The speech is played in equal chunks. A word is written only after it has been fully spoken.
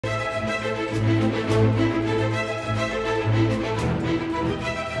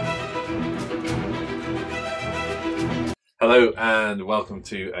Hello and welcome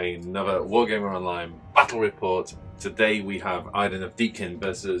to another Warhammer Online battle report. Today we have Idoneth Deepkin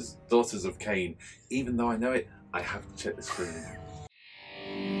versus Daughters of Khaine. Even though I know it, I have to check the screen.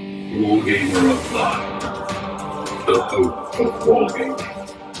 Warhammer Online, the hope of Wargaming.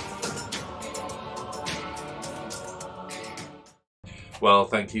 Well,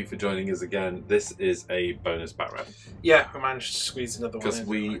 thank you for joining us again. This is a bonus Batrep. Yeah, we managed to squeeze another one in.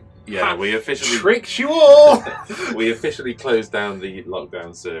 Because we officially tricked you all. we officially closed down the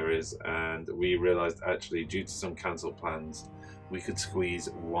lockdown series, and we realised actually, due to some cancelled plans, we could squeeze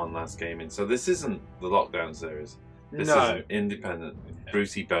one last game in. So this isn't the lockdown series. This is an independent,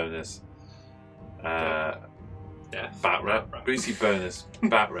 Brucey bonus. Batrep. Brucey bonus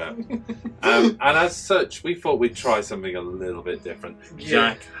Batrep. And as such, we thought we'd try something a little bit different.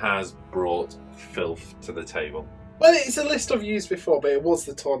 Jack has brought filth to the table. Well, it's a list I've used before, but it was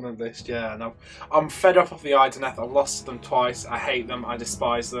the tournament list, yeah. And I'm fed up of the Idoneth. I've lost to them twice. I hate them. I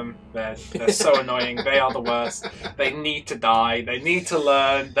despise them. They're so annoying. They are the worst. They need to die. They need to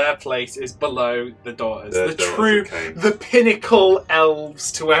learn their place is below the daughters. The pinnacle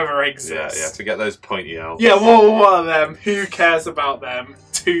elves to ever exist. Yeah, forget those pointy elves. Yeah, what are them? Who cares about them?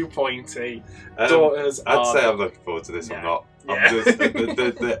 Too pointy. Daughters I'd say I'm looking forward to this one. Not. Yeah.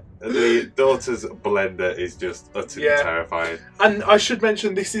 The Daughters blender is just utterly terrifying. And I should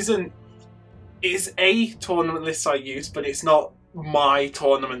mention, this is a tournament list I use, but it's not my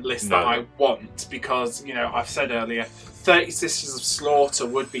tournament list that I want, because, you know, I've said earlier, 30 Sisters of Slaughter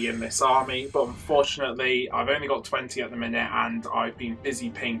would be in this army, but unfortunately I've only got 20 at the minute, and I've been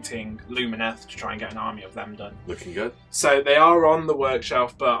busy painting Lumineth to try and get an army of them done. Looking good. So they are on the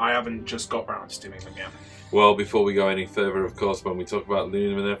workshelf, but I haven't just got round to doing them yet. Well, before we go any further, of course, when we talk about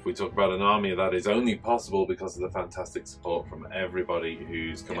Lumineth, we talk about an army that is only possible because of the fantastic support from everybody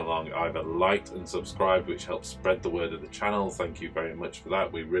who's come along, either liked and subscribed, which helps spread the word of the channel. Thank you very much for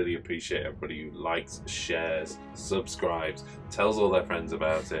that. We really appreciate everybody who likes, shares, subscribes, tells all their friends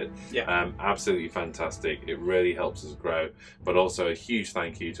about it. Absolutely fantastic. It really helps us grow. But also a huge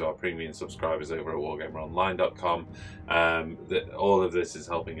thank you to our premium subscribers over at wargameronline.com. All of this is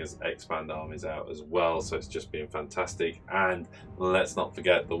helping us expand armies out as well, so it's just been fantastic. And let's not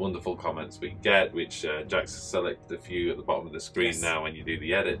forget the wonderful comments we get, which Jack's selected a few at the bottom of the screen now when you do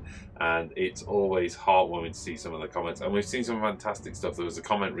the edit, and it's always heartwarming to see some of the comments, and we've seen some fantastic stuff. There was a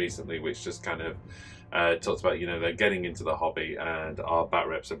comment recently which just kind of talks about, you know, they're getting into the hobby, and our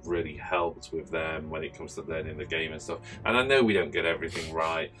Batreps have really helped with them when it comes to learning the game and stuff. And I know we don't get everything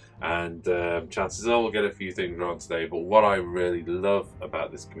right, and chances are we'll get a few things wrong today, but what I really love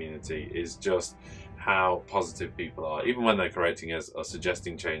about this community is just how positive people are, even when they're correcting us or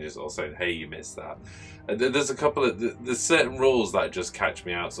suggesting changes or saying, hey, you missed that. There's a couple of there's certain rules that just catch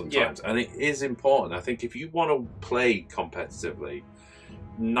me out sometimes, and it is important. I think if you want to play competitively,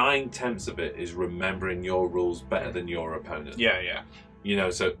 9/10 of it is remembering your rules better than your opponent. You know,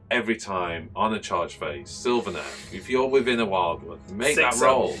 so every time on a charge phase, Sylvaner, if you're within a wild one, make that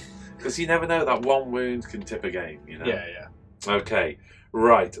roll, because you never know, that one wound can tip a game, you know. Okay,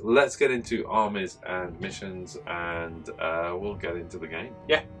 right, let's get into armies and missions, and we'll get into the game.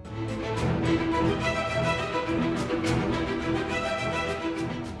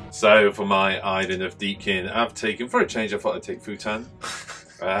 So for my Idoneth Deepkin, I've taken, for a change I thought I'd take Futan.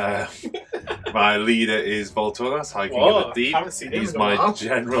 My leader is Volturnas, High King of the Deep. He's my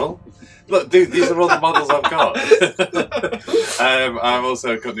general. Look, dude, these are all the models I've got. I'm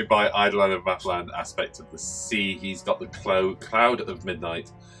also accompanied by Eidolon of Battleplan, Aspect of the Sea. He's got the Cloud of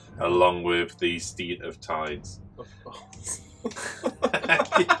Midnight, along with the Steed of Tides.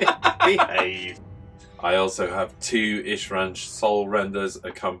 Behave. I also have 2 Ishranch Soul Renders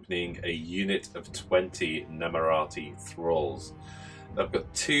accompanying a unit of 20 Nemerati Thralls. I've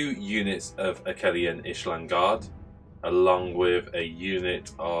got 2 units of Akelian Ishlan Guard, along with a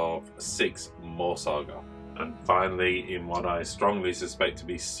unit of 6 Morsaga. And finally, in what I strongly suspect to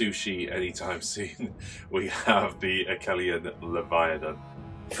be sushi anytime soon, we have the Akelian Leviathan.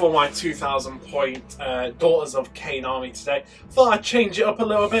 For my 2,000 point Daughters of Khaine army today, thought I'd change it up a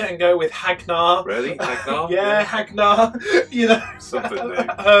little bit and go with Hagnar. Really? Hagnar? Yeah, Hagnar. You know, something new.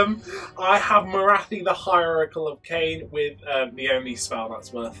 I have Morathi, the Hierarchal of Khaine, with the only spell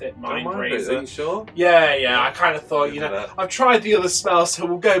that's worth it, Mind Razor. Are you sure? Yeah. I kind of thought, you know, I've tried the other spells, so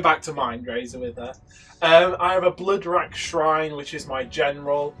we'll go back to Mind Razor with her. I have a Bloodrack Shrine, which is my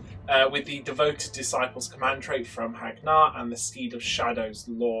general, with the Devoted Disciples command trait from Hagnar and the Steed of Shadows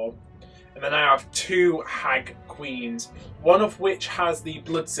lore. And then I have 2 Hag Queens, one of which has the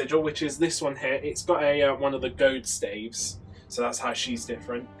Blood Sigil, which is this one here. It's got a one of the goad staves, so that's how she's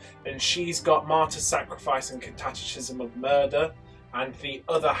different. And she's got Martyr's Sacrifice and Catechism of Murder. And the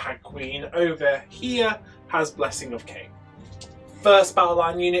other Hag Queen over here has Blessing of Khaine. First battle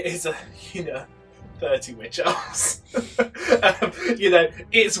line unit is a, 30 Witch Elves.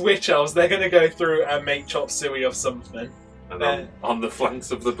 It's Witch Elves. They're going to go through and make chop suey of something. And on the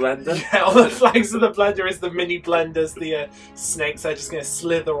flanks of the blender? Yeah, on the flanks of the blender is the mini blenders. The snakes are just going to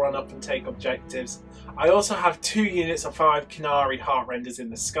slither on up and take objectives. I also have 2 units of 5 Khanari Heartrenders in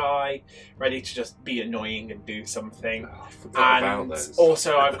the sky, ready to just be annoying and do something. Oh, I forgot about those.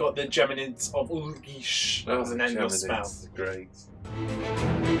 Also I've got the Geminids of Ulgish as an endless spell. Great.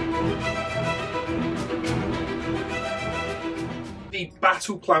 The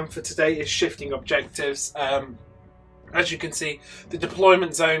battle plan for today is shifting objectives. As you can see, the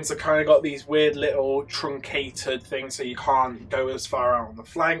deployment zones are kind of got these weird little truncated things, so you can't go as far out on the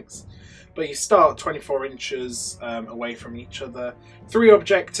flanks. But you start 24 inches away from each other. 3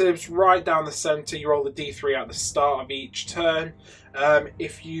 objectives right down the centre. You roll the D3 at the start of each turn.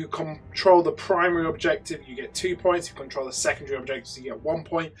 If you control the primary objective, you get 2 points. If you control the secondary objectives, you get 1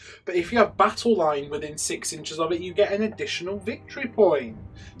 point. But if you have battle line within 6 inches of it, you get an additional victory point.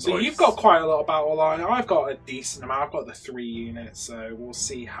 So Nice. You've got quite a lot of battle line. I've got a decent amount. I've got the 3 units, so we'll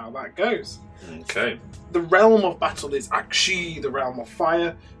see how that goes. Okay. The realm of battle is actually the realm of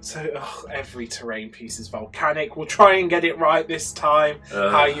fire, so every terrain piece is volcanic. We'll try and get it right this time,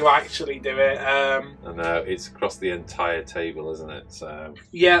 how you actually do it. I know, it's across the entire table, isn't it? So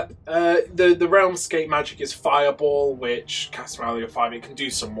Yeah, the realmscape magic is Fireball, which casts a value of 5. It can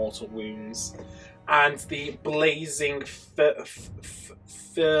do some mortal wounds. And the Blazing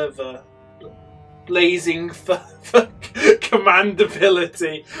Fervor command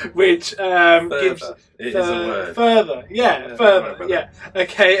ability, which gives it is a word. further. Yeah, further. Yeah.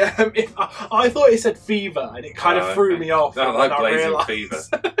 Okay. I thought it said fever, and it kind of threw me off. I like Blazing Fever.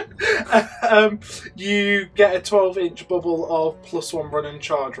 You get a 12-inch bubble of +1 run and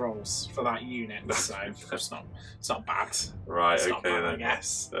charge rolls for that unit, so it's not bad. Right. It's okay not bad, then. I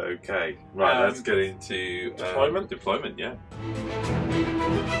guess. Okay. Right. Let's get into deployment. Deployment. Yeah.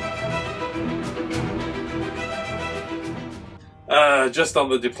 Just on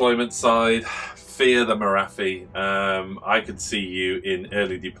the deployment side, fear the Marathi. I could see you in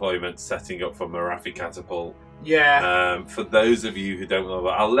early deployment setting up for Marathi Catapult. Yeah. For those of you who don't know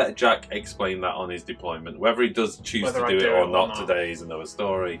that, I'll let Jack explain that on his deployment. Whether he does choose to do it or not today is another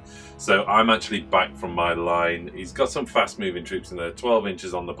story. So I'm actually back from my line. He's got some fast moving troops in there, 12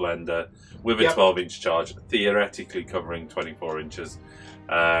 inches on the blender with a 12-inch charge, theoretically covering 24 inches.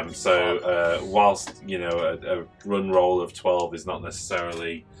 Whilst a run roll of 12 is not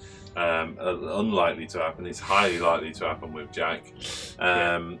necessarily unlikely to happen, it's highly likely to happen with Jack,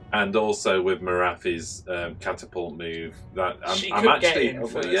 and also with Marathi's catapult move. That I'm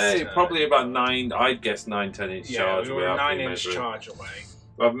actually probably about 9. I'd guess 9-10 inch charge. We were a 9-inch charge away.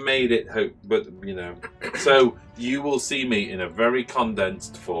 I've made it hope, but so you will see me in a very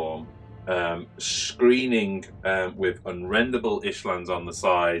condensed form. Screening with unrendable Ishlands on the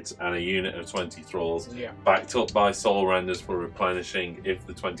sides and a unit of 20 thralls, backed up by soul renders for replenishing if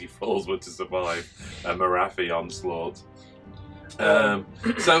the 20 thralls were to survive a Marathi onslaught.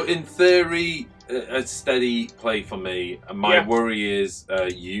 So in theory, a steady play for me. My worry is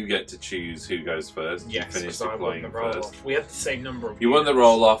you get to choose who goes first. Yes, you finish deploying first. We had the same number of You won the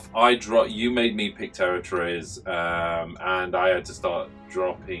roll off. You made me pick territories, and I had to start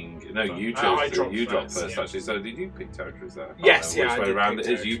dropping. No, you chose. You dropped first, actually. So did you pick territories there? Yes, which way around it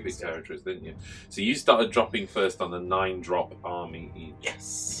is? You picked territories, didn't you? So you started dropping first on the 9-drop army each.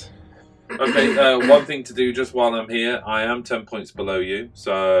 Yes. Okay, one thing to do just while I'm here, I am 10 points below you,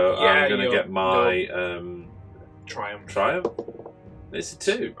 so I'm going to get my Triumph. It's a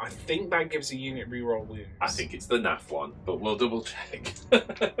 2. I think that gives a unit reroll wounds. I think it's the NAF one, but we'll double check.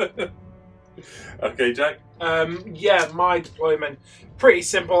 Okay, Jack? My deployment, pretty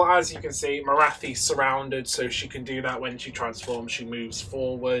simple. As you can see, Marathi's surrounded, so she can do that when she transforms, she moves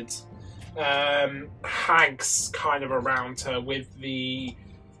forward. Hag's kind of around her with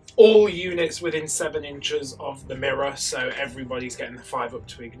all units within 7 inches of the mirror, so everybody's getting the 5 up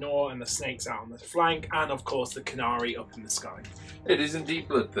to ignore, and the snakes out on the flank, and of course the Khanari up in the sky. It is indeed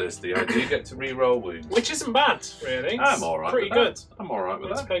bloodthirsty. I do get to re-roll wounds, which isn't bad, really. I'm alright. Pretty good. I'm alright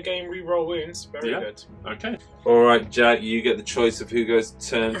with that. Per game re-roll wounds, very good. Okay. Alright, Jack, you get the choice of who goes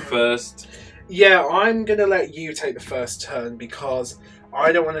turn first. Yeah, I'm gonna let you take the first turn because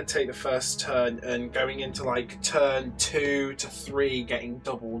I don't want to take the first turn and going into like turn 2 to 3 getting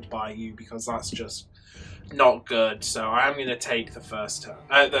doubled by you, because that's just not good. So I am going to take the first turn.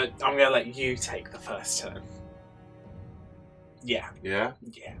 I'm going to let you take the first turn. Yeah. Yeah?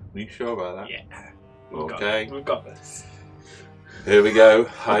 Yeah. Are you sure about that? Yeah. Okay. We've got this. Here we go.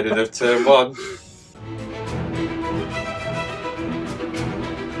 Idoneth turn 1.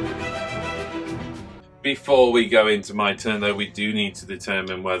 Before we go into my turn, though, we do need to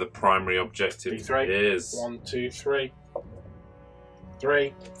determine where the primary objective is. 1, 2, 3.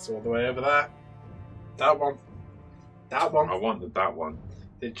 3. It's all the way over there. That one. That one. I wanted that one.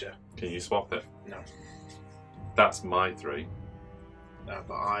 Did you? Can you swap it? No. That's my 3. No,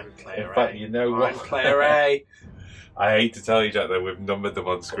 but I'm player In fact, A. you know what? I'm player A. I hate to tell you, Jack, though, we've numbered them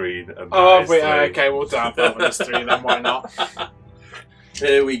on screen. And Oh, wait, okay, we'll have that one as 3 then, why not?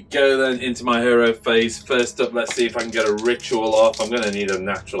 Here we go then into my hero phase. First up, let's see if I can get a ritual off. I'm going to need a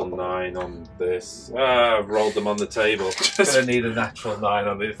natural 9 on this. I've rolled them on the table. I'm going to need a natural 9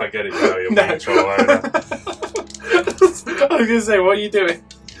 on this. If I get it now, you'll be troll owner. I was going to say, what are you doing?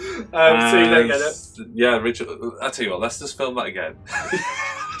 So you don't get it. Yeah, ritual. I'll tell you what, let's just film that again.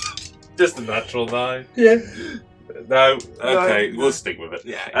 Just a natural 9. Yeah. No, okay, No. we'll stick with it.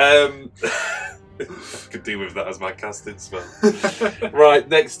 Yeah. I could do with that as my casting spell. Right,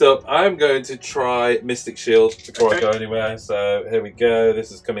 next up, I'm going to try Mystic Shield before I go anywhere. So here we go.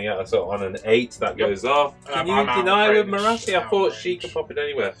 This is coming out on an 8. That goes off. Can you deny with Marathi? I thought she could pop it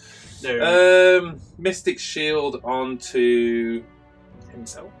anywhere. No. Mystic Shield onto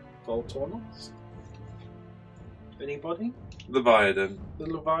Himself. Voltornos. Anybody? Leviathan. The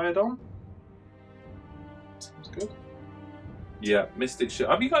Leviathan? Sounds good. Yeah, Mystic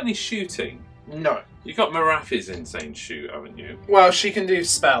Shield. Have you got any shooting? No. You got Marathi's insane shoot, haven't you? Well, she can do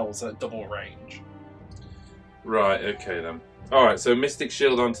spells at double range. Right, okay then. Alright, so Mystic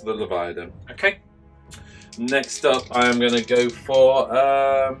Shield onto the Leviathan. Okay. Next up, I am going to go for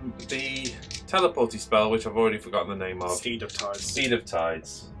the teleporty spell, which I've already forgotten the name of. Steed of Tides. Steed of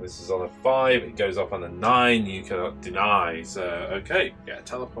Tides. This is on a 5, it goes off on a 9, you cannot deny, so okay. Yeah,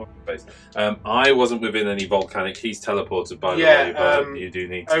 teleport. I wasn't within any volcanic, he's teleported by the Yeah, way, but you do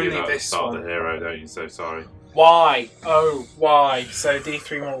need to only do that at the this start one. of the hero, don't you? So sorry. Why? Oh, why? So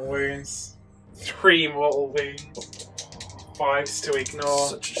D3 mortal wounds, 3 mortal wounds, 5s to ignore.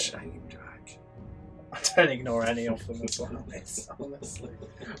 Such a shame, Jack. I don't ignore any of them as well, honestly.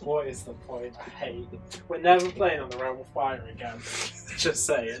 What is the point? I hate them. We're never playing on the Realm of Fire again. Just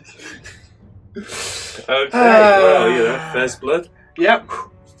saying. Okay, well, you know, first blood. Yep.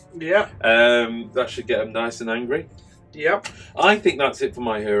 Yep. That should get him nice and angry. Yep. I think that's it for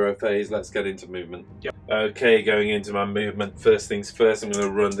my hero phase. Let's get into movement. Yep. Okay, going into my movement. First things first, I'm going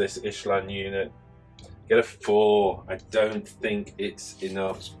to run this Ishlan unit. Get a 4. I don't think it's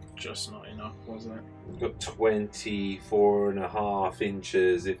enough. Just not enough, was it? I've got 24.5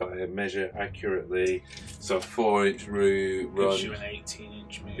 inches if I measure accurately. So a 4-inch run Gives you an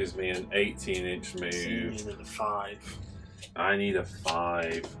 18-inch move. gives me an 18-inch So you move. need a 5. I need a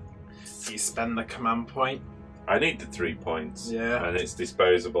 5. Do you spend the command point? I need the 3 points. Yeah. And it's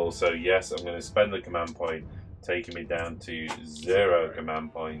disposable, so yes, I'm going to spend the command point, taking me down to 0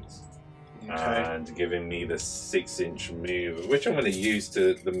 command points. Okay. And giving me the 6-inch move, which I'm going to use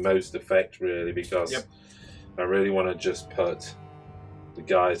to the most effect, really, because I really want to just put the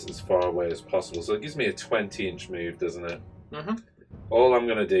guys as far away as possible. So it gives me a 20-inch move, doesn't it? Mm-hmm. All I'm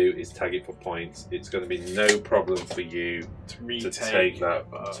going to do is tag it for points. It's going to be no problem for you to take that,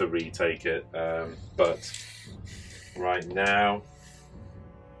 to retake it. But right now,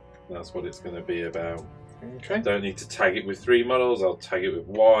 that's what it's going to be about. Okay. Don't need to tag it with 3 models, I'll tag it with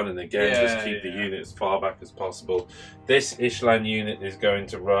 1, and again just keep the unit as far back as possible. This Ishlan unit is going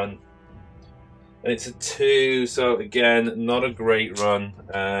to run, and it's a 2, so again, not a great run,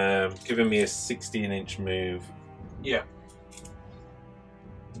 giving me a 16-inch move. Yeah.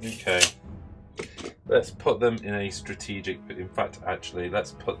 Okay. Let's put them in a strategic, but in fact, actually,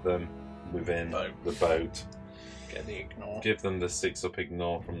 let's put them within the boat. Get the ignore. Give them the 6-up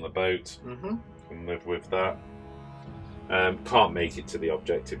ignore from the boat. Mm-hmm. And live with that. Can't make it to the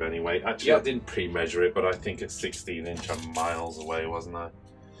objective anyway. Actually, I didn't pre-measure it, but I think at 16 inch I'm miles away, wasn't I?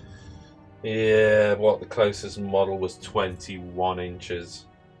 Yeah, what the closest model was 21 inches.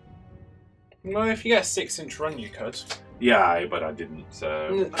 Well, if you get a 6-inch run, you could. Yeah, but I didn't.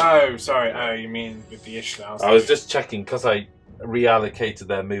 So Oh, sorry. Oh, you mean with the Ishlan? I was just checking because I reallocated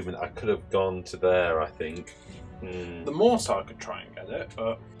their movement. I could have gone to there, I think. The Mortar could try and get it,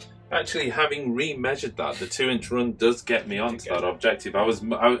 but actually, having remeasured that, the 2-inch run does get me onto that objective.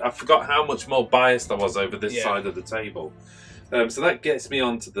 I forgot how much more biased I was over this side of the table. So that gets me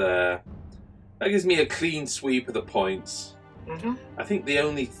onto there. That gives me a clean sweep of the points. I think the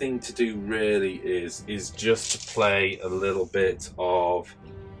only thing to do really is just to play a little bit of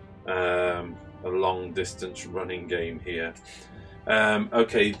a long distance running game here.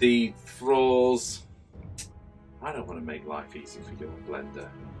 Okay, the thralls. I don't want to make life easy for your blender.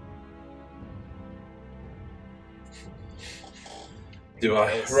 Do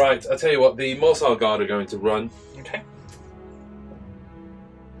I? Right, I'll tell you what, the Morsal Guard are going to run. Okay.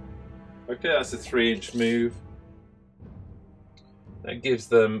 Okay, that's a 3-inch move. That gives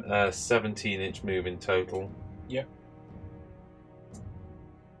them a 17-inch move in total. Yeah.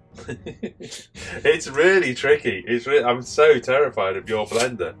 It's really tricky. I'm so terrified of your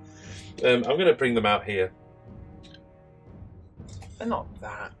blender. I'm going to bring them out here. They're not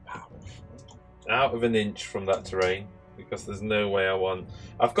that powerful. Out of an inch from that terrain, because there's no way I want...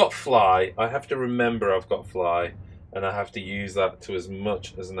 I've got fly. I have to remember I've got fly, and I have to use that to as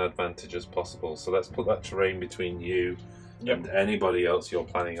much as an advantage as possible. So let's put that terrain between you and anybody else you're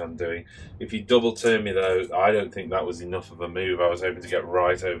planning on doing. If you double turn me though, I don't think that was enough of a move. I was hoping to get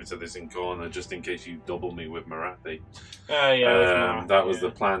right over to this in corner just in case you double me with Marathi. That was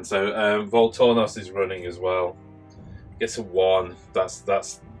the plan. So Voltornos is running as well. Gets a 1.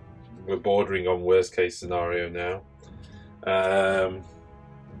 That's we're bordering on worst case scenario now.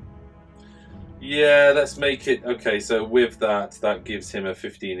 Yeah, let's make it okay. So with that gives him a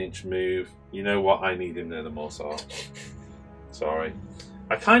 15-inch move. You know what? I need him near the Morsal. Sorry.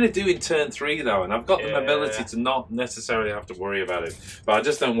 I kind of do in turn 3 though, and I've got the ability to not necessarily have to worry about it, but I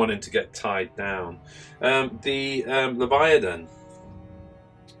just don't want him to get tied down. The Leviathan.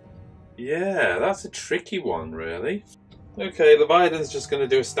 Yeah, that's a tricky one, really. Okay, Leviathan's just going to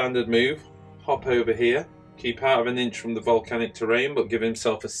do a standard move. Hop over here. Keep out of an inch from the volcanic terrain, but give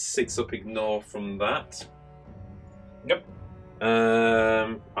himself a 6-up ignore from that. Yep.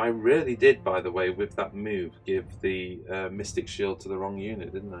 I really did, by the way, with that move, give the Mystic Shield to the wrong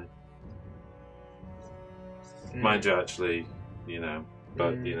unit, didn't I? Mind you, actually, you know,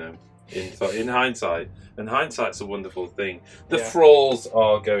 but, you know, in hindsight, and hindsight's a wonderful thing. The thralls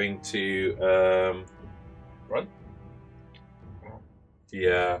are going to... Run?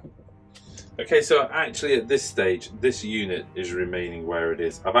 Yeah. Okay, so actually at this stage, this unit is remaining where it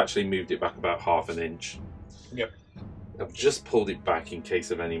is. I've actually moved it back about half an inch. Yep. I've just pulled it back in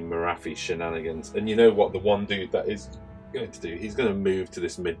case of any Marathi shenanigans. And you know what the one dude that is going to do? He's going to move to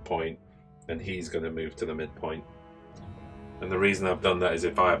this midpoint, and he's going to move to the midpoint. And the reason I've done that is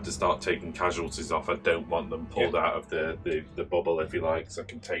if I have to start taking casualties off, I don't want them pulled out of the bubble, if you like, so I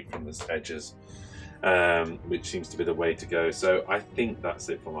can take from the edges. Which seems to be the way to go. So I think that's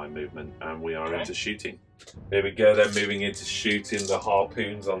it for my movement, and we are into shooting. There we go, then moving into shooting the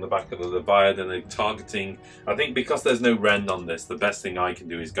harpoons on the back of the Leviathan and targeting. I think because there's no rend on this, the best thing I can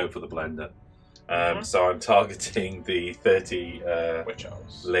do is go for the blender. So I'm targeting the 30 Witch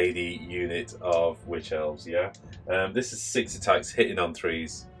Elves. lady unit of Witch Elves, yeah. This is 6 attacks, hitting on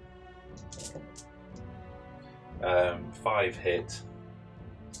 3s. 5 hit.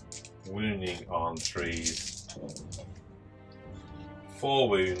 Wounding on 3s. 4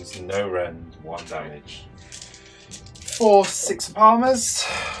 wounds, no rend, 1 damage. 4 6-up armors,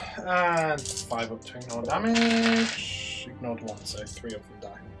 and 5 up to ignore damage. Ignored 1, so 3 of them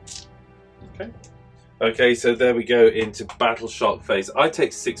die. Okay. Okay, so there we go into battle shock phase. I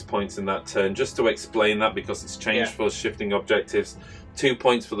take 6 points in that turn, just to explain that because it's changed for shifting objectives. 2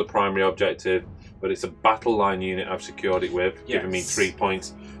 points for the primary objective, but it's a battle line unit I've secured it with, giving me 3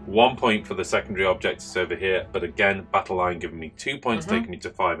 points. 1 point for the secondary objectives over here, but again, battle line giving me 2 points, taking me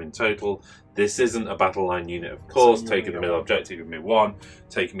to 5 in total. This isn't a battle line unit, of course. Taking the middle objective, giving me 1,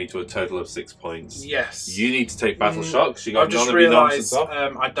 taking me to a total of 6 points. Yes. You need to take battle shocks. You got I've just none of your realised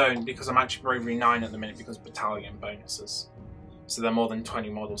nonsense off. I don't, because I'm actually bravery 9 at the minute because battalion bonuses. So they're more than 20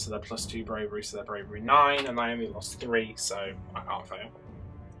 models, so they're +2 bravery, so they're bravery 9, and I only lost 3, so I can't fail.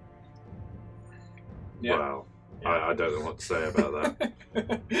 Yeah. Wow. Yeah. I don't know what to say about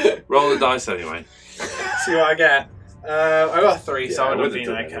that. Roll the dice anyway. See what I get. I got 3, so Yeah, I would have been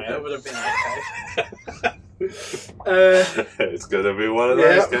okay. I would have been okay. It's gonna be one of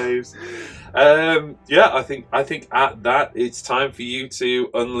those games. Yeah, I think at that it's time for you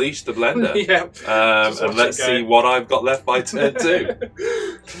to unleash the blender. And let's see what I've got left by turn 2.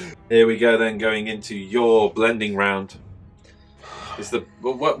 Here we go then, going into your blending round.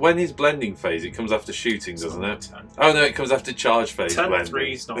 When is blending phase? It comes after shooting, doesn't it? Oh no, it comes after charge phase. Turn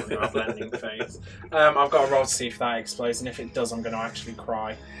 3 is not a blending phase. I've got to roll to see if that explodes, and if it does, I'm going to actually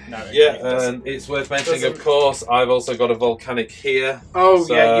cry. No, and it's worth mentioning, of course, I've also got a volcanic here. Oh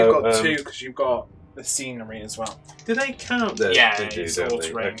so, yeah, you've got 2 because you've got the scenery as well. Do they count this? Yeah, They do, it's don't all they?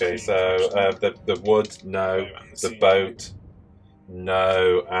 terrain. Okay, so the wood, no. The boat,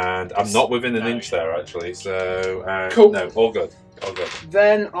 no. And I'm not within an inch there, actually. So, Cool. No, all good. All good.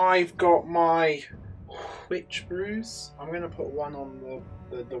 Then I've got my witch brews. I'm going to put one on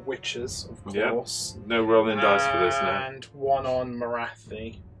the witches, of course. Yeah. No rolling dice for this now. And one on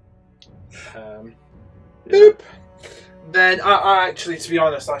Marathi. Yeah. Boop. Then, I actually, to be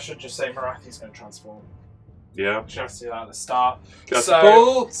honest, I should just say Marathi's going to transform. Yeah. Should have to do that at the start.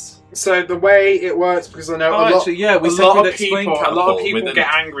 So the way it works, because I know a lot of people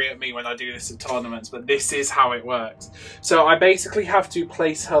get angry at me when I do this at tournaments, but this is how it works. So I basically have to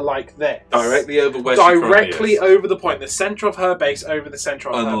place her like this. Directly over where Directly over the point, the centre of her base over the centre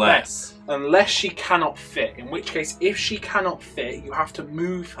of her base. Unless she cannot fit, in which case, if she cannot fit, you have to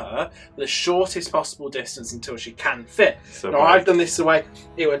move her the shortest possible distance until she can fit. So now, I've done this the way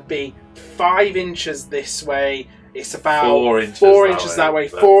it would be 5 inches this way, it's about 4 inches that way,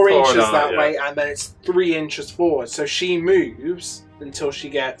 4 inches that way, and then it's 3 inches forward. So she moves until she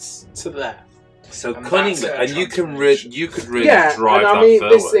gets to there. So cunningly, and you could really drive and I mean,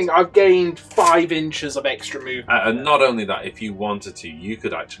 this thing, I've gained 5 inches of extra movement. And not only that, if you wanted to, you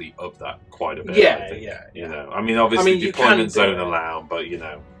could actually up that quite a bit. You know, I mean, obviously, deployment zone allowed, but you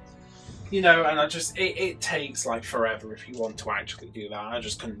know, and I just it takes like forever if you want to actually do that. I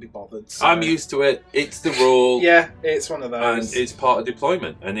just couldn't be bothered. So. I'm used to it. It's the rule. Yeah, it's one of those, and it's part of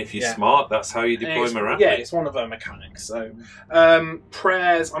deployment. And if you're smart, that's how you deploy Marathi. Yeah, it's one of her mechanics. So,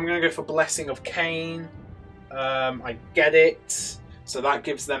 prayers. I'm going to go for Blessing of Khaine. I get it. So that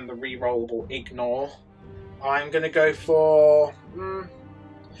gives them the re-rollable ignore. I'm going to go for.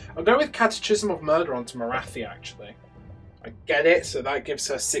 I'll go with Catechism of Murder onto Marathi actually. I get it, so that gives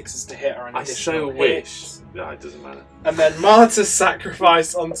her 6s to hit her an additional hit. Wish. No, it doesn't matter. And then Martyr's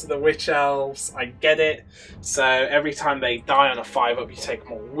Sacrifice onto the Witch Elves. I get it. So every time they die on a 5-up, you take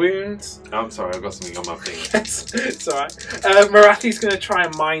more wounds. I'm sorry, I've got something on my finger. It's alright. Marathi's going to try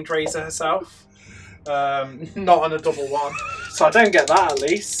and Mind Razor herself. Not on a double 1. So I don't get that, at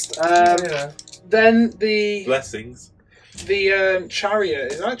least. Then the... Blessings. The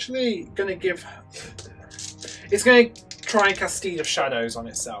Chariot is actually going to give... It's going to try and cast Steed of Shadows on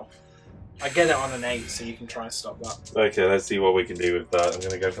itself. I get it on an 8, so you can try and stop that. Okay, let's see what we can do with that. I'm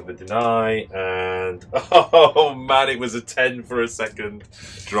going to go for the deny, and oh man, it was a 10 for a second,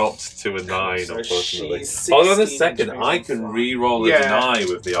 dropped to a 9, so unfortunately. Hold on a second, I can re-roll a deny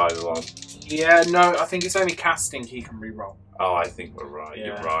with the Eidolon. Yeah, no, I think it's only casting he can re-roll. Oh, I think we're right. Yeah.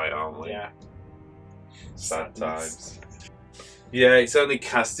 You're right, aren't we? Yeah. Sad times. Yeah, it's only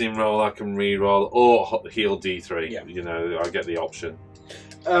casting roll I can re-roll, or heal D3. Yeah. You know, I get the option.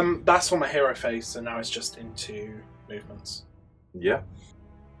 That's for my hero phase, so now it's just into movements. Yeah.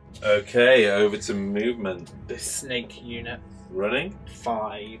 Okay, over to movement. The snake unit. Running?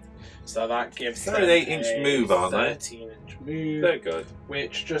 5. So that gives them an 8-inch move, aren't they? 13-inch move. They're good.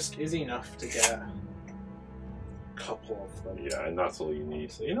 Which just is enough to get a couple of them. Yeah, and that's all you need.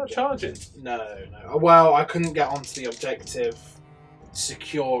 So you're not charging? No. Well, I couldn't get onto the objective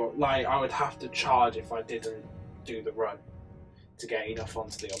secure. Like, I would have to charge if I didn't do the run to get enough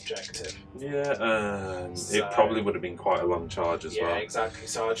onto the objective. Yeah, it probably would have been quite a long charge as well. Yeah, exactly.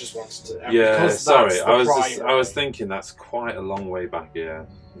 So I just wanted to. Yeah, sorry. I was thinking that's quite a long way back. Yeah.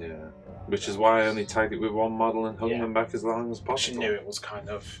 Which is why I only tagged it with one model and hung them back as long as possible. I knew it was kind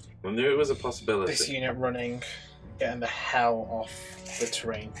of. I knew it was a possibility. This unit running, getting the hell off the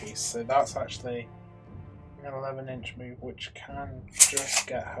terrain piece. So that's actually an 11-inch move, which can just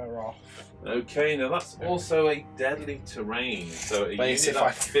get her off. Okay, now that's also a deadly terrain. So a unit if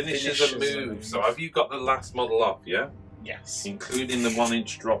that finishes a move. So have you got the last model off? Yeah. Yes. Including the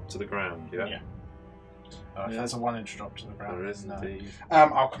 1-inch drop to the ground. Yeah. Yeah. If there's a 1-inch drop to the ground, there is indeed.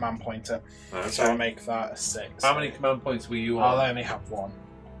 I'll command point it. Okay. So I'll make that a 6. How many command points were you on? I'll only have 1.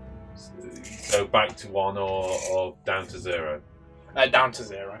 So back to 1 or down to 0? Down to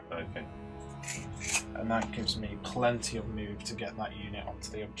 0. Okay. And that gives me plenty of move to get that unit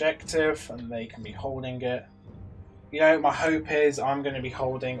onto the objective, and they can be holding it. You know, my hope is I'm going to be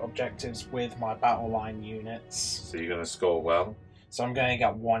holding objectives with my battle line units. So you're going to score well. So I'm going to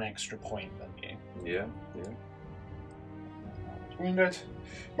get 1 extra point than you. Yeah. Wounded.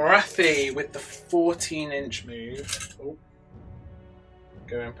 Marathi with the 14-inch move. Oh.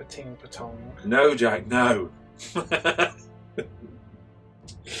 Going pating patong. No, Jack, no.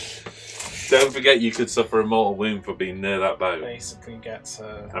 Don't forget you could suffer a mortal wound for being near that boat. Basically gets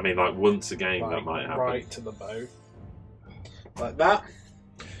her... I mean, like, once again that might happen. Right to the boat. Like that.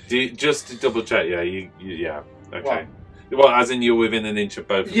 Just to double check, yeah, yeah, okay. Well, as in you're within an inch of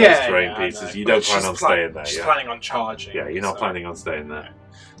both of those terrain pieces. You don't plan on staying there. She's planning on charging. Yeah, you're not planning on staying there.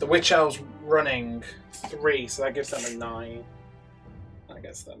 The Witch Elves running 3, so that gives them a 9. That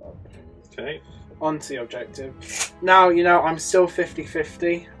gets them up. Okay. Onto the objective. Now, you know, I'm still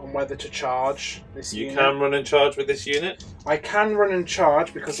 50-50 on whether to charge this unit. You can run and charge with this unit? I can run and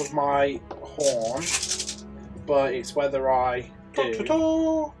charge because of my horn, but it's whether I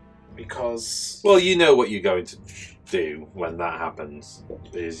do. Because... Well, you know what you're going to do when that happens.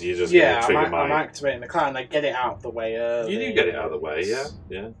 Is you're just going to trigger I'm activating the clan. I get it out of the way early. You do get it out of the way,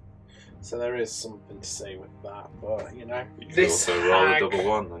 yeah. So there is something to say with that, but you know, You can also roll a double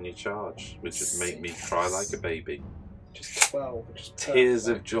 1 on your charge, which would make me cry like a baby. Just 12, which is Tears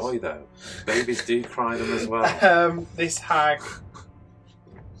of joy, though. Babies do cry them as well. This hag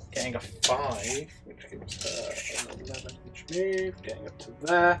getting a 5, which gives her an 11-inch move, getting up to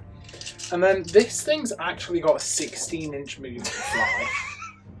there. And then this thing's actually got a 16-inch move to fly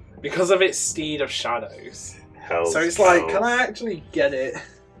because of its Steed of Shadows. So it's like, can I actually get it?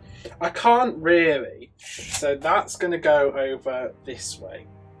 I can't really. So that's going to go over this way,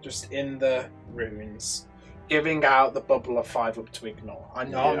 just in the ruins, giving out the bubble of 5 up to ignore. I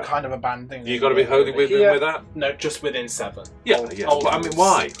know I'm kind of abandoning. You got to be holy with that? No, just within 7. Yeah, I mean,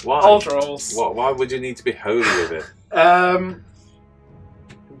 why? Old rules. Why would you need to be holy with it?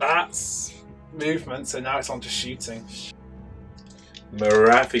 That's movement, so now it's on to shooting.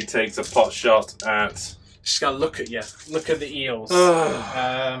 Marafi takes a pot shot at... She's going to look at you. Look at the eels.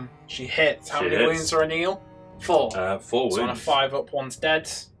 She hits. How many wounds are an eel? 4. 4 wounds. So on a 5 up, one's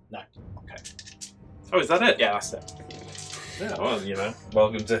dead. No. Okay. Oh, is that it? Yeah, that's it. Yeah, well, you know,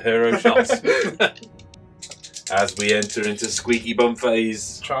 welcome to Hero Shots. As we enter into squeaky bum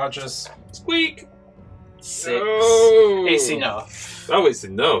phase. Charges. Squeak! 6. Oh. It's enough. Oh, it's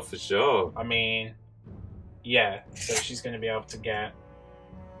enough for sure. I mean, yeah. So she's going to be able to get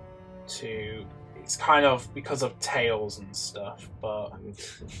to... It's kind of because of tails and stuff, but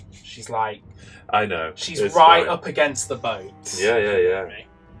she's like... I know. She's right up against the boat. Yeah.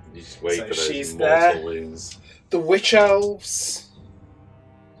 You just wait for those mortal wounds. The Witch Elves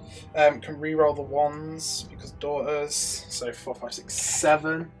can reroll the ones because daughters. So 4, 5, 6,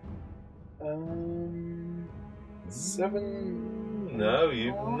 7. 7. No,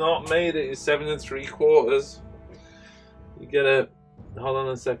 you've not made it. It's 7 3/4. You get it. Hold on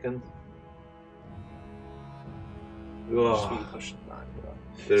a second. Oh.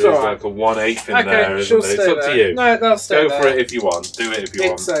 There's like a 1/8 in there, isn't there? It's up to you. No, they'll stay there. Go for it if you want. Do it if you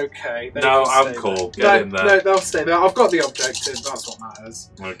want. It's okay. No, I'm cool. Get in there. No, they'll stay there. I've got the objective. That's what matters.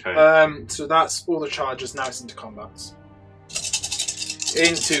 Okay. So that's all the charges. Now it's into combats.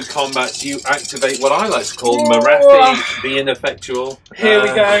 Into combat, you activate what I like to call Marathi the Ineffectual. Here we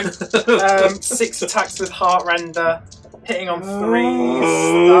go. 6 attacks with Heartrender. Hitting on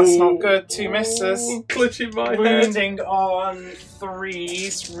 3s, that's not good. 2 misses. Clutching my head. Wounding on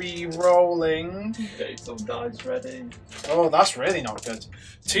 3s, re-rolling. Get some dice ready. Oh, that's really not good.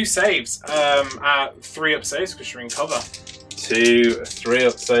 2 saves at 3 up saves because you're in cover. 2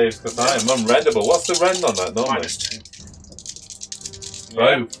 3-up saves because I am unreadable. What's the rend on that normally? -2.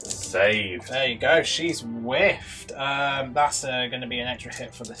 Both save. There you go, she's whiffed. That's going to be an extra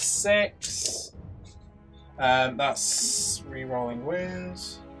hit for the 6. That's re-rolling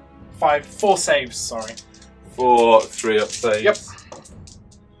wounds. 4 saves, sorry. 4 3-up saves. Yep.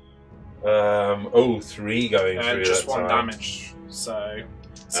 3 going through just that 1 time. damage. So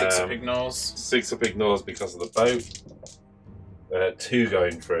 6 up ignores. 6 up ignores because of the boat. 2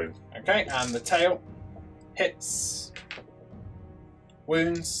 going through. Okay, and the tail hits.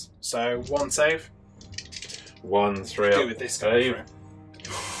 Wounds. So 1 save. 1 3-up Do with this going save.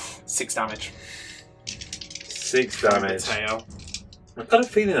 through. 6 damage. 6 damage. The tail. I've got a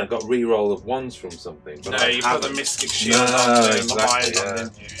feeling I got re-roll of 1s from something. But No, you got the Mystic Shield No, on the exactly, Leviathan,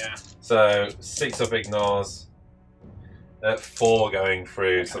 didn't you? Yeah. So 6 up ignores. 4 going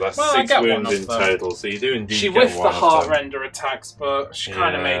through, so that's Well, I 6 get wounds one in of them. total. So you do indeed She get whiffed the one of them. Heartrender attacks, but she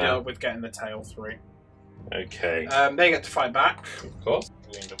kind of made it Yeah. up with getting the tail through. Okay. They get to fight back. Of course.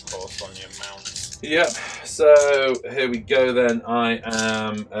 Wound, of course, on your mount. Yep, so here we go then. I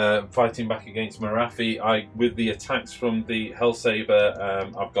am fighting back against Marathi. With the attacks from the Hellsaber,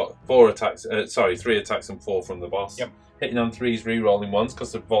 I've got 3 attacks and 4 from the boss. Yep. Hitting on 3s, re-rolling 1s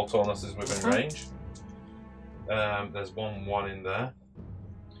because the Voltornus is within range. There's 1 in there.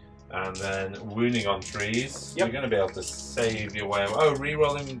 And then wounding on 3s. Yep. You're going to be able to save your way. Oh,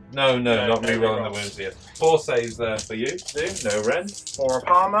 re-rolling? No, not re-rolling the wounds yet. 4 saves there for you to do. No rend. 4 up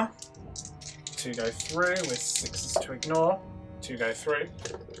armor. 2 go through with 6s to ignore. 2 go through.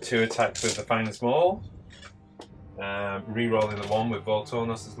 2 attacks with the Fang Small. Rerolling the 1 with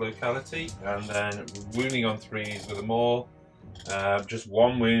Voltornos' locality, and then wounding on 3s with a maul. Just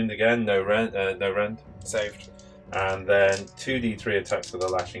 1 wound again, no rend. Saved. And then 2d3 attacks with a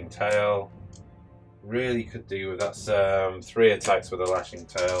lashing tail. Really could do with that's 3 attacks with a lashing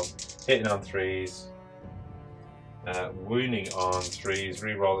tail. Hitting on 3s. Wounding on 3s,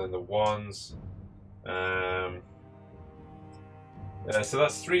 rerolling the 1s. So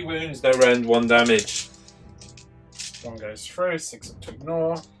that's 3 wounds, no rend, 1 damage. 1 goes through, 6 up to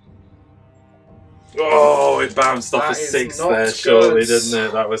ignore. Oh, it bounced off a 6 there, good. surely, didn't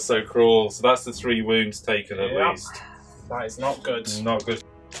it? That was so cruel. So that's the 3 wounds taken at least. That is not good. Not good.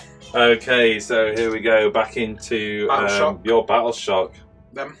 Okay, so here we go, back into your battle shock.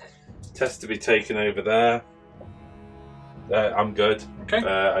 Them. Test to be taken over there. I'm good.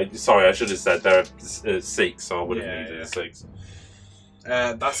 Okay. Sorry, I should have said there are 6, so I would have needed a 6.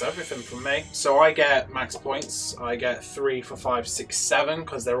 That's everything from me. So I get max points. I get 3 for 5, 6, 7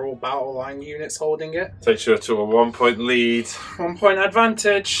 because they're all battle line units holding it. Takes you to a 1-point lead. 1 point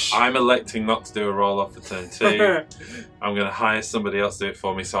advantage. I'm electing not to do a roll off for turn 2. I'm going to hire somebody else to do it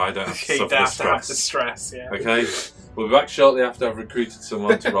for me so I don't have to suffer the stress. Have the stress, yeah. Okay, we'll be back shortly after I've recruited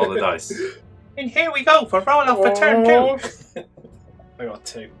someone to roll the dice. And here we go for roll off for turn 2. I got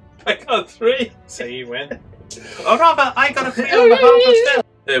 2. I got 3. So you win. Or rather, I got a 3 on behalf of Phil.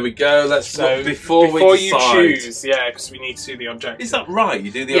 There we go. Let's So before we decide, you choose, yeah, because we need to do the objective. Is that right?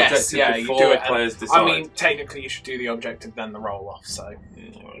 You do the objective before you do it. players decide. I mean, technically, you should do the objective then the roll off. So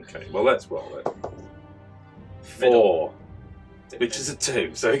okay, well let's roll it. 4, which is a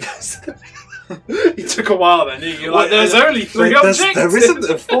 2. So it goes. You took a while then. You're like, there's only 3 objectives. There isn't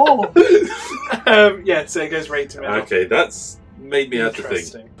a 4. Yeah, so it goes right to middle. Okay, that's made me have to think.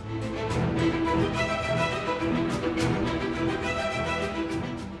 Interesting.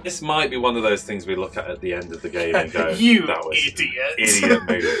 This might be one of those things we look at the end of the game and go, You that was idiot. idiot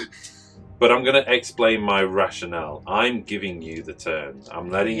move. But I'm going to explain my rationale. I'm giving you the turn. I'm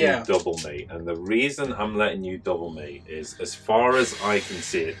letting you double me. And the reason I'm letting you double me is, as far as I can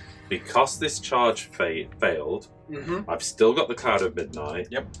see it, because this charge failed, I've still got the Cloud of Midnight.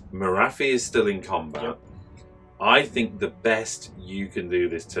 Yep. Marathi is still in combat. Yep. I think the best you can do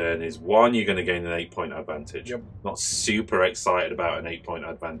this turn is, 1, you're going to gain an 8-point advantage. Yep. Not super excited about an 8-point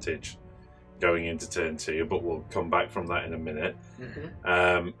advantage going into turn 2, but we'll come back from that in a minute.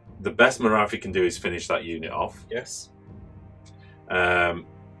 The best Marathi can do is finish that unit off. Yes.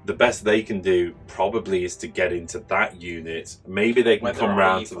 The best they can do probably is to get into that unit. Maybe they can come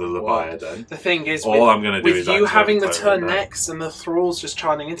round to the Leviathan. The thing is, I'm going to do with is you having the turn next and the thralls just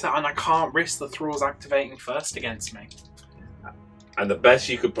charging into that, and I can't risk the thralls activating first against me. And the best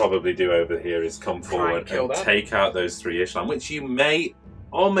you could probably do over here is come forward and take out those 3 Ishlan, which you may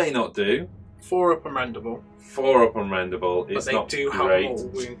or may not do. 4 up and rendable. 4 up and rendable. It's not But they do have more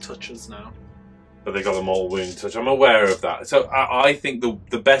wound touches now. But they got them all wound touch. I'm aware of that. So I think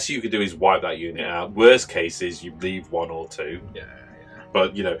the best you could do is wipe that unit out. Worst case is you leave 1 or 2. Yeah.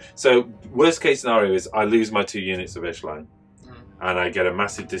 But, you know, so worst case scenario is I lose my 2 units of Ishlan and I get a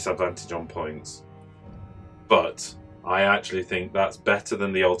massive disadvantage on points. But I actually think that's better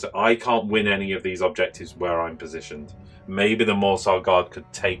than the alter. I can't win any of these objectives where I'm positioned. Maybe the Morsar Guard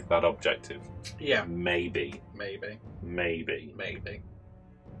could take that objective. Yeah. Maybe.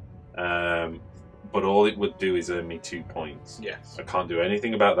 But all it would do is earn me 2 points. Yes. I can't do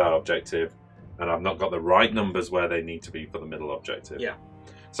anything about that objective, and I've not got the right numbers where they need to be for the middle objective. Yeah.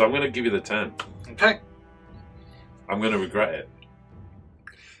 So I'm going to give you the turn. Okay. I'm going to regret it.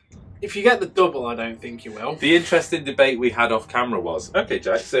 If you get the double, I don't think you will. The interesting debate we had off camera was, okay,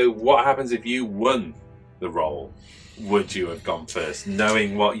 Jack, so what happens if you won the roll? Would you have gone first,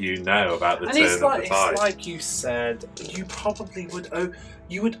 knowing what you know about the turn of the tide? It's like you said, you probably would.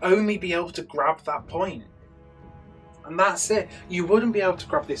 You would only be able to grab that point, and that's it. You wouldn't be able to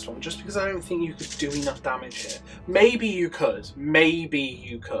grab this one just because I don't think you could do enough damage here. Maybe you could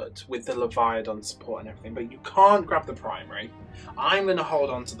with the Leviathan support and everything, but you can't grab the primary. I'm going to hold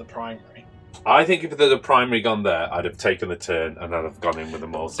on to the primary. I think if there's a primary gone there, I'd have taken the turn and I'd have gone in with the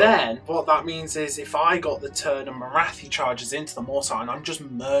Morsar. Then, what that means is if I got the turn and Marathi charges into the Morsar, and I'm just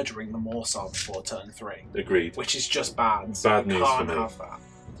murdering the Morsar before turn 3. Agreed. Which is just bad. Bad news for me. Can't have that.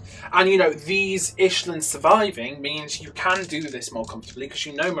 And you know, these Ishlans surviving means you can do this more comfortably because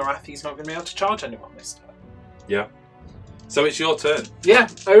you know Marathi's not going to be able to charge anyone this turn. Yeah. So it's your turn. Yeah.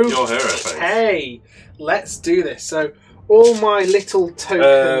 Your hero phase. Hey, let's do this. So all my little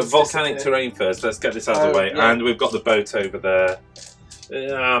tokens. Volcanic terrain first. Let's get this out of the way. Yeah. And we've got the boat over there.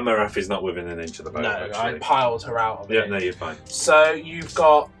 Marathi's not within an inch of the boat. No, actually. I piled her out of it. Yeah, no, you're fine. So you've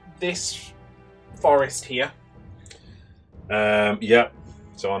got this forest here. Yeah.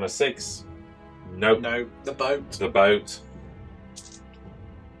 So on a 6. Nope. No, the boat. The boat.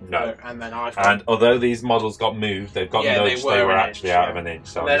 No. And then I've got... And although these models got moved, they've got nudged, they were actually out of an inch.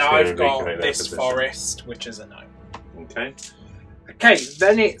 So and then I'm I've just going to got recreate their this position. forest, which is a no. Okay. Okay,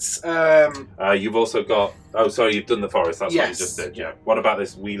 then it's... You've also got... Oh, sorry, you've done the forest. That's what you Yes. just did, yeah. What about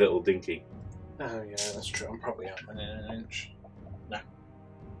this wee little dinky? Oh, yeah, that's true. I'm probably out within an inch. No.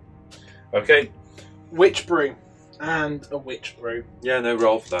 Okay. Witch brew. And a witch brew. Yeah, no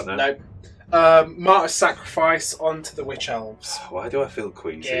roll for that now. No. Martyr sacrifice onto the witch elves. Why do I feel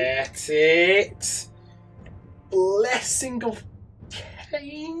queasy? Get it? Blessing of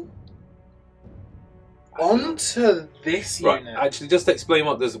Khaine onto this Right, unit. actually, just explain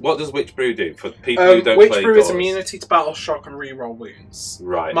what does Witch Brew do for people who don't Witch play brew is Daughters? immunity to battle shock and reroll wounds.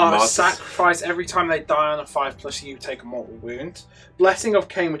 Right. Martyr sacrifice, every time they die on a 5+, you take a mortal wound. Blessing of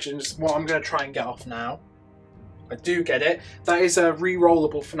Khaine, which is what I'm going to try and get off now. I do get it. That is a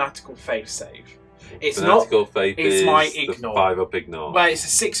re-rollable fanatical faith save. It's Fanatical not. faith it's is my the ignore. 5-up ignore. Well, it's a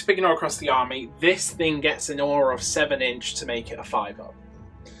 6 ignore across the army. This thing gets an aura of 7 inch to make it a 5-up.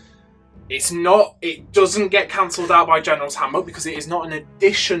 It's not. It doesn't get cancelled out by General's Handbook because it is not an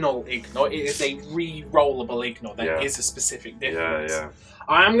additional ignore. It is a re-rollable ignore. There is a specific difference. Yeah.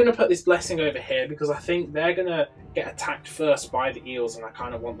 I am going to put this blessing over here because I think they're going to get attacked first by the eels, and I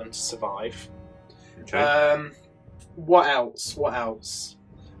kind of want them to survive. Okay. What else? What else?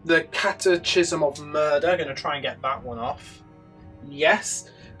 The Catechism of Murder. Going to try and get that one off. Yes.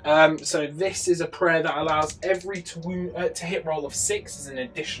 So this is a prayer that allows every to hit roll of 6 as an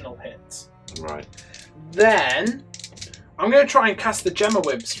additional hit. Right. Then I'm going to try and cast the Gemma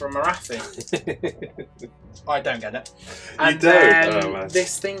Wibs from Marathi. I don't get it. And then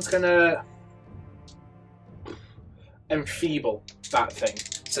this thing's going to enfeeble that thing.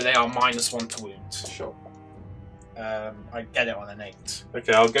 So they are -1 to wound. Sure. I get it on an 8.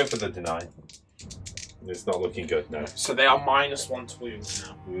 Okay, I'll go for the deny. It's not looking good now. So they are -1 to wound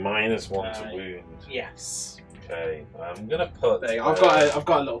now. -1 to wound. Yes. Okay, I'm gonna put. There you go. I've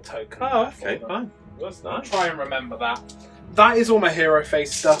got a little token. Oh, okay, fine. That's nice. Try and remember that. That is all my hero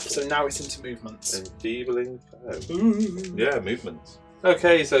face stuff. So now it's into movements. Enfeebling foe. Yeah, movements.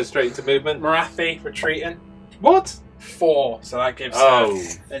 Okay, so straight into movement. Marathi retreating. What? 4, so that gives Oh,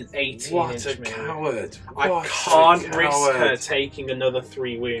 her an 18 what inch a move. coward! I What can't a risk her coward. taking another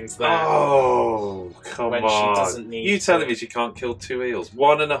 3 wounds there. Oh, come When on! she doesn't need you to. telling me she can't kill 2 eels?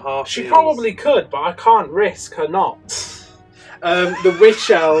 1.5. She eels. probably could, but I can't risk her not. The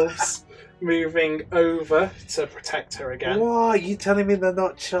witch elves moving over to protect her again. What? You telling me they're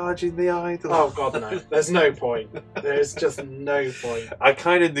not charging the idol? Oh god, no. There's no point. There's just no point. I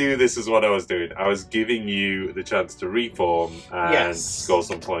kind of knew this is what I was doing. I was giving you the chance to reform and score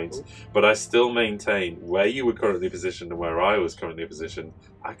some points. But I still maintain where you were currently positioned and where I was currently positioned,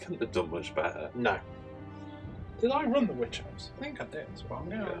 I couldn't have done much better. No. Did I run the witch elves? I think I did. Well, I'm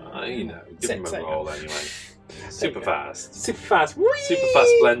gonna, You know, give him a roll anyway. Super fast. Super fast. Super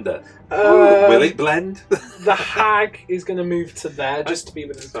fast blender. Will it blend? The hag is going to move to there just to be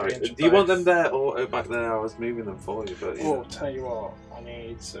within 3 inches. Do you want them there or back there? I was moving them for you, but Oh, tell you what, I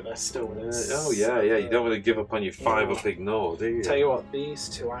need so they're still within. oh yeah. You don't want to give up on your 5-up ignore, do you? Tell you what, these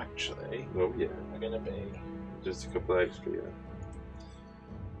two actually Oh yeah. are going to be Just a couple of extra,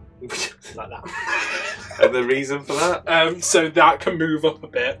 like that. And the reason for that? So that can move up a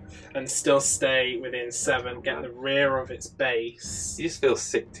bit and still stay within 7, get the rear of its base. You just feel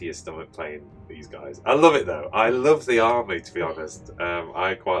sick to your stomach playing these guys. I love it though. I love the army, to be honest.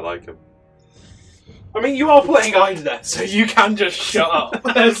 I quite like them. I mean, you are playing Idoneth, so you can just shut up.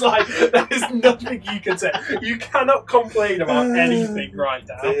 There's nothing you can say. You cannot complain about anything right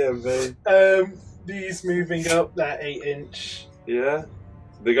now. Yeah, These moving up, that 8 inch. yeah.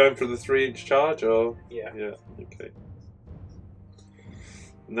 They're going for the 3-inch charge, or Yeah. Okay.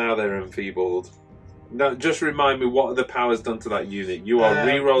 Now they're enfeebled. Now, just remind me, what are the powers done to that unit? You are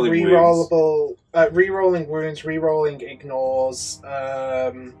re-rolling wounds. Re-rolling wounds, re-rolling ignores,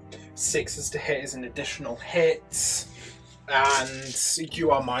 6s to hit is an additional hit, and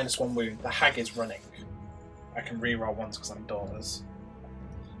you are -1 wound. The hag is running. I can re-roll ones because I'm Daughters.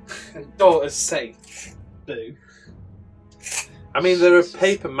 And Daughters safe. Boo. I mean, they're a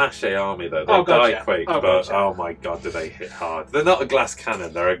paper mache army, though. They die quick, but oh my god, do they hit hard. They're not a glass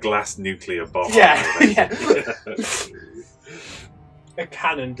cannon, they're a glass nuclear bomb. Yeah. A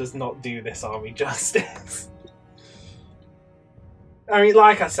cannon does not do this army justice. I mean,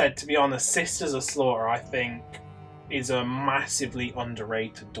 like I said, to be honest, Sisters of Slaughter, I think, is a massively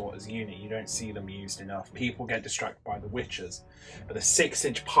underrated Daughters unit. You don't see them used enough. People get distracted by the Witchers. But the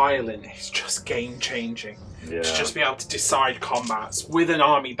 6-inch piling is just game changing. Yeah. To just be able to decide combats with an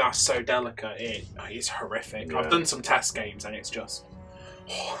army that's so delicate, it is horrific. Yeah. I've done some test games and it's just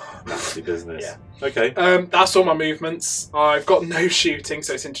nasty business. Yeah. Okay. That's all my movements. I've got no shooting,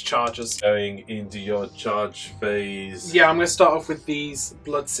 so it's into charges. Going into your charge phase. Yeah, I'm going to start off with these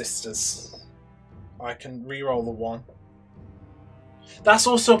Blood Sisters. I can re-roll the 1. That's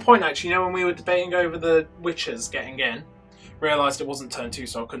also a point, actually. You know, when we were debating over the Witchers getting in, realised it wasn't turn 2,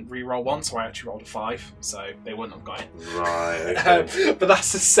 so I couldn't re-roll 1, so I actually rolled a 5, so they wouldn't have got in. Right, okay. But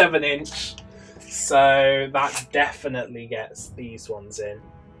that's a 7-inch, so that definitely gets these ones in.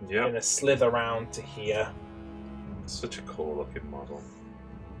 Yeah. Gonna slither around to here. Such a cool looking model.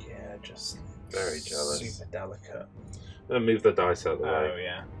 Yeah, just very jealous. Super delicate. I'll move the dice out of the way. Oh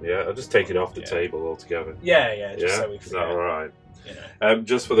yeah. Yeah, I'll just take it off the table altogether. Yeah, just so we is that forget. alright? You know.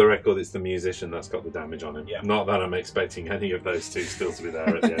 Just for the record, it's the musician that's got the damage on him. Yeah. Not that I'm expecting any of those two still to be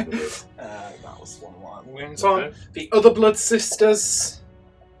there at the end of it. That was one of my wounds Okay. on. The other Blood Sisters.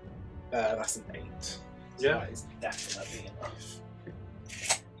 That's an 8. So Yeah. that is definitely enough.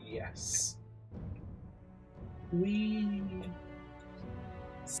 Yes.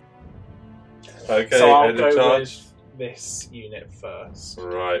 Okay, So I'll end go of charge. with this unit first.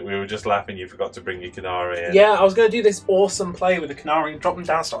 Right, we were just laughing you forgot to bring your Canary in. Yeah, I was going to do this awesome play with the Canary and drop them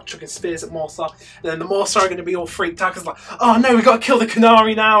down, start chucking spears at Morsar. And then the Morsar are going to be all freaked out because, like, oh no, we've got to kill the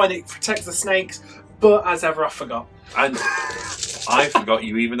Canary now, and it protects the snakes. But as ever, I forgot. And I forgot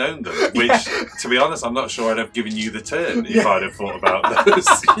you even owned them, which, to be honest, I'm not sure I'd have given you the turn if I'd have thought about those.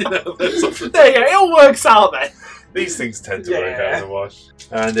 You know, those sorts of There you go, it all works out then. These things tend to work out in the wash.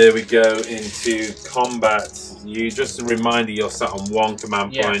 And here we go into combat. You just a reminder, you're sat on 1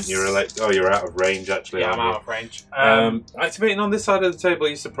 command point. You're you're out of range actually. Yeah, I'm out of range. Activating on this side of the table,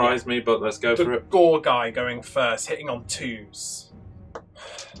 you surprised me, but let's go for The it. Gore guy going first, hitting on 2s.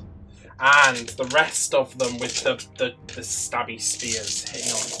 And the rest of them with the stabby spears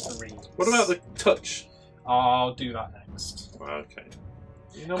hitting on 3s. What about the touch? I'll do that next. Okay.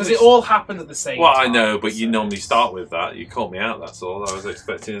 Because it all happened at the same Well, time. I know, but you normally start with that. You called me out, that's all. I was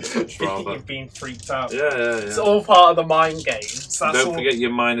expecting a touch rather. You've been freaked out. Yeah. It's all part of the mind games. That's Don't all... forget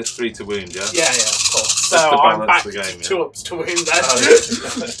your -3 to wound, yeah? Yeah, of course. So Just to I'm balance back the game, to 2 ups to wound then.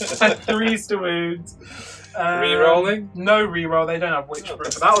 Oh. 3s to wound. Rerolling? No reroll, they don't have Witch Oh, Brew.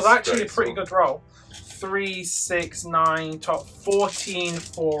 that's But that was actually a disgraceful. pretty good roll. 3, 6, 9, top 14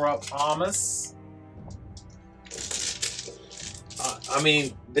 4-up armors. I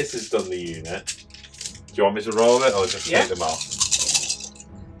mean, this has done the unit. Do you want me to roll it or just take them off?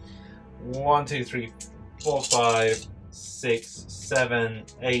 1, 2, 3, 4, 5, 6, 7,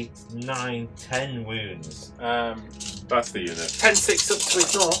 8, 9, 10 wounds. That's the unit. 10, 6 up to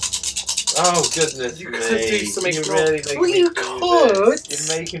ignore. Oh goodness You me! could do some You're ignore. really making Well, me you do could. this.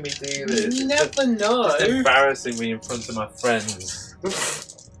 You're making me do this. You It's never know. just embarrassing me in front of my friends.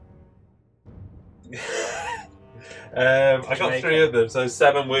 I got 3 of them, so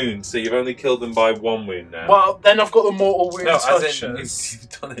 7 wounds. So you've only killed them by 1 wound now. Well, then I've got the mortal wound no, as touches. in you've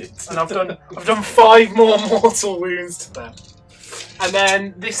done it. And I've done 5 more mortal wounds to them. And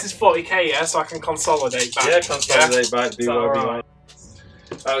then this is 40k, yeah, so I can consolidate back. Yeah, consolidate back. Do Is that whatever you alright? want.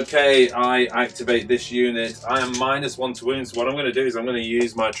 Okay, I activate this unit. I am -1 to wounds. What I'm going to do is I'm going to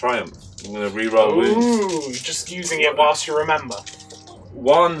use my triumph. I'm going to re-roll wounds. Ooh, just using it whilst you remember.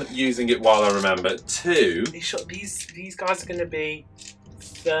 1, using it while I remember. 2, These guys are going to be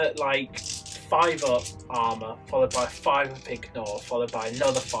like 5-up armor, followed by 5-up ignore, followed by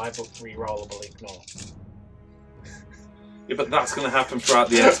another 5-up re-rollable ignore. yeah, but that's going to happen throughout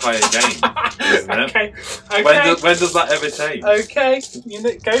the entire game, isn't it? Okay. When does that ever change? Okay,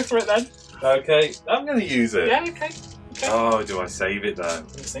 go for it then. Okay, I'm going to use it. Yeah, okay. Oh, do I save it though?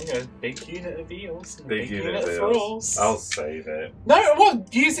 I'm saying a big unit of eels. And a Big unit of thralls. I'll save it. No,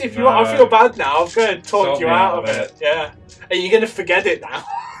 what? Use it if you No. want. I feel bad now. I'm going to talk Sort you me out of it. Yeah. Are you going to forget it now?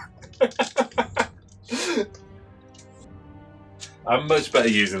 I'm much better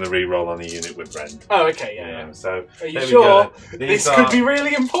using the reroll on a unit with Rend. Oh, okay, yeah. So Are you there we sure? go. This These could are- be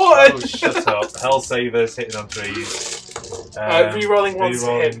really important. Oh, shut up. Hell Savers hitting on 3s. Rerolling once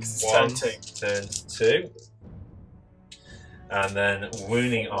to hit, 'cause it's turn once, 2. turn 2. And then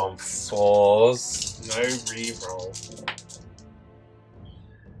wounding on 4s. No reroll.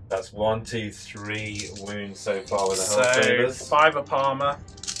 That's 1, 2, 3 wounds so far with the So, Hell Savers. 5-up armor,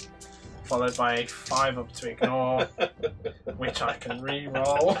 followed by a 5-up to ignore, which I can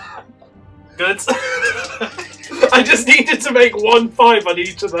reroll. Good. I just needed to make 1/5 on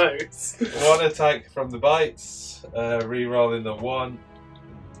each of those. 1 attack from the bites. Rerolling the 1.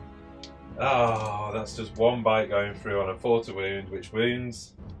 Oh, that's just 1 bite going through on a 4 to wound, which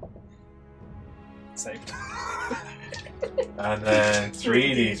wounds. Saved. And then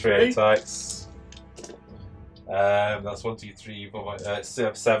 3d3 attacks. That's 1, 2, 3, 4,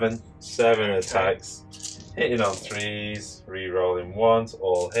 5, 7. 7 attacks. Hitting on 3s, re-rolling 1s,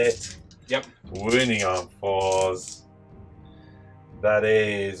 all hit. Yep. Wounding on 4s. That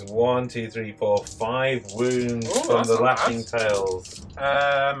is 1, 2, 3, 4, 5 wounds from the lashing tails.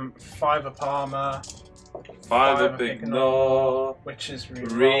 5 up armor. 5 up ignore. Which is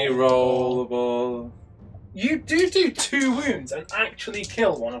Rerollable. You do 2 wounds and actually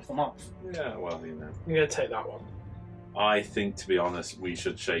kill one of them off. Yeah, well, you know. I'm going to take that one. I think, to be honest, we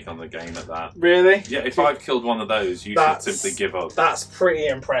should shake on the game at that. Really? Yeah, if I've killed one of those, you should simply give up. That's pretty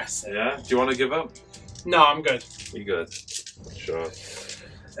impressive. Yeah? Do you want to give up? No, I'm good. You good? Sure.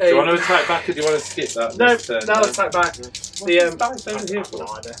 Do you want to attack back or do you want to skip that? No, I'll attack back. The No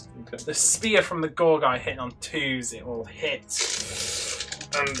idea. Okay. The spear from the gore guy hitting on 2s, it will hit.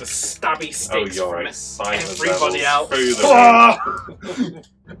 And the stabby sticks from everybody else.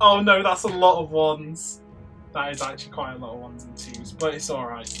 Oh no, that's a lot of 1s. That is actually quite a lot of 1s and 2s, but it's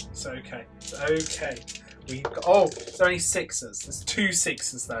alright. It's okay. It's okay. We've got, oh, there's only 6s. There's 2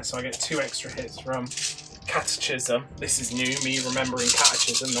 6s there, so I get 2 extra hits from Catechism. This is new, me remembering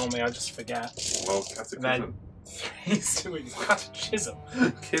Catechism. Normally I just forget. Well, Catechism. And then 3's doing Catechism.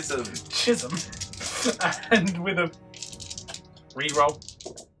 Chism. And with a reroll.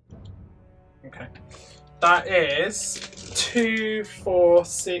 Okay. That is 2, 4,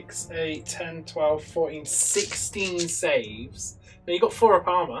 6, 8, 10, 12, 14, 16 saves. Now you got 4 up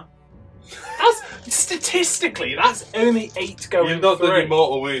armor. That's statistically, that's only 8 going through. You've not done your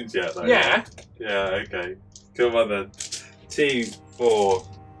mortal wounds yet, though. Yeah. Yeah, okay. Come on then. 2, 4,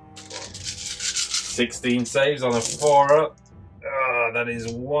 16 saves on a 4 up. That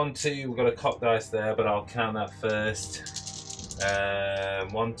is 1, 2. We've got a cock dice there, but I'll count that first.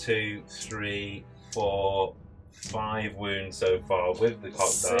 1, 2, 3, 4, 5 wounds so far with the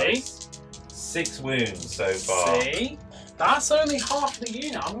cock dice. 6 wounds so far. See? That's only half the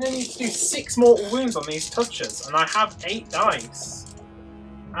unit. I'm going to need to do 6 mortal wounds on these touches, and I have 8 dice.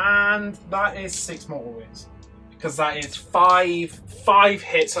 And that is 6 mortal wounds. Because that is 5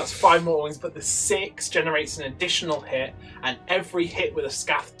 hits, that's 5 mortal wounds, but the 6 generates an additional hit, and every hit with a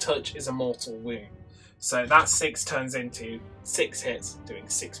scath touch is a mortal wound. So that 6 turns into 6 hits, doing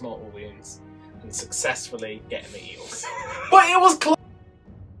 6 mortal wounds, and successfully getting the eels. But it was close!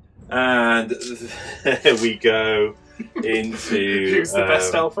 And there we go into... Who's the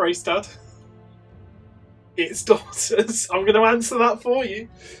best elf race, Dad? It's Daughters. I'm going to answer that for you.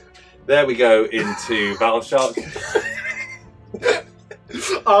 There we go into Battle Shock.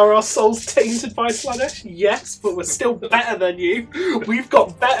 Are our souls tainted by Slaanesh? Yes, but we're still better than you. We've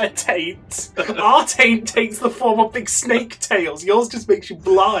got better taints. Our taint takes the form of big snake tails. Yours just makes you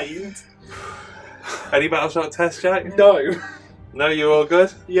blind. Any Battle Shock test, Jack? No. No, you're all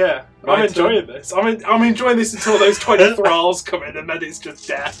good? Yeah, I'm enjoying this. I'm enjoying this until those 20 thralls come in and then it's just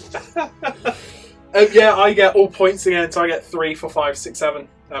death. Yeah, I get all points again, so I get 3, 4, 5, 6, 7.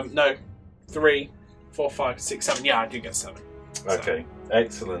 No, 3, 4, 5, 6, 7. Yeah, I do get 7. Okay,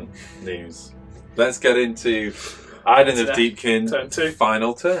 excellent news. Let's get into Idoneth Deepkin Turn 2.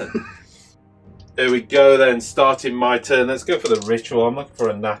 Final turn. Here we go then, starting my turn. Let's go for the ritual. I'm looking for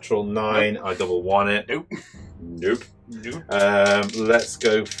a natural 9. Nope. I double one it. Nope. Nope. Nope. Let's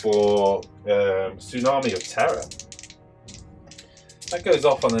go for Tsunami of Terror. That goes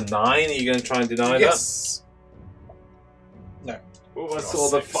off on a 9. Are you going to try and deny yes. that? No. Oh, I saw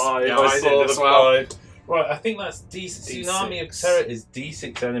the 5. Yeah, I saw the 5. Right, I think that's D6. Tsunami of Terror is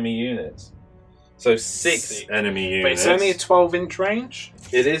D6 enemy units. So 6 enemy units. But it's only a 12-inch range?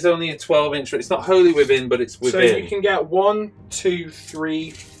 It is only a 12-inch. It's not wholly within, but it's within. So you can get 1, 2,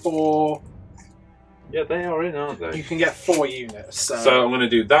 3, 4... Yeah, they are in, aren't they? You can get 4 units. So I'm going to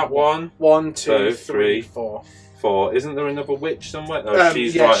do that one. 1, 2, 3, 4. 4. Isn't there another witch somewhere? Oh,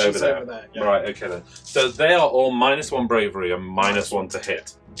 she's right over there. Yeah. Right, okay then. So they are all -1 bravery and -1 to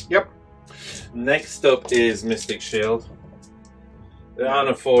hit. Yep. Next up is Mystic Shield. On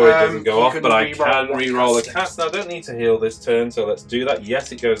a 4 it doesn't go off, but I can re-roll a cast. Now I don't need to heal this turn, so let's do that.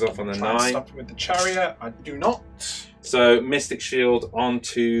 Yes, it goes off on the 9. Stop with the chariot. I do not. So Mystic Shield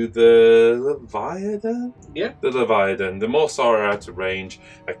onto the Leviathan? Yeah. The Leviathan. The more sorrow out of range.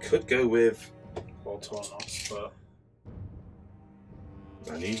 I could go with Voltornos, but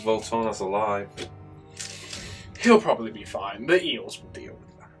I need Voltornos alive. he'll probably be fine. The eels will deal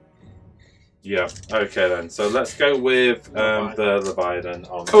with that. Yeah. Okay then. So let's go with the Leviathan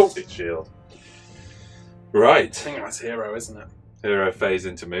on Cool. the 6 shield. I Right. think that's hero, isn't it? Hero phase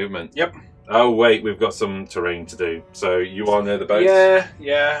into movement. Yep. Oh wait, we've got some terrain to do. So you are near the boat.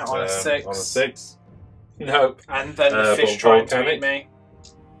 Yeah, on a 6. On a 6. Nope. And then the fish tried to volcanic? eat me.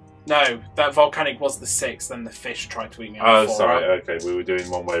 No, that volcanic was the 6, then the fish tried to eat me on Oh, the 4. sorry. Okay, we were doing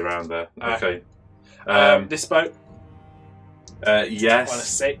one way round there. Okay. This boat Yes. on a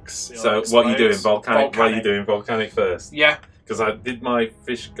 6. So what are you doing? Volcanic? Why are you doing volcanic first? Yeah. Because did my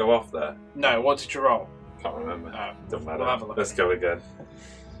fish go off there? No, what did you roll? Can't remember. Doesn't matter. We'll have a look. Let's go again.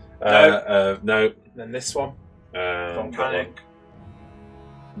 No. No. Then this one. Volcanic. Volcanic.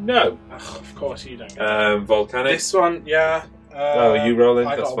 No. Ugh, of course you don't. Volcanic. This one, yeah. Oh, are you rolling?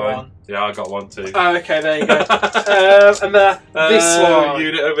 I That's got fine. 1. Yeah, I got 1 too. Oh, okay, there you go. And this one.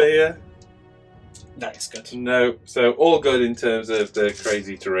 Unit over here. No, it's good. No. So all good in terms of the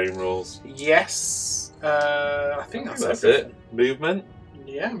crazy terrain rules. Yes. I think that's it. everything. Movement.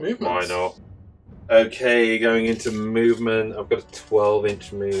 Yeah, movement. Why not? Okay, going into movement, I've got a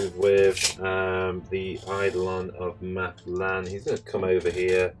 12-inch move with the Eidolon of Mathlan. He's going to come over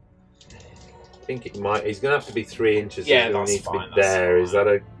here. I think it might. He's going to have to be 3 inches. Yeah, he's going to that's need to fine, be that's there. fine. Is that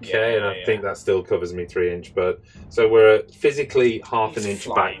okay? Yeah, and I yeah. think that still covers me 3 inch. But so we're physically half He's an inch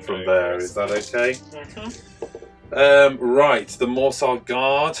flying back from over, there. isn't Is that okay? Mm-hmm. Right, the Morsar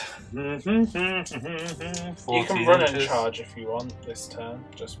Guard. You 14 can run and inches. charge if you want this turn.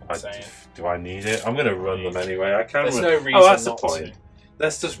 Just saying. Do I need it? I'm going to run them anyway. I can There's run. no reason Oh, that's the not point. to.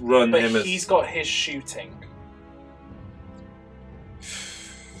 Let's just run But him as. he's got his shooting.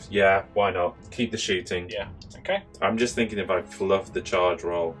 Yeah, why not? Keep the shooting. Yeah. Okay. I'm just thinking if I fluff the charge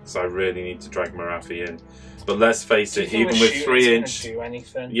roll, because I really need to drag Marafi in. But let's face Do you it, think even the with shooting's 3 gonna inch. do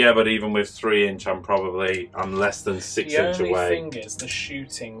anything? Yeah, but even with 3 inch, I'm less than 6 inch The only away. thing is, the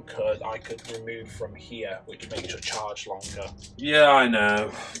shooting I could remove from here, which makes your charge longer. Yeah, I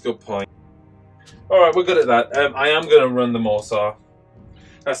know. Good point. Alright, we're good at that. I am going to run the Morsar.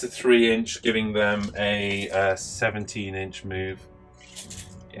 That's a 3 inch, giving them a 17 inch move.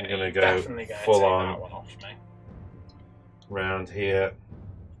 I'm going to go Definitely gonna full take on that one off me. round here.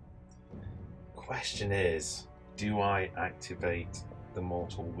 Question is, do I activate the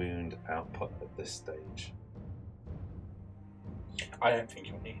Mortal Wound output at this stage? I don't think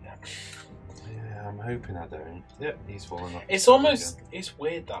you'll need it. Yeah, I'm hoping I don't. Yep, he's fallen off. It's almost, it's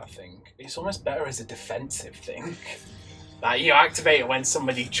weird, that thing. It's almost better as a defensive thing. Like, you activate it when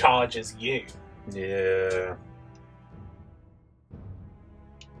somebody charges you. Yeah.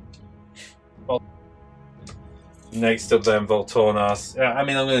 Next up then, Voltornas. Yeah, I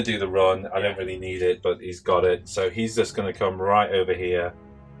mean, I'm going to do the run. I don't really need it, but he's got it. So he's just going to come right over here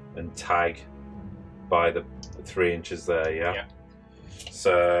and tag by the 3 inches there, yeah?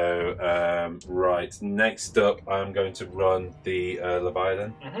 So, right, next up, I'm going to run the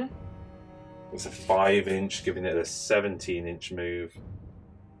Leviathan. Mm-hmm. It's a 5 inch, giving it a 17 inch move.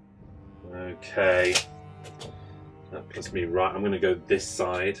 Okay. That puts me right. I'm going to go this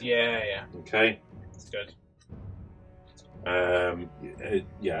side. Yeah. Okay. It's good.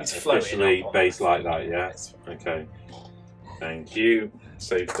 Yeah, He's floating officially up on based that like thing. that, yeah? It's fine. Okay. Thank you.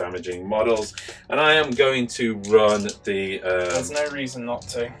 Save damaging models. And I am going to run the... There's no reason not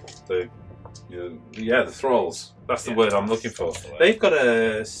to. the thralls. That's the Yeah, word I'm looking for. that's the word. They've got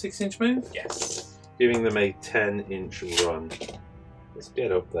a 6 inch move, Yes. giving them a 10 inch run. Let's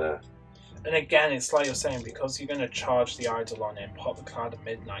get up there. And again, it's like you're saying, because you're going to charge the Eidolon in, pop the Cloud of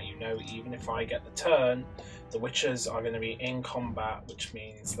Midnight, you know, even if I get the turn, the Witches are going to be in combat, which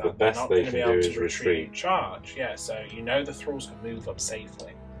means The that they're best not they going to be can do able to is retreat retreat. and charge. Yeah, so you know the Thralls can move up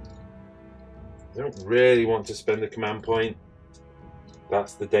safely. I don't really want to spend a command point.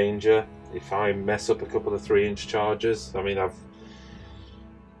 That's the danger. If I mess up a couple of 3 inch charges, I mean,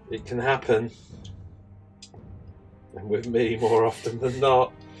 it can happen. And with me, more often than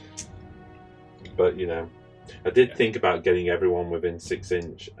not. But, you know, I did think about getting everyone within 6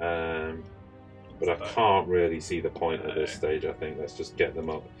 inch, but I can't really see the point at this stage. I think let's just get them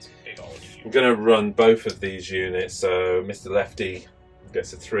up. It's a big old unit. I'm going to run both of these units. So Mr. Lefty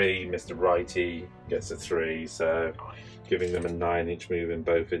gets a 3, Mr. Righty gets a 3. So giving them a 9 inch move in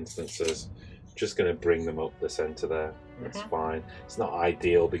both instances. Just going to bring them up the centre there. That's fine. It's not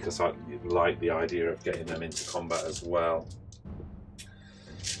ideal because I like the idea of getting them into combat as well.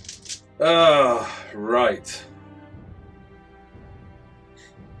 Right.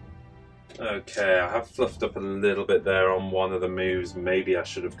 Okay, I have fluffed up a little bit there on one of the moves. Maybe I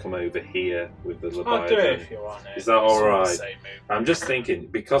should have come over here with the I'll Leviathan. do it if you want it. Is that It's all alright? the same move. I'm just thinking,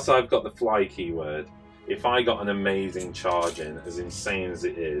 because I've got the fly keyword, if I got an amazing charge in, as insane as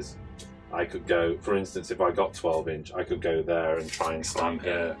it is, I could go, for instance, if I got 12 inch, I could go there and try and slam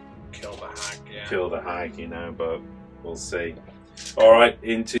her. Kill the hag, yeah. Kill the hag, you know, but we'll see. Alright,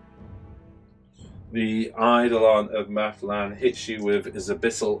 into the Eidolon of Mathlan hits you with his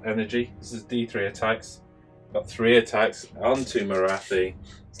Abyssal Energy. This is D3 attacks. Got 3 attacks onto Marathi.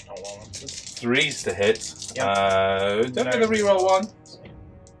 It's not what I wanted. 3s to hit. Yep. Don't get a reroll one.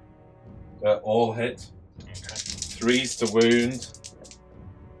 All hit. Okay. 3s to wound.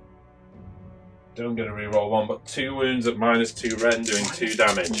 Don't get a reroll one, but 2 wounds at -2 Ren, doing 2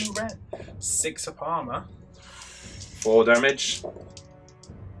 damage. 2 ren. 6 up armor. 4 damage.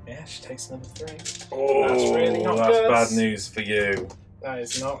 Yeah, she takes another 3. Oh, That's really not that's good. bad news for you. That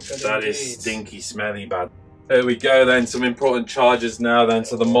is not good. That indeed. is stinky, smelly bad. There we go then, some important charges now then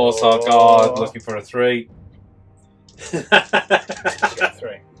to the Morsar Guard, looking for a 3. Get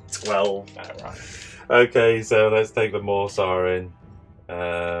 3. 12. Oh, right. Okay, so let's take the Morsar in.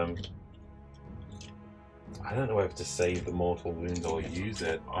 I don't know whether to save the mortal wound or use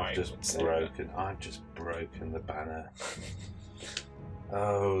it. I've just broken the banner.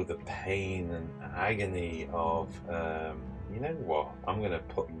 Oh, the pain and agony of, you know what? I'm going to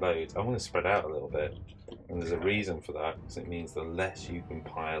put loads, I'm going to spread out a little bit. And there's a reason for that, because it means the less you can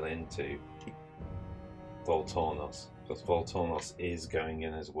pile into Voltornos. Because Voltornos is going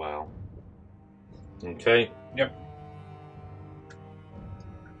in as well. Okay? Yep.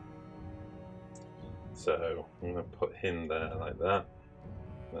 So I'm going to put him there like that.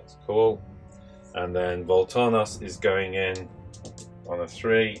 That's cool. And then Voltornos is going in on a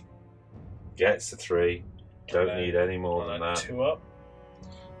 3. Gets a 3. Don't need any more than that. 2 up.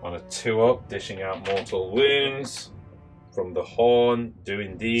 On a 2 up, dishing out mortal wounds from the horn. Do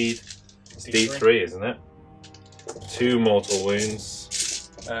indeed. It's D3, isn't it? 2 mortal wounds.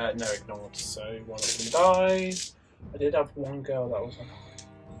 No, ignored. So one of them dies. I did have one girl that was on.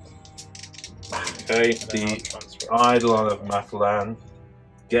 Okay, the Eidolon of Mathlan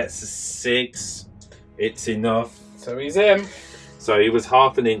gets a 6. It's enough. So he's in. So he was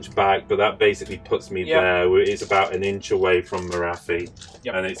half an inch back, but that basically puts me there. It's about an inch away from Marathi.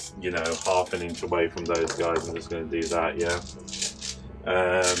 Yep. And it's, you know, half an inch away from those guys. I'm just going to do that, yeah.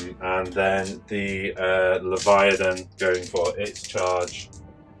 And then the Leviathan going for its charge.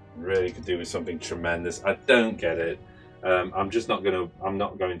 Really could do with something tremendous. I don't get it. I'm not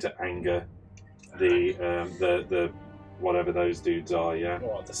going to anger the whatever those dudes are, yeah.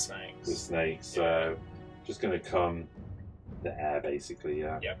 What, the snakes? The snakes. So just going to come the air basically,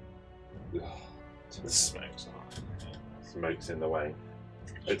 yeah. Yep. The smokes Smoke's in the way.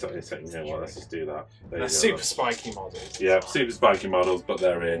 It's you know what, let's just do that. They're super spiky models. Yeah, super spiky models, but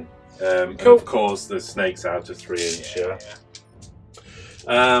they're in. Cool. And of course, the snake's out to 3 inch. Yeah.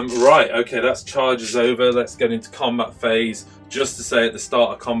 Right, okay, that's charges over. Let's get into combat phase. Just to say, at the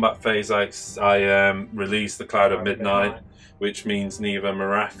start of combat phase, I released the Cloud of Midnight, which means neither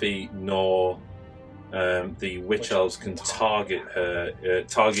Marathi nor the Witch Elves can target the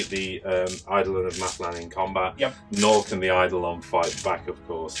Eidolon of Mathlan in combat. Yep. Nor can the Eidolon fight back, of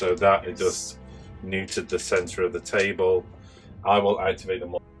course. So that it just neutered the center of the table. I will activate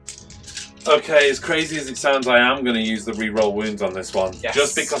them all. Okay, as crazy as it sounds, I am going to use the reroll wounds on this one. Yes.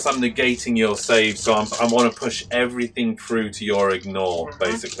 Just because I'm negating your save, so I want to push everything through to your ignore,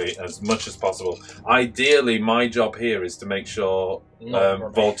 basically, as much as possible. Ideally, my job here is to make sure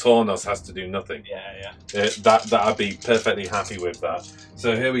Voltornos has to do nothing. Yeah. That I'd be perfectly happy with that.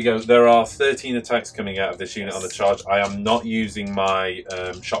 So here we go. There are 13 attacks coming out of this unit on the charge. I am not using my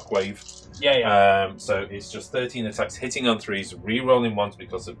shockwave. Yeah. So it's just 13 attacks, hitting on 3s, re-rolling once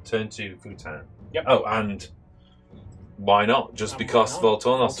because of turn 2 Futan. Yep. Oh, and why not? Just because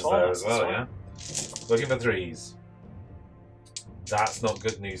Voltornos is there as well, yeah? Looking for 3s. That's not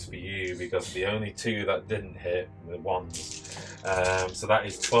good news for you because the only 2 that didn't hit were 1s. So that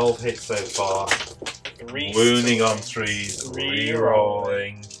is 12 hits so far. 3 Wounding on 3s,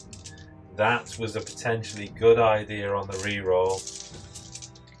 re-rolling. That was a potentially good idea on the re-roll.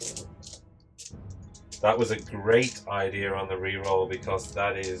 That was a great idea on the reroll because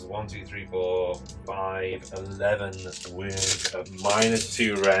that is 1, 2, 3, 4, 5, 11 wounds at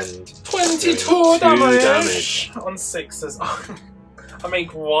 -2 rend. 22 damage on 6s. I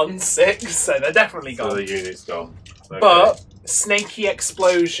make 1 6, so they're definitely gone. So the unit's gone. Okay. But snaky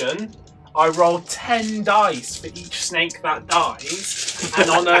explosion. I roll 10 dice for each snake that dies, and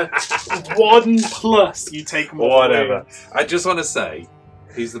on a 1+, you take more. Whatever. wounds. I just want to say,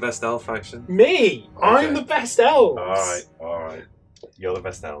 who's the best elf faction? Me! Okay. I'm the best elves! Alright. You're the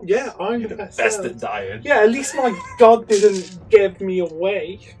best elf. Yeah, I'm You're the the best best elf. at dying. Yeah, at least my god didn't give me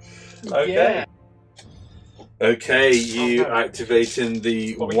away. Okay. Yeah. Okay, you activating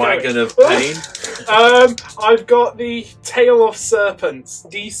the What we wagon doing? of pain. I've got the Tail of Serpents,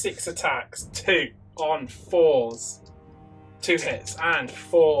 D6 attacks, 2 on 4s. 2 hits and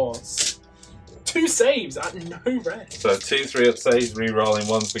 4s. 2 saves at no rest. So 2 3-up saves, re-rolling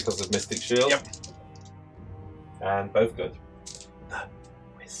ones because of Mystic Shield. Yep. And both good.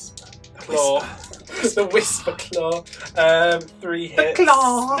 Claw. The Whisper Claw. 3 hits. The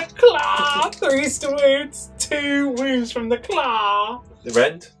claw. The claw. 3 to wounds. 2 wounds from the claw. The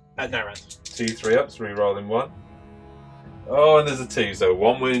rend. No rend. 2 3-ups, re-rolling 1. Oh, and there's a 2, so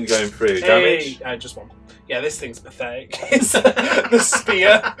 1 wound going through. Damage. Hey, just 1. Yeah, this thing's pathetic. It's the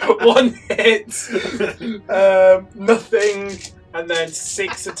spear. 1 hit. Nothing. And then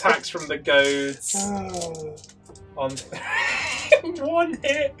 6 attacks from the goads. On 1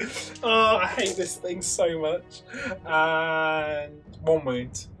 hit. Oh, I hate this thing so much. And 1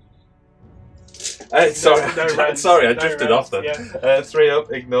 wound. Sorry, No rend. sorry, I No drifted rend, off then. yeah.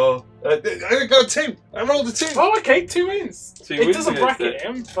 3-up, ignore. I got 2. I rolled a 2. Oh, okay, 2 wounds. 2 It wounds doesn't against bracket it.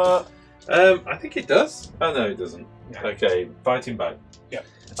 him, but I think it does. Oh no, it doesn't. No. Okay, fighting back. Yep.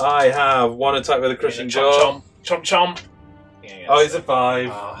 I have 1 attack with a crushing jaw. Chomp chomp. Yeah, Oh, it's a 5.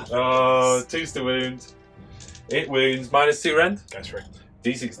 Ah, Oh, 2's to wound. It wounds. -2 rend. Go through.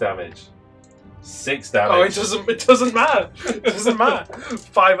 D6 damage. 6 damage. Oh, it doesn't matter. It doesn't matter.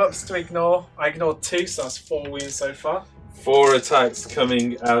 5 ups to ignore. I ignored 2, so that's 4 wounds so far. 4 attacks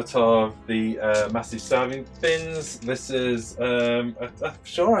coming out of the massive starving fins. This is, I'm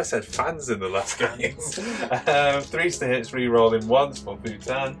sure I said fans in the last game. 3's to hits, re-rolling 1s for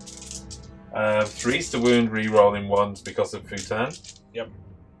Futan. 3's to wound, re-rolling 1s because of Futan. Yep.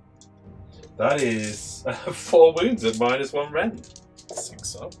 That is 4 wounds at -1 rend.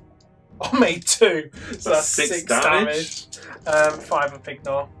 6 up. I made 2, so that's 6 damage. 5 up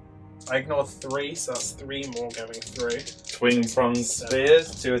ignore. I ignored 3, so that's 3 more going through. Twin pronged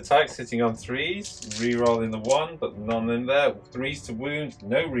spears, 2 attacks hitting on 3s, re-rolling the 1, but none in there. 3's to wound,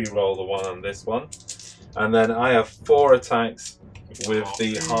 no re-roll the 1 on this one. And then I have 4 attacks with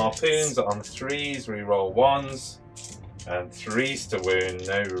the harpoons on 3s, re-roll 1s, and 3's to wound,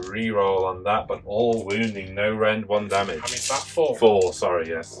 no re-roll on that, but all wounding, no rend, 1 damage. I mean, is that 4? 4, sorry,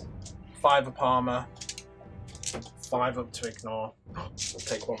 yes. 5 up armor. 5 up to ignore. I'll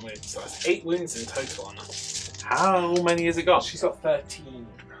take 1 wound, so that's 8 wounds in total on her. How many has it got? She's got 13.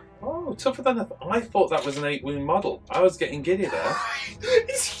 Oh, tougher than I thought that was an 8 wound model. I was getting giddy there.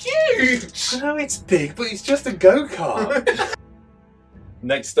 It's huge! I know it's big, but it's just a go-kart.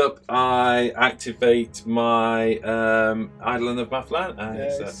 Next up, I activate my Idolin of Battleplan.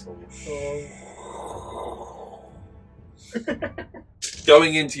 Yes.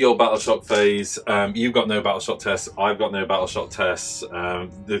 Going into your battle shock phase, you've got no battle shock tests. I've got no battle shock tests.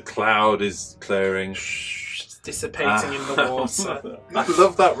 The cloud is clearing. It's dissipating in the water. I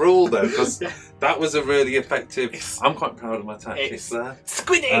love that rule though, because that was a really effective. I'm quite proud of my tactics there.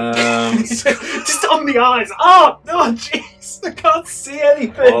 Squiddy! Just on the eyes. Oh jeez! I can't see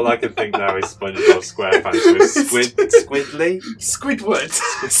anything. All I can think now is SpongeBob SquarePants with Squidly. Squidward.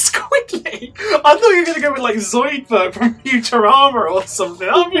 Squidly. I thought you were going to go with like Zoidberg from Futurama or something.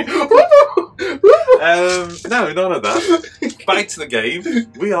 No, none of that. Back to the game.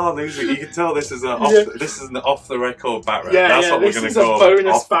 We are losing. You can tell this is this is an off the record Batrep. Yeah, That's what we're going to call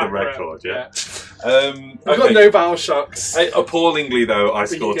bonus off the Batrep. record. Yeah. We've got no battle shocks. Appallingly though, I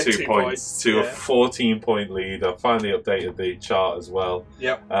But you scored get 2 2 points to a 14-point lead. I finally updated the chart as well.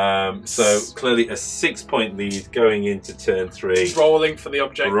 Yep. So clearly a 6-point lead going into turn 3. Rolling for the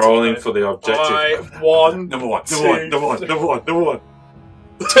objective. Rolling for the objective. Number 1.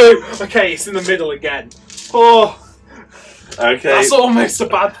 2. Okay, it's in the middle again. Oh, Okay. that's almost a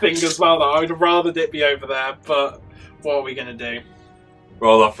bad thing as well though. I would have rather it be over there, but what are we going to do?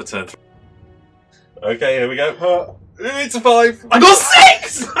 Roll off for turn 3. Okay, here we go. It's a 5. I got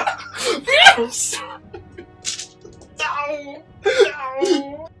 6! Yes! No!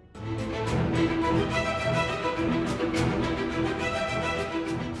 No!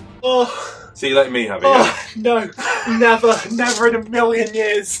 Oh, So you letting me have it? no, never in a million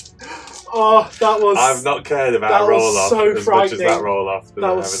years. Oh, that was. I've not cared about that a roll was off so as much as frightening. that roll off.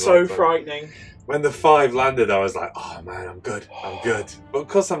 That was so frightening. When the 5 landed, I was like, "Oh man, I'm good. I'm good." But of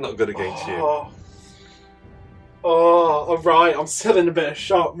course, I'm not good against you. Oh, alright, I'm still in a bit of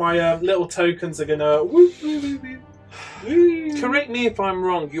shock. My little tokens are gonna. Woo. Correct me if I'm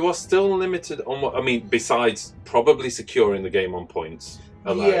wrong. You are still limited on what I mean. Besides probably securing the game on points.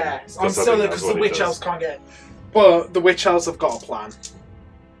 Alone, Yes, I'm still I think because that's the what it witch does. elves can't get. But the witch elves have got a plan.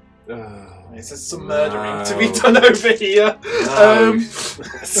 There's some murdering to be done over here. No.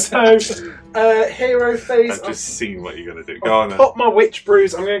 Hero phase. I've just seen what you're going to do. I've Go on then. put my witch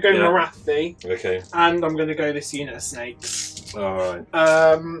brews. I'm going to go Yeah. Marathi, Okay. and I'm going to go this unit of snakes. Alright.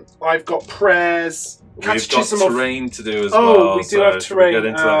 I've got prayers. We've got terrain to do as Oh, well. we do have should we terrain. get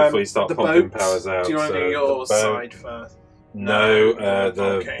into that before you start The pumping boat. powers out? Do you want to So do the yours boat- side first? No, No,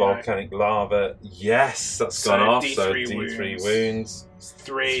 the volcanic lava. Yes, that's So gone off. D3 So D3 wounds.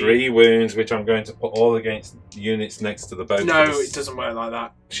 Three. 3 wounds, which I'm going to put all against units next to the boat. No, for this. it doesn't work like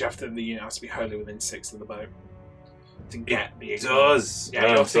that. The unit has to be wholly within 6 of the boat to get the. It does.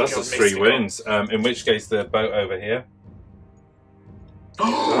 Yeah, you're so that's thinking just of 3 mystical. wounds. In which case, the boat over here.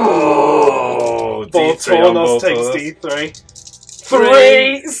 Oh! D3 on Voltornos takes Voltornos. D3.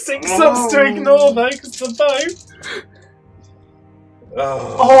 3! 6 ups to ignore though, because the boat.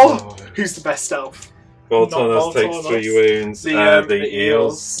 Oh! Who's the best elf? Voltornos Not takes Voltornos. 3 wounds. The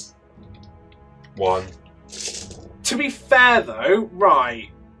eels. 1. To be fair though, right.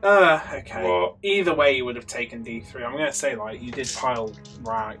 Okay. What? Either way, you would have taken D3. I'm going to say, like, you did pile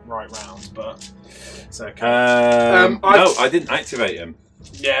right round, but it's okay. No, I didn't activate him.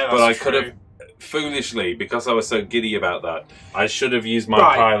 Yeah, that's But I true. could have, foolishly, because I was so giddy about that, I should have used my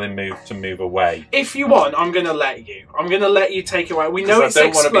Right. piling move to move away. If you want, I'm going to let you. I'm going to let you take it away. We know it's I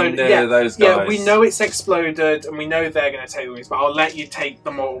don't want to be exploded. near those guys. Yeah, we know it's exploded, and we know they're going to take the wounds, but I'll let you take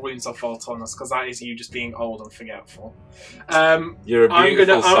the mortal wounds off Voltornos, because that is you just being old and forgetful. You're a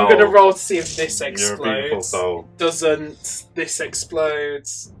beautiful soul. I'm gonna roll to see if this explodes. You're a beautiful soul. Doesn't. This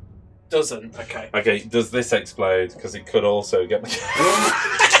explodes. Doesn't. Okay. Okay, does this explode? Because it could also get me.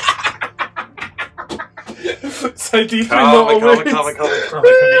 So D3 mortal wounds.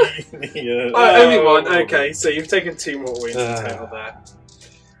 Only one. Okay, so you've taken 2 mortal wounds in total there.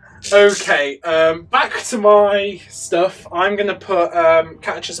 Okay, back to my stuff. I'm going to put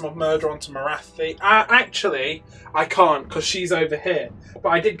Catechism of Murder onto Marathi. Actually, I can't because she's over here. But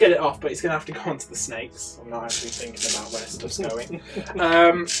I did get it off, but it's going to have to go onto the snakes. I'm not actually thinking about where stuff's going.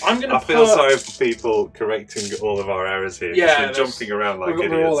 I'm going to I feel sorry for people correcting all of our errors here. Yeah, we're jumping around like idiots.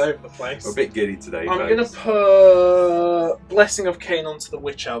 We're all over the place. We're a bit giddy today. I'm going to put Blessing of Khaine onto the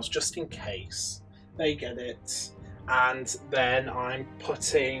Witch Elves just in case they get it. And then I'm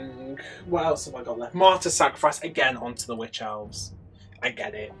putting... What else have I got left? Martyr Sacrifice again onto the Witch Elves. I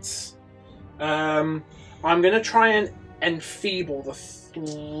get it. I'm going to try and enfeeble the...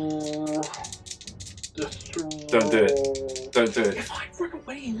 Don't do it. Don't do it. If I run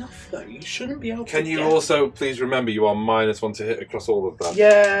away enough, though, you shouldn't be able to Can you get also please remember you are -1 to hit across all of that?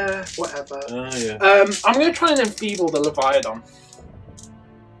 Yeah, whatever. Yeah. I'm going to try and enfeeble the Leviathan.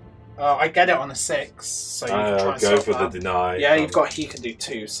 I get it on a 6, so you can try and go stop for that. the deny. Yeah, you've got. He can do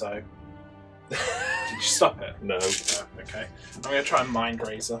 2, so. Did you stop it? No. Oh, okay. I'm going to try and Mind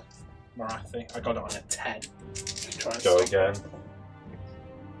Razor Marathi. I got it on a 10. Try and Go stop again.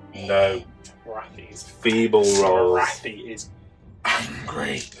 it. No. Marathi's. Feeble rolls. Marathi is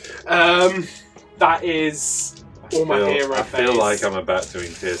angry. That is all my hero I feel phase. like I'm about to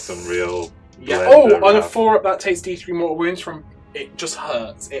incur some real. Yeah. blender Oh, on a wrath. 4 up, that takes D3 mortal wounds from. It just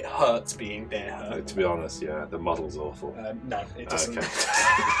hurts. It hurts being deer hurt. To be honest, yeah, the model's awful. No, it doesn't.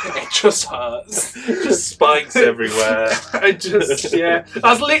 Okay. It just hurts. Just spikes everywhere. I just, yeah.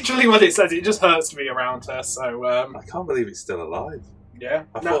 That's literally what it says. It just hurts to be around her, so, I can't believe it's still alive. yeah.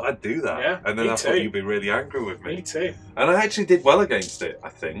 I thought I'd do that. Yeah, and then me I thought too. you'd be really angry with me. Me too. And I actually did well against it, I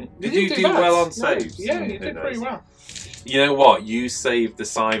think. Did you do bad. well on No, saves? Yeah, you Who did knows? pretty well. You know what? You saved the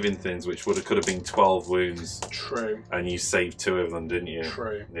Scything things, which could have been 12 wounds, True. and you saved 2 of them, didn't you?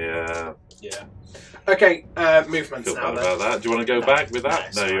 True. Yeah. Yeah. Okay, I movements feel now bad then. about that. Do you want to go No. back with that? No,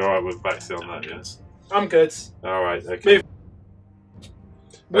 it's No, fine. you're alright with back on that, yeah. I'm good. Alright, okay. Move.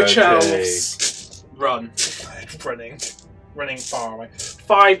 Witch Okay. elves. Run. Running far away.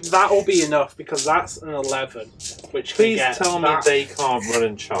 5, that'll be enough because that's an 11. Which Please can get tell me that. they can't run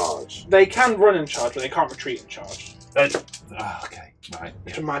and charge. They can run and charge, but they can't retreat and charge. Okay, right.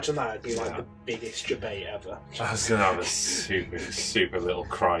 Could you imagine that? It'd be like the biggest debate ever. I was going to have a super little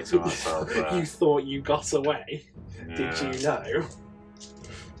cry to myself there. You thought you got away. Yeah. Did you know?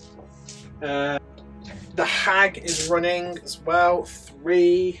 The hag is running as well.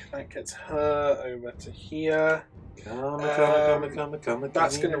 3. That gets her over to here. Come.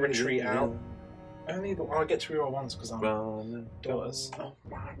 That's going to retreat out. I'll get to reroll once because I'm Run, daughters. Oh,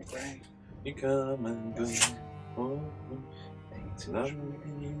 wow, great. you come and go.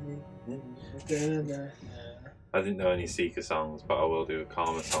 I didn't know any Seeker songs, but I will do a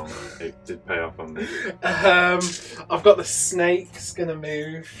Karma song. It did pay off on me. I've got the snakes going to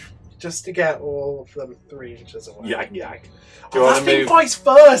move just to get all of them 3 inches away. Yag. Do you Oh, want that to thing move? fights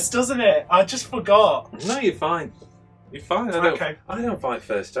first, doesn't it? I just forgot. No, you're fine. You're fine. Okay. I don't fight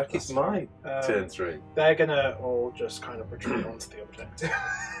first, Jack. It's That's my fine. turn 3. They're gonna all just kind of retreat onto the objective.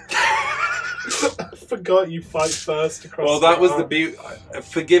 I forgot you fight first across. Well, that was the arm. beauty.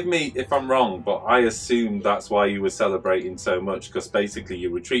 Forgive me if I'm wrong, but I assumed that's why you were celebrating so much, because basically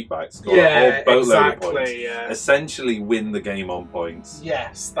you retreat back, score a whole boatload of points, Yeah. essentially win the game on points.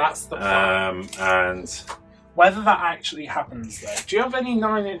 Yes, that's the plan. And Whether that actually happens, though. Do you have any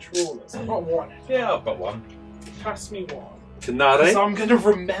 9-inch rulers? I've got one. yeah, I've got one. Pass me one. Canare. Because I'm going to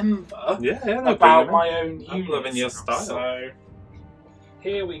remember Yeah, about my own units. I'm loving your now. style. So,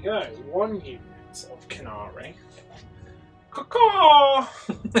 here we go. 1 unit of Canary. Caw-caw!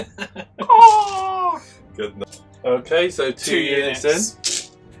 Caw! Good enough. Okay, so 2 units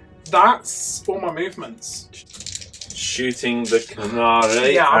in. That's all my movements. Shooting the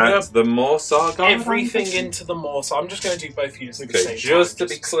Canare Yeah, I'm at the Morsar guard. Everything into the more, so I'm just going to do both units at the Okay, same just time.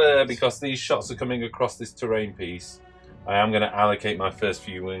 to be clear, because these shots are coming across this terrain piece, I am going to allocate my first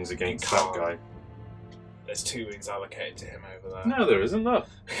few wings against that guy. There's 2 wings allocated to him over there. No, there isn't, though.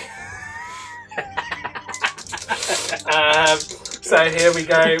 So here we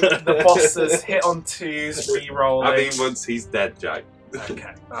go. The bosses hit on 2s, re-rolling. I mean, once he's dead, Jack.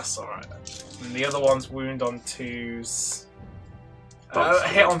 Okay, that's alright then. And the other one's wound on 2s. That's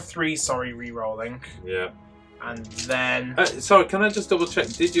Hit on 3, sorry, re-rolling. Yeah. And then... Sorry, can I just double check?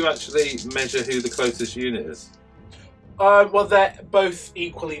 Did you actually measure who the closest unit is? well, they're both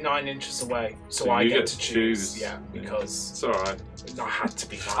equally 9 inches away, so I you get get to to choose. choose. Yeah, because It's alright. I had to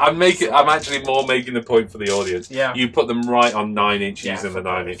be 9. I'm actually more making the point for the audience. Yeah. You put them right on 9 inch Yeah, using for the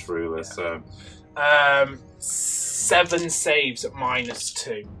 9-inch both. ruler, so... 7 saves at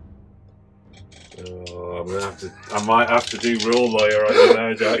 -2. Oh, I might have to do rule lawyer on you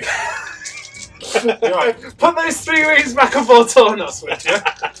now, Jack. Right, put those 3 wings back on Voltornos, would you?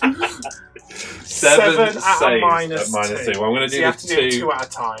 7 at a saves -2. at -2. Well, I'm going to So do you have to do 2, 2 at a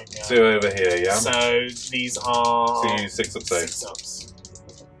time. Yeah. 2 over here, yeah? So these are 2 6-up saves. 6-ups.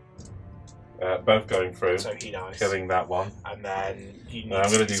 Both going through, So he dies. killing that one. And then you need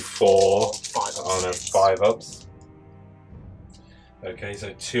I'm going to do 4 5 on a 5-ups. Okay,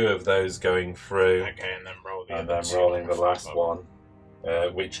 so 2 of those going through, Okay, and then roll the and other then 2 rolling on the a last 5-up.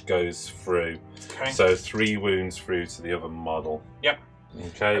 one, which goes through. Okay. So 3 wounds through to the other model. Yep.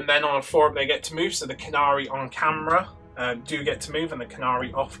 Okay. And then on a 4-up they get to move, so the Canary on camera do get to move, and the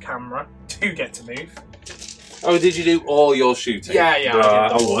Canary off camera do get to move. Oh, did you do all your shooting? Yeah, yeah. I did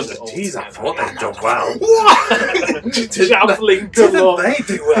I the wonder. all Jeez, I together. thought they'd done well. Javelin Didn't galore. they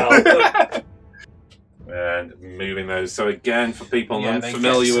do well? And moving those. So again, for people Yeah, they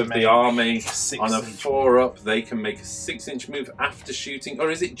unfamiliar get to with the make army, 6 on a inch 4-up, they can make a 6-inch move after shooting, or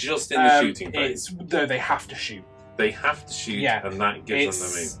is it just in the shooting phase? No, they have to shoot. They have to shoot, Yeah, and that gives them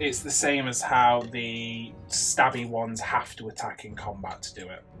the move. It's the same as how the stabby ones have to attack in combat to do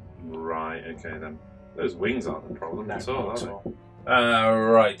it. Right, okay then. Those wings aren't the problem No, at all, not are at they? all.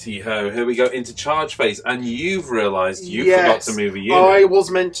 Righty-ho, here we go into charge phase, and you've realised you Yes, forgot to move a unit. I was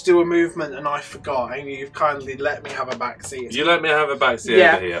meant to do a movement and I forgot, and you've kindly let me have a backseat. You let me have a backseat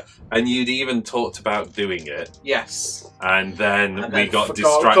Yeah. over here, and you'd even talked about doing it, Yes. and then we then got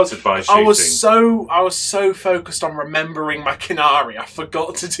forgot, distracted by shooting. I was so focused on remembering my Canary, I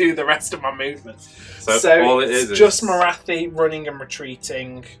forgot to do the rest of my movements. So all it it's is just Marathi running and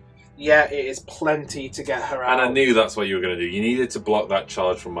retreating. Yeah, it is plenty to get her out. And I knew that's what you were going to do. You needed to block that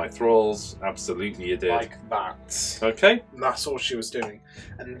charge from my thralls. Absolutely, you did. like that. Okay. That's all she was doing.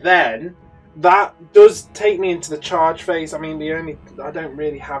 And then that does take me into the charge phase. I mean, I don't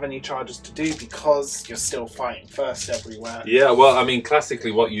really have any charges to do because you're still fighting first everywhere. Yeah, well, I mean,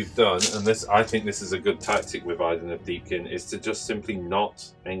 classically what you've done, and I think this is a good tactic with Idoneth Deepkin, is to just simply not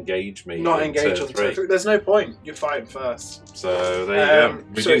engage me. Not in engage turn on 3. turn 3. There's no point. You're fighting first. So there you go.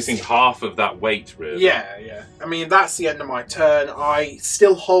 So Reducing half of that weight, really. Yeah, yeah. I mean, that's the end of my turn. I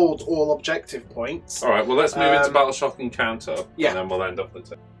still hold all objective points. All right, well, let's move into Battle Shock and Counter, Yeah. and then we'll end up the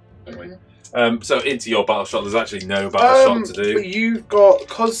turn. So into your Battle Shock, there's actually no Battle Shock to do. But you've got,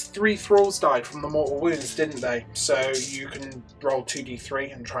 because 3 thralls died from the mortal wounds, didn't they? So you can roll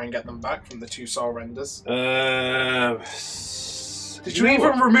 2d3 and try and get them back from the 2 soul renders. Did you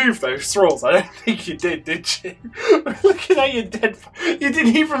even remove those thralls? I don't think you did you? Looking at your dead, you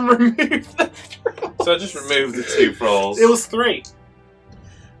didn't even remove the thralls. So I just removed the 2 thralls. It was 3.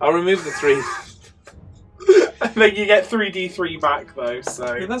 I'll remove the 3. And then you get 3d3 back though,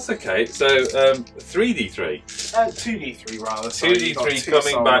 so... Yeah, that's okay. So 3d3. 2d3 rather. Sorry, you got 2d3 2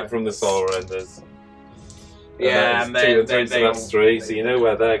 coming soul back renders. from the soul renders. Yeah, and two and three, so that's three. So you know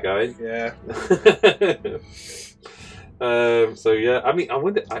where they're going. Yeah. So yeah, I mean, I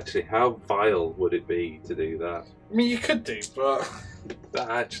wonder actually how vile would it be to do that? I mean, you could do, but That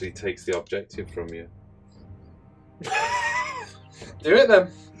actually takes the objective from you. do it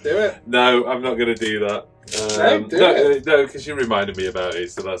then. Do it. No, I'm not going to do that. No, because you reminded me about it,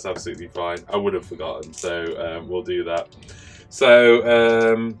 so that's absolutely fine. I would have forgotten, so we'll do that.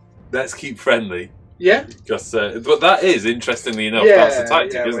 So let's keep friendly. Yeah. Just, but that is, interestingly enough, that's the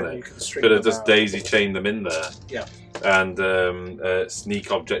tactic, isn't it? Could have just daisy chained them in there. Yeah. And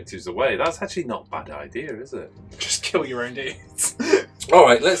sneak objectives away. That's actually not a bad idea, is it? Just kill your own dudes.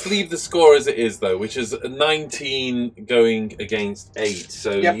 Alright, let's leave the score as it is, though, which is 19 going against 8.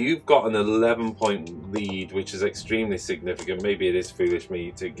 So you've got an 11-point lead, which is extremely significant. Maybe it is foolish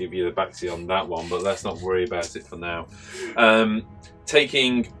me to give you the backseat on that one, but let's not worry about it for now.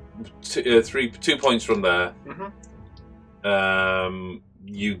 Taking 2 points from there.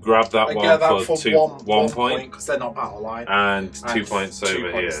 You grab that one for one point because they're not battle line, and 2 points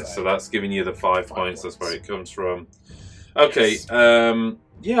over here. There. So that's giving you the 5 points. That's where it comes from. Okay. Yes.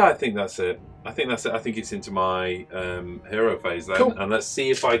 Yeah, I think that's it. I think it's into my hero phase then, cool. And let's see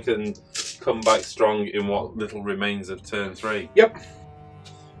if I can come back strong in what little remains of turn 3. Yep.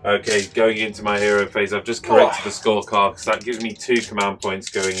 Okay, going into my hero phase, I've just corrected the scorecard because that gives me 2 command points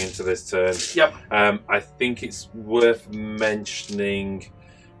going into this turn. Yep. I think it's worth mentioning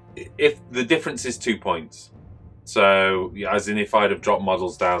if the difference is 2 points. So, as in if I'd have dropped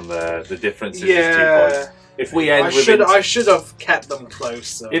models down there, the difference is 2 points. If we end I should have kept them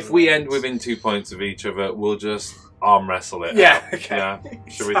closer. If we end within 2 points of each other, we'll just arm wrestle it. Yeah, out. okay. Yeah.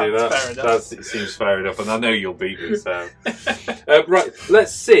 Should we do that? It seems fair enough, and I know you'll beat me, so. Right,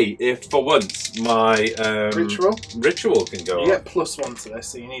 let's see if for once my ritual can go on. You get +1 to this,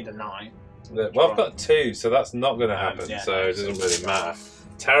 so you need a 9. Well, I've got 2, so that's not going to happen, so it doesn't really matter.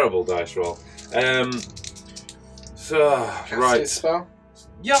 Terrible dice roll. Right. Spell?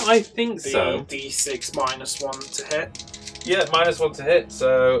 Yeah, I think so. D6 -1 to hit. Yeah, -1 to hit,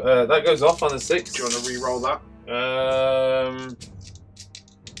 so that goes off on a 6. Do you want to re-roll that?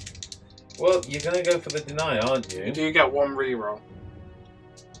 Well, you're going to go for the deny, aren't you? You do get 1 re-roll.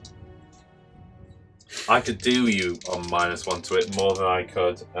 I could do you on -1 to it more than I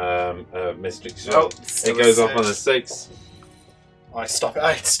could Mystic Shield. Oh, it goes off on a 6. I'd stop it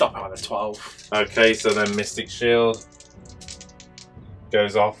on a 12. Okay, so then Mystic Shield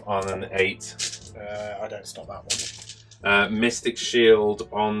goes off on an 8. I don't stop that one. Mystic Shield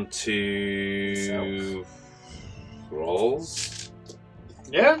onto Thralls.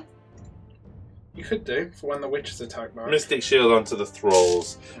 Yeah, you could do for when the witches attack back. Mystic Shield onto the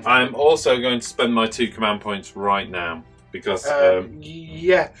Thralls. I'm also going to spend my 2 command points right now because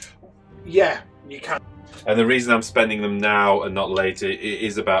yeah, you can. And the reason I'm spending them now and not later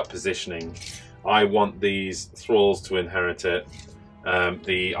is about positioning. I want these Thralls to inherit it.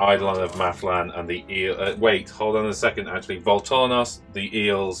 The Idoneth of Maflan and the Eel. Wait, hold on a second. Actually, Voltornos, the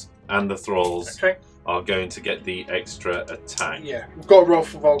Eels, and the Thralls are going to get the extra attack. Yeah, we've got to roll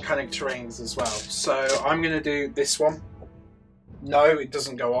for volcanic terrains as well. So I'm going to do this one. No, it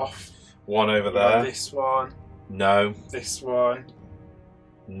doesn't go off. 1 over there. This one. No. This one.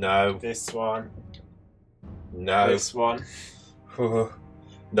 No. This one. No. This one.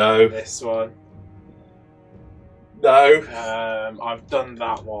 No. This one. No. I've done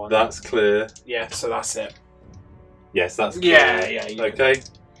that one. That's clear. Yeah, so that's it. Yes, that's clear. Yeah. Okay.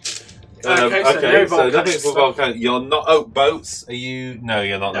 Okay, so nothing for volcanic. You're not. Oh, boats. Are you? No,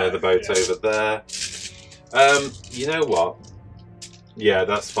 you're not near the boat over there. You know what? Yeah,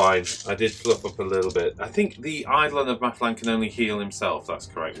 that's fine. I did fluff up a little bit. I think the Idolin of Maflan can only heal himself. That's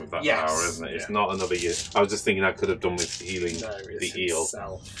correct with that power, isn't it? It's not another year. I was just thinking I could have done with healing the eel.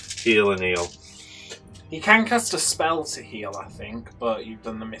 Heal and eel. You can cast a spell to heal, I think, but you've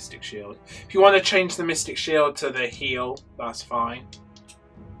done the Mystic Shield. If you want to change the Mystic Shield to the heal, that's fine.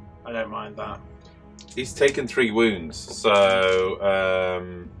 I don't mind that. He's taken 3 wounds, so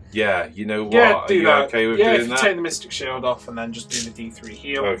yeah, you know what? Yeah, do that. Okay with doing that? Yeah, if you take the Mystic Shield off and then just do the D3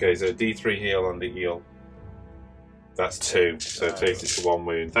 heal. Okay, so D3 heal on the eel. That's 2, so it takes it to 1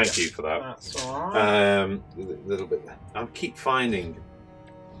 wound. Thank you for that. That's alright. Little bit. I keep finding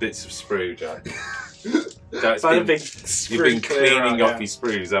bits of sprue, Jack. You've been cleaning off your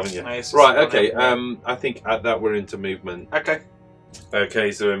sprues, haven't you? Right, okay. I think at that we're into movement. Okay.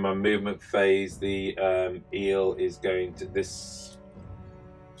 Okay, so in my movement phase, the eel is going to this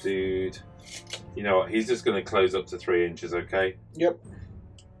dude. You know what? He's just going to close up to 3 inches. Okay. Yep.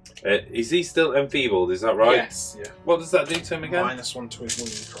 Is he still enfeebled? Is that right? Yes. Yeah. What does that do to him again? -1 to his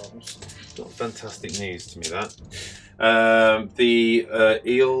wound rolls. Not fantastic news to me that. The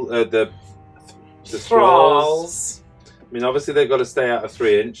eel, the thralls. I mean, obviously they've got to stay out of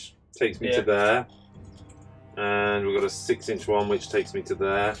 3-inch. Takes me to there. And we've got a 6-inch one, which takes me to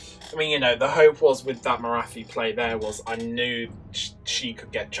there. I mean, you know, the hope was with that Marathi play there was I knew she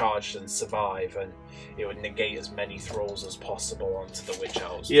could get charged and survive, and it would negate as many thralls as possible onto the Witch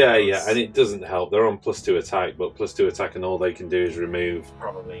Elves. Yeah, yeah, and it doesn't help. They're on +2 attack, but +2 attack, and all they can do is remove,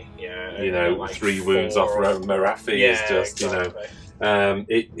 probably, yeah, you know, like 3 wounds off Marathi. Yeah, is just, exactly. you know,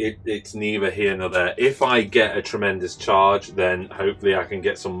 it's neither here nor there. If I get a tremendous charge, then hopefully I can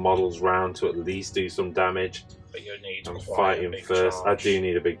get some models round to at least do some damage. But you need I'm quite fighting a big first. charge. I do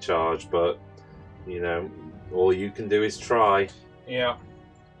need a big charge, but you know, all you can do is try. Yeah.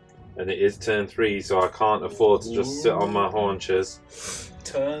 And it is turn 3, so I can't afford to just sit on my haunches.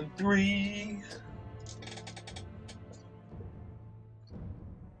 Turn 3.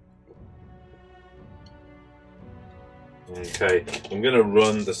 Okay, I'm going to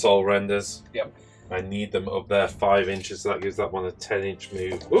run the soul renders. Yep. I need them up there 5 inches, so that gives that one a 10-inch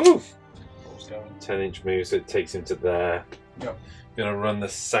move. Woo! 10-inch move, so it takes him to there. Yep. I'm going to run the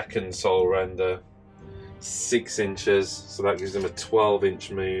second soul render 6 inches, so that gives him a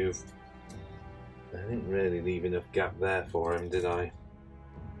 12-inch move. I didn't really leave enough gap there for him, did I?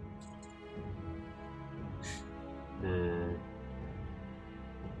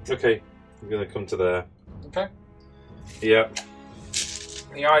 Okay, I'm going to come to there. Okay. Yep.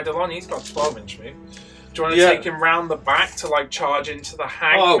 The Eidolon, he's got a 12-inch move. Do you want to take him round the back to like charge into the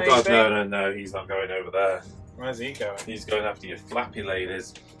hag? Oh maybe? god, no, he's not going over there. Where's he going? He's going after your flappy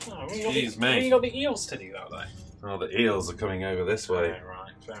ladies. Oh, Jeez, mate. You got the eels to do that though. Oh, the eels are coming over this way. Oh,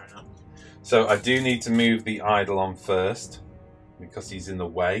 right, fair enough. So I do need to move the Eidolon first because he's in the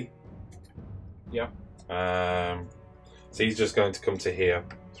way. Yeah. So he's just going to come to here,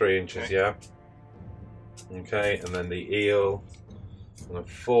 3 inches, Okay. yeah. Okay, and then the eel on a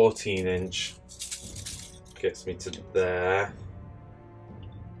 14-inch gets me to there.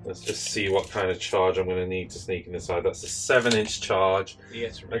 Let's just see what kind of charge I'm going to need to sneak in the side. That's a 7-inch charge. He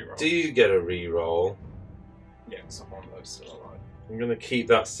gets a I reroll. do get a reroll. Yeah, because I'm one of those still alive. I'm going to keep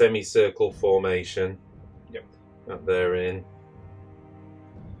that semicircle formation. Yep. That they're in.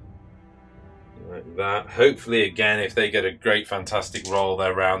 Like that. Hopefully, again, if they get a great, fantastic roll,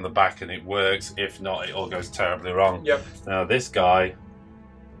 they're round the back and it works. If not, it all goes terribly wrong. Yep. Now, this guy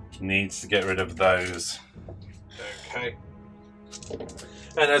needs to get rid of those. Okay.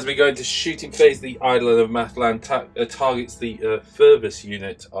 And as we go into shooting phase, the Eidolon of Mathlan targets the furthest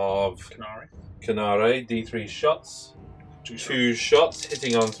unit of Canare. D3 shots. 2 shots,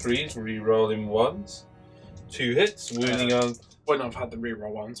 hitting on 3s, re-rolling 1s. 2 hits, wounding on... Wouldn't have had the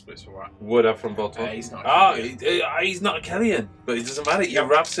reroll ones, but it's alright. Would have from bottom. He's not a Kellyan. He's not a Kellyan, but it doesn't matter.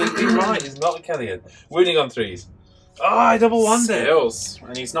 You're absolutely right. He's not a Kellyan. Wounding on 3s. Oh, I double won it. Skills.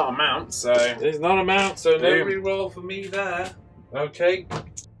 And he's not a mount, so... He's not a mount, so no Boom. re-roll for me there. Okay.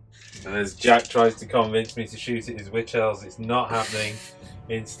 And as Jack tries to convince me to shoot at his witch elves, it's not happening.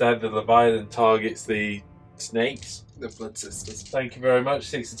 Instead, the Leviathan targets the snakes. The Blood Sisters. Thank you very much.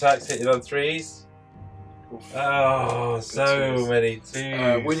 6 attacks, hitting on 3s. Oh, so twos. many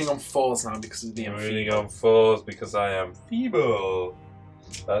 2s. Winning on 4s now because of the Winning on 4s because I am feeble.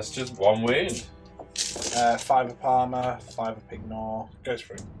 That's just 1 wound. 5 of armor, 5 of ignore. Goes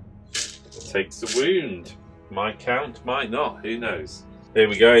through. Takes a wound. Might count, might not. Who knows? Here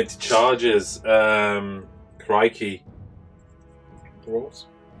we go into charges. Crikey. Rolls.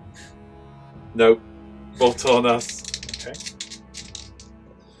 Nope. Bolt on us. Okay.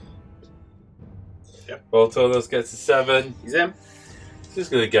 Yep. Bolt on us gets a 7. He's in.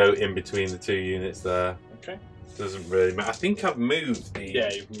 Just going to go in between the 2 units there. Okay. Doesn't really matter. I think I've moved the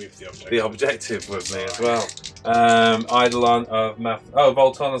Yeah, you can move the object. the objective with me as well. Eidolon of Math. Oh,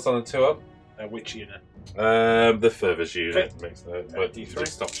 Bolt on us on a 2-up. Which unit? The furthest unit makes no, but D3.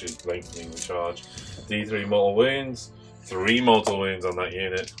 just stops you lengthening the charge. D3 mortal wounds. 3 mortal wounds on that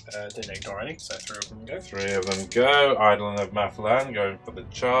unit. Didn't ignore any, so 3 of them go. 3 of them go. Eidolon of Mathlan going for the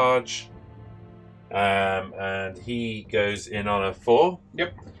charge. And he goes in on a 4.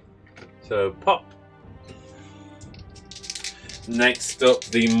 Yep. So pop. Next up,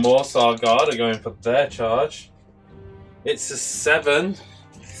 the Morsar Guard are going for their charge. It's a 7.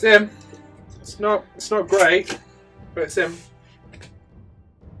 It's him. It's not great, but it's him.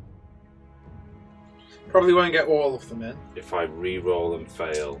 Probably won't get all of them in. If I re-roll and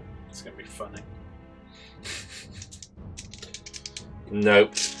fail. It's going to be funny.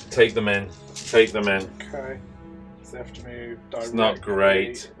 Nope. Take them in. Take them in. Okay. So they have to move directly It's not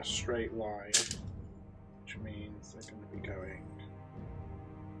great. a straight line, which means they're going to be going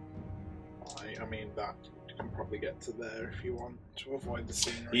I mean, that you can probably get to there if you want to avoid the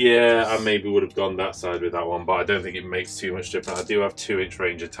scenery. Yeah, I maybe would have gone that side with that one, but I don't think it makes too much difference. I do have 2-inch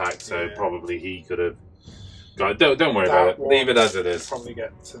range attack, so probably he could have. Don't worry about it. Leave it as it is. Probably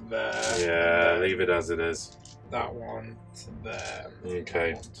get to there. Yeah, leave it as it is. That one to there.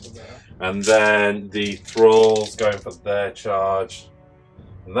 Okay. That one to there. And then the thralls going for their charge,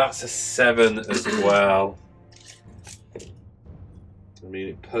 and that's a 7 as well. I mean,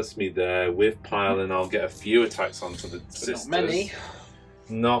 it puts me there with piling. I'll get a few attacks onto the sisters. Not many.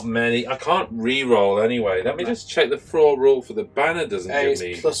 Not many. I can't re-roll anyway. Let me just check the fraud rule for the banner. Doesn't give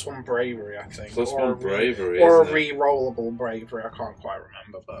me +1 bravery, I think. +1 bravery, or a isn't it? re-rollable bravery. I can't quite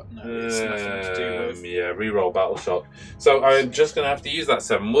remember, but no, it's nothing to do with. Yeah, re-roll battle shock. So I'm just going to have to use that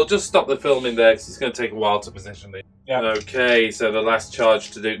 7. We'll just stop the filming there because it's going to take a while to position these. Yeah. Okay, so the last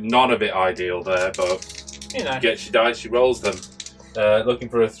charge to do. None of it ideal there, but you know, she dies, she rolls them. Looking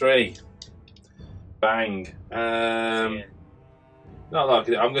for a 3. Bang. Not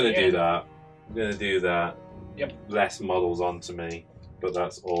lucky. I'm going to do that. I'm going to do that. Yep. Less models onto me, but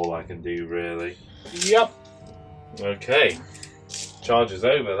that's all I can do really. Yep. Okay. Charge is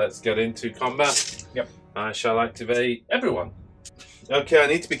over. Let's get into combat. Yep. I shall activate everyone. Okay, I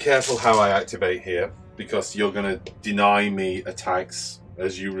need to be careful how I activate here because you're going to deny me attacks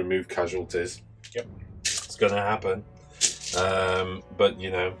as you remove casualties. Yep. It's going to happen. But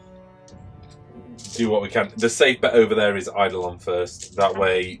you know, do what we can. The safe bet over there is Eidolon first. That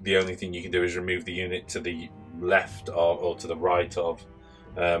way, the only thing you can do is remove the unit to the left of, or to the right of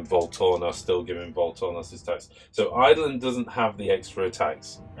Voltornos, still giving Voltornos his attacks. So Eidolon doesn't have the extra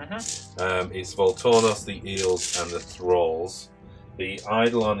attacks. It's Voltornos, the Eels, and the Thralls. The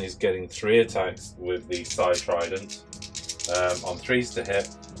Eidolon is getting 3 attacks with the Side Trident on 3s to hit.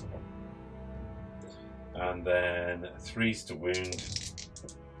 And then 3s to wound.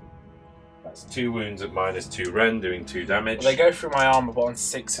 That's 2 wounds at -2 Ren, doing 2 damage. Well, they go through my armor, but on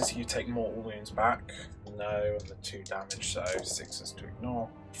 6s you take mortal wounds back. No, and the 2 damage, so 6s to ignore.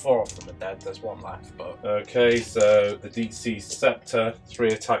 4 of them are dead, there's 1 left, but... Okay, so the Deep Sea Scepter,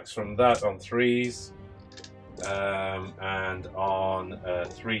 3 attacks from that on 3s. And on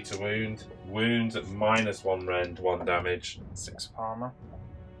 3 to wound. Wounds at -1 Ren, 1 damage. 6 of armor.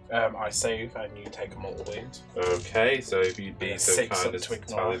 I save and you take a mortal wound. Okay, so if you'd be so 6 kind up as to to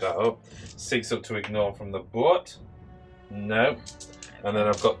ignore. tally that up. 6 up to ignore from the butt. No. And then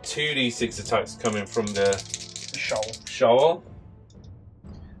I've got 2d6 attacks coming from the shoal.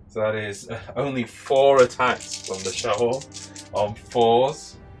 So that is only 4 attacks from the shoal on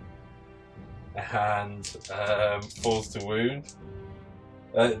 4s. And 4s to wound.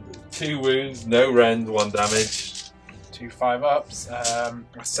 2 wounds, no rend, 1 damage. 2 5-ups.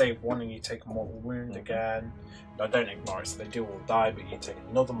 I save 1 and you take a mortal wound again. I don't ignore it, so they do all die, but you take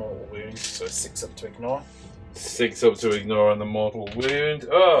another mortal wound, so it's 6 up to ignore. 6 up to ignore on the mortal wound.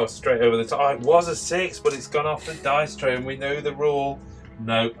 Oh, straight over the top. Oh, it was a 6, but it's gone off the dice tray, and we know the rule.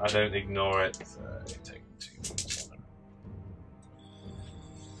 No, I don't ignore it. So take 2 wounds on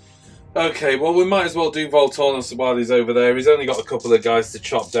him. Okay, well, we might as well do Voltornos while he's over there. He's only got a couple of guys to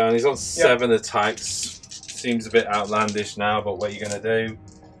chop down. He's on 7 attacks. Seems a bit outlandish now, but what are you going to do?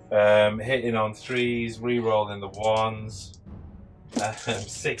 Hitting on 3s, re-rolling the 1s.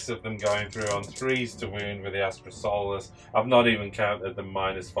 6 of them going through on 3s to wound with the Astra Solus. I've not even counted the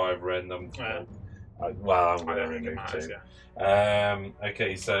 -5 random. Well, I'm going to remove 2.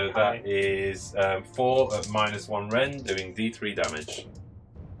 Okay, so that is 4 at -1 rend, doing D3 damage.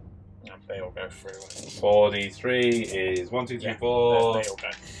 They all go through. 4d3 is 1, 2, 3, 4. They all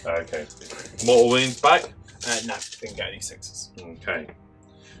go. Okay. Mortal wounds back? No, didn't get any 6s. Okay.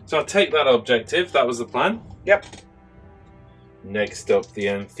 So I'll take that objective. That was the plan. Yep. Next up, the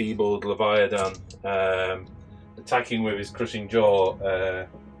enfeebled Leviathan. Attacking with his crushing jaw.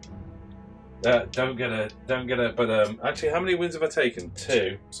 Don't get it. But actually, how many wounds have I taken?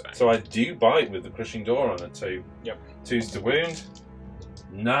 2. So I do bite with the crushing jaw on a 2. Yep. 2s to wound.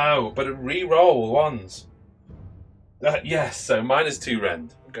 No, but a re-roll 1s. Yes, so -2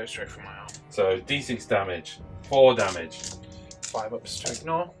 rend. Go straight for my arm. So d6 damage, 4 damage. 5-ups to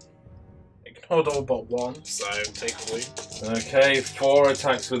ignore. Ignored all but 1, so take a wound. Okay, 4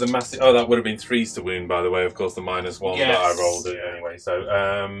 attacks with a massive... Oh, that would have been 3s to wound, by the way, of course, the -1 that I rolled it anyway. So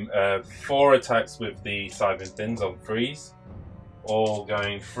 4 attacks with the Cyber Thins on 3s. All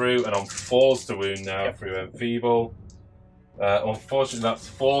going through, and on 4s to wound now through Enfeeble. Unfortunately, that's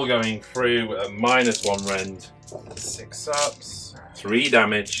 4 going through at -1 rend. 6-ups. 3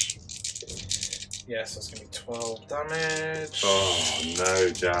 damage. Yes, that's going to be 12 damage. Oh, no,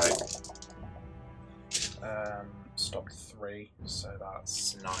 Jack. Stop 3. 3, so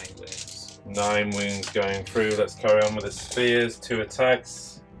that's 9 wounds. 9 wounds going through. Let's carry on with the spears. 2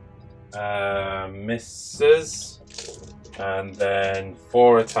 attacks. Misses. And then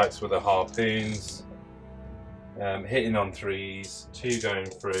 4 attacks with the harpoons. Hitting on 3s. 2 going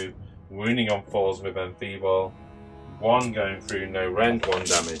through. Wounding on 4s with enfeeble. 1 going through, no rend, 1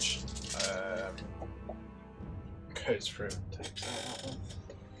 damage. Goes through.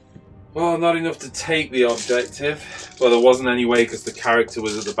 Well, not enough to take the objective. Well, there wasn't any way because the character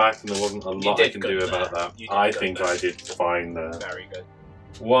was at the back and there wasn't a lot I can do about that. I think I did fine there. Very good.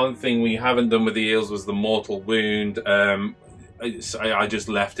 One thing we haven't done with the eels was the mortal wound. I just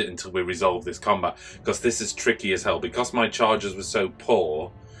left it until we resolve this combat because this is tricky as hell. Because my charges were so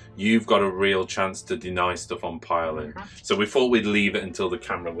poor, you've got a real chance to deny stuff on piling. So we thought we'd leave it until the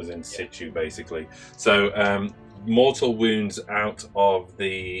camera was in situ, basically. So mortal wounds out of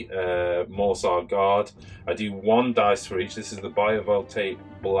the Morsar Guard. I do 1 dice for each. This is the Biovoltaic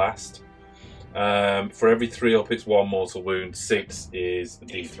Blast. For every 3 up, it's 1 mortal wound. 6 is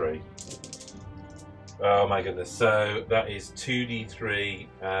D3. Oh my goodness. So that is 2D3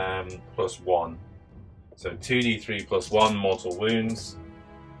 plus 1. So 2D3 plus 1 mortal wounds.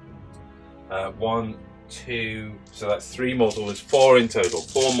 1, 2, so that's 3 mortal wounds, 4 in total,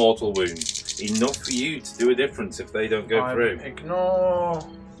 4 mortal wounds. Enough for you to do a difference if they don't go through. Ignore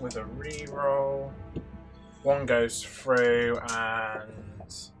with a reroll. 1 goes through and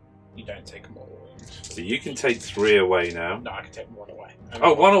you don't take a mortal wound. So you can take 3 away now. No, I can take 1 away.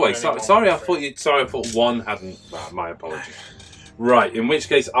 Oh, 1 away. Sorry, I thought 1 hadn't. My apologies. Right, in which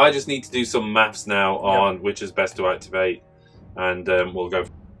case I just need to do some maths now on which is best to activate, and we'll go.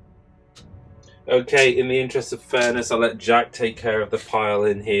 Okay, in the interest of fairness, I'll let Jack take care of the pile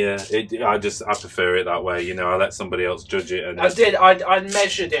in here. I prefer it that way, you know. I let somebody else judge it. And I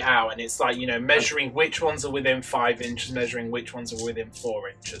measured it out, and it's like, you know, measuring which ones are within 5 inches, measuring which ones are within 4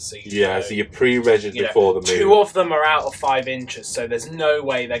 inches. So so you pre-registered before the move. 2 of them are out of 5 inches, so there's no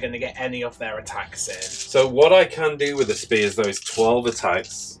way they're going to get any of their attacks in. So what I can do with the spears, though, is 12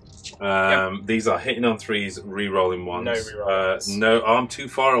 attacks. These are hitting on 3s, re-rolling 1s. No re-rolls. No, I'm too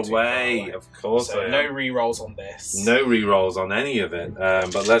far away. Of course, so no re-rolls on this. No re-rolls on any of it.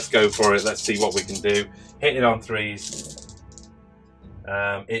 But let's go for it. Let's see what we can do. Hitting on 3s.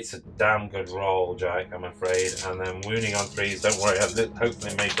 It's a damn good roll, Jack, I'm afraid. And then wounding on 3s. Don't worry, I'll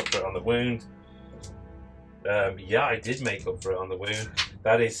hopefully make up for it on the wound. Yeah, I did make up for it on the wound.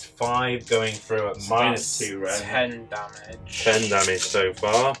 That is 5 going through at -2 rend. 10 damage. 10 damage so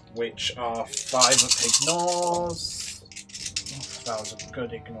far. Which are 5 of ignores. That was a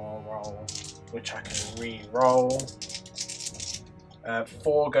good ignore roll, which I can re-roll.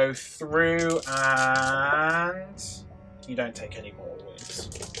 4 go through, and you don't take any more wounds.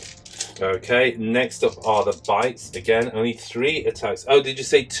 Okay, next up are the bites. Again, only 3 attacks. Oh, did you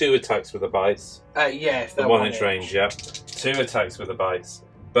say 2 attacks with the bites? Yeah, if the 1 inch range, yeah. 2 attacks with the bites.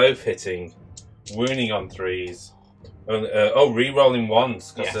 Both hitting. Wounding on 3s. Re-rolling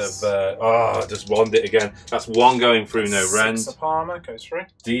 1s because of... just wand it again. That's 1 going through, no rend. 6 of armor goes through.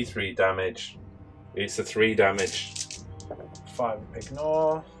 D3 damage. It's a 3 damage. 5 of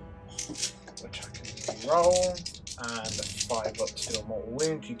ignore, which I can re-roll. And a 5 up to do a mortal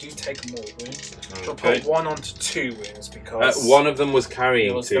wound. You do take a mortal wound. I'll put 1 onto 2 wounds because one of them was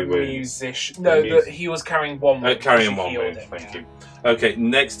carrying 2 wounds. Musician. No, he was carrying 1 wound. Carrying 1 wound. Thank you. Okay,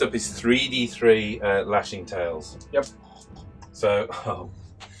 next up is 3d3 lashing tails. Yep. So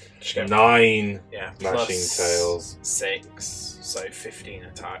 9 lashing tails. 6, so 15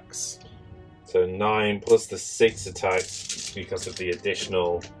 attacks. So 9 plus the 6 attacks because of the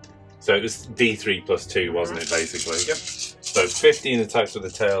additional. So it was D3 plus 2, wasn't it, basically? Yep. So 15 attacks with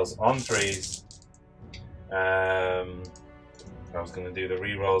the tails on 3s. I was going to do the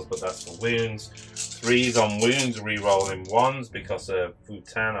re-rolls, but that's for wounds. 3s on wounds, re-rolling 1s because of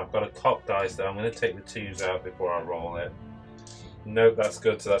Futan. I've got a cock dice there. I'm going to take the 2s out before I roll it. Nope, that's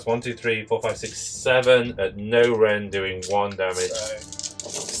good. So that's 1, 2, 3, 4, 5, 6, 7 at no rend doing 1 damage. So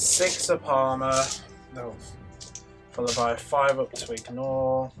 6 up armor. No. Followed by a 5 up to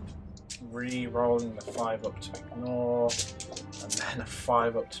ignore. Re-rolling the 5 up to ignore, and then a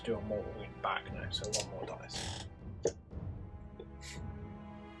 5 up to do a mortal wound back. No, so 1 more dice.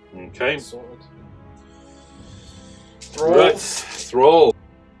 Okay. Sorted. Thrall.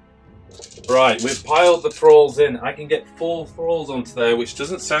 Right, we've piled the thralls in. I can get 4 thralls onto there, which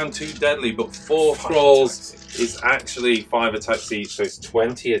doesn't sound too deadly, but 4 thralls is actually 5 attacks each, so it's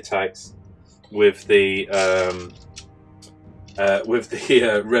 20 attacks with the with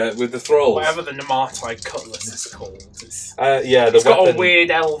the thralls. Whatever the Namartide Cutlass is called. It's It's got a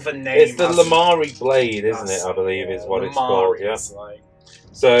weird elven name. It's the Lamari Blade, isn't it? I believe is what it's called. Yeah. Like...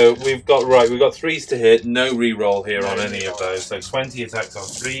 So we've got 3s to hit. No reroll here on any of those. So 20 attacks on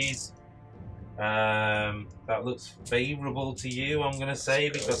 3s. That looks favourable to you, I'm going to say,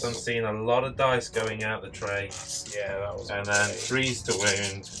 because I'm seeing a lot of dice going out the tray. Yeah, that was. And then 3s to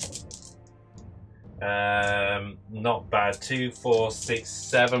wound. Not bad. 2, 4, 6,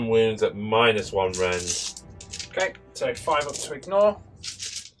 7 wounds at -1 rend. Okay, so 5 up to ignore,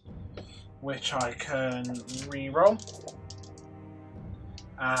 which I can re-roll.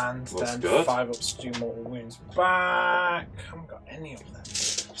 And Looks then good. 5 up to do mortal wounds back. I haven't got any of them.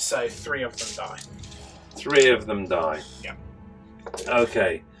 So 3 of them die. 3 of them die. Yeah.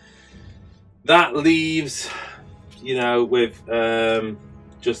 Okay. That leaves, with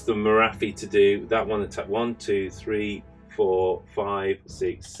just the Marathi to do. That one attack. 1, 2, 3, 4, 5,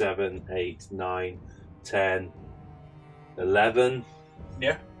 6, 7, 8, 9, 10, 11.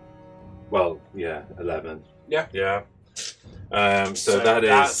 Yeah. Well, yeah, 11. Yeah. Yeah. So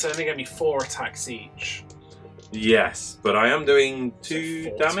that's only going to be 4 attacks each. Yes, but I am doing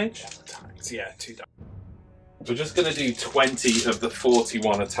 2 damage. Attacks. Yeah, 2 damage. We're just going to do 20 of the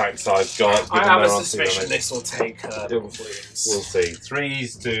 41 attacks I've got. I have a suspicion this will take wounds. We'll see.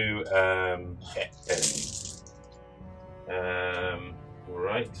 3s to hit.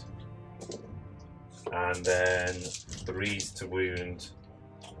 Right. And then 3s to wound.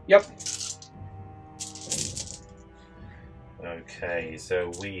 Yep. Okay,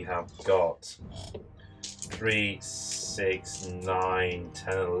 so we have got 3, 6, 9,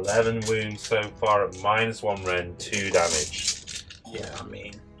 10, 11 wounds so far at -1 rend, 2 damage. Yeah, I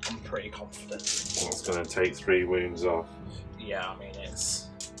mean, I'm pretty confident. It's going to take 3 wounds off. Yeah, I mean, it's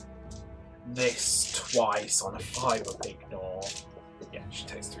this twice on a 5 up ignore. Yeah, she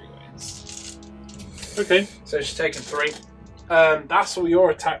takes 3 wounds. Okay. So she's taken 3. That's all your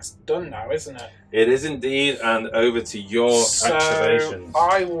attacks done now, isn't it? It is indeed, and over to your activations.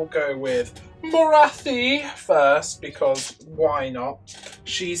 I will go with Marathi first, because why not?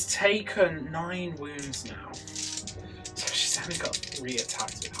 She's taken 9 wounds now. So she's only got 3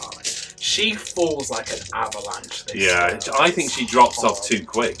 attacks with Harley. She falls like an avalanche this Yeah, time. I think she drops off too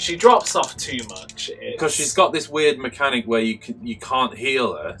quick. She drops off too much. Because she's got this weird mechanic where you can't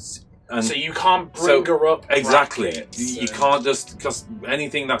heal her. And so you can't bring her up. Exactly. You can't just, because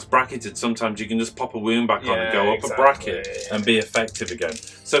anything that's bracketed, sometimes you can just pop a wound back on and go up a bracket and be effective again.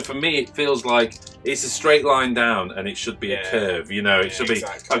 So for me, it feels like it's a straight line down and it should be a curve. It should be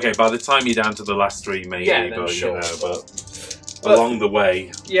okay. By the time you're down to the last 3, maybe, but along the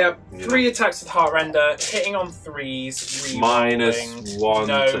way. Yeah, 3 attacks with Heartrender, hitting on 3s, -1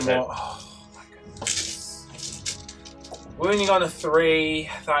 no to more. hit. Oh my goodness. Wounding on a 3,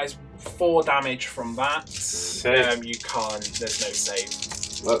 that is 4 damage from that. You can't, there's no save.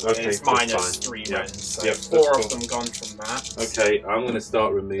 Okay, it's -3 rends, so yep, 4 of them gone from that. Okay, I'm going to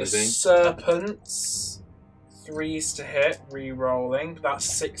start removing. The Serpents, 3s to hit, re-rolling. That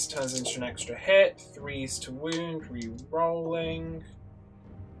 6 turns into an extra hit. 3s to wound, re-rolling.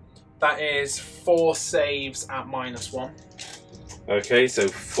 That is 4 saves at -1. Okay, so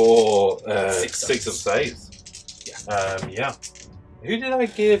 4, 6 of saves. Yeah. Yeah. Who did I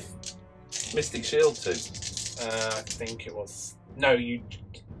give Mystic Shield to? I think it was... No, you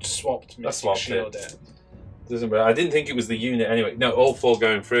swapped Mystic Shield it. Doesn't matter. I didn't think it was the unit anyway. No, all 4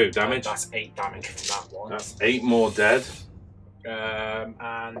 going through. Damage? That's 8 damage from that one. That's 8 more dead.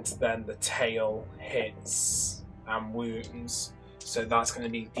 And then the tail hits and wounds. So that's going to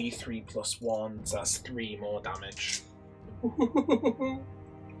be D3 + 1. So that's 3 more damage.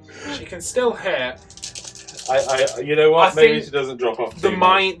 She can still hit. You know what? I Maybe think she doesn't drop off. The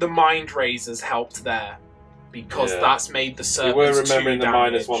mind razors helped there, because that's made the Serpents. You were remembering the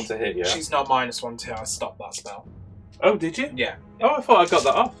damage. -1 to hit, yeah? She's not -1 to hit. I stopped that spell. Oh, did you? Yeah. Oh, I thought I got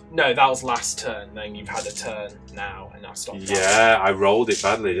that off. No, that was last turn. Then you've had a turn now, and I stopped. Yeah, I rolled it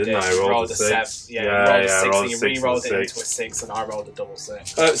badly, didn't I? I rolled a 6. You rolled a 6, and you re-rolled it into a 6, and I rolled a double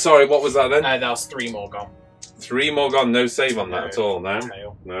 6. Sorry, what was that then? No, that was 3 more gone. 3 more gone. No save on that at all. No.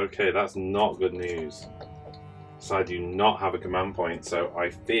 Tail. Okay, that's not good news. So I do not have a command point, so I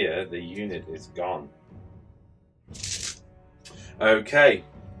fear the unit is gone. Okay.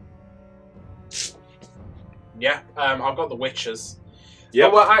 Yeah, I've got the Witches. Yeah. Oh,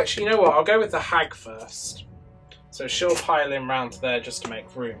 well, actually, you know what? I'll go with the Hag first. So she'll pile in round there just to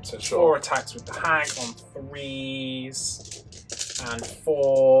make room. So 4 attacks with the Hag on 3s and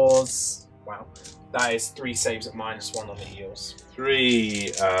 4s. Wow. That is 3 saves at -1 on the heals.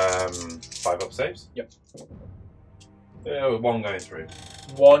 3 5 up saves? Yep. One going through.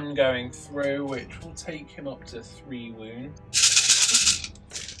 One going through, which will take him up to 3 wounds.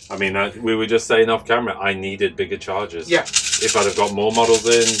 I mean, we were just saying off camera, I needed bigger charges. Yeah. If I'd have got more models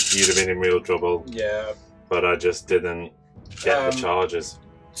in, you'd have been in real trouble. Yeah. But I just didn't get the charges.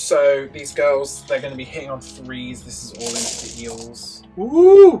 So these girls, they're going to be hitting on 3s. This is all into the eels.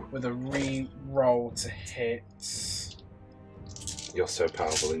 Woo! With a re-roll to hit. You're so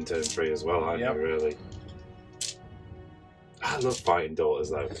powerful in turn 3 as well, aren't Yep. you, really? I love fighting daughters,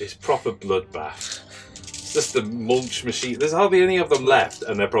 though. It's proper bloodbath. It's just the mulch machine. There's hardly any of them left,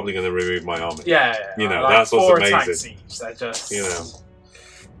 and they're probably going to remove my army. Yeah. You know, like that's what's 4 amazing. attacks each. They're just... You know.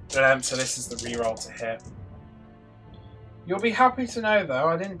 So this is the re-roll to hit. You'll be happy to know, though,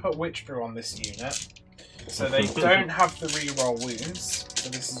 I didn't put Witch Brew on this unit. So they don't have the re-roll wounds. So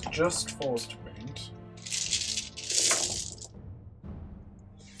this is just forced wound.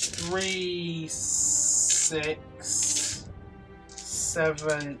 3, 6,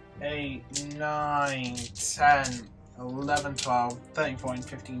 7, 8, 9, 10, 11, 12, 13, 14,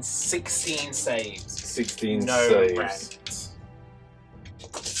 15, 16 saves. 16 No saves. rent.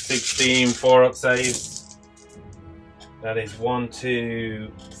 16 4-up saves. That is 1,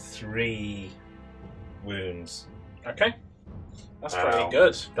 2, 3 wounds. Okay. That's Wow. pretty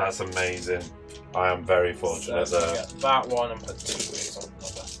good. That's amazing. I am very fortunate So there. get that one and put 2 wounds on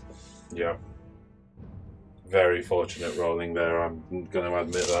another. Yeah. Very fortunate rolling there, I'm going to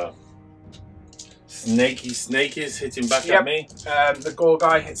admit that. Snake is hitting back Yep. at me. The gore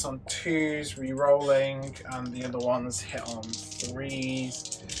guy hits on 2s, re-rolling, and the other ones hit on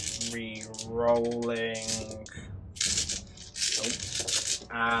 3s, re-rolling,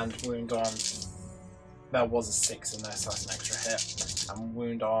 and wound on. There was a 6 in there, so that's an extra hit. And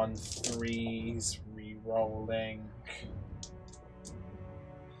wound on 3s, re-rolling.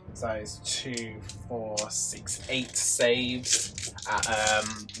 So that is 2, 4, 6, 8 saves at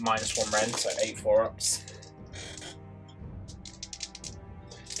 -1 rend, so 8 4-ups.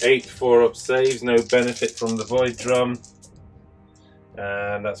 8 4-up saves, no benefit from the void drum.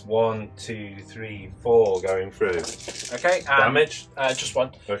 And that's 1, 2, 3, 4 going through. Okay, Damage? just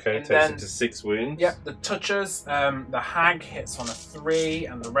 1. Okay, And takes then- it to 6 wounds. Yep, the touchers, the hag hits on a 3,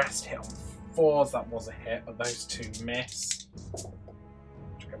 and the rest hit on 4s. That was a hit, but those 2 miss.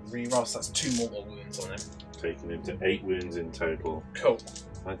 Reroll, so that's 2 mortal wounds on him. Taking him to 8 wounds in total. Cool.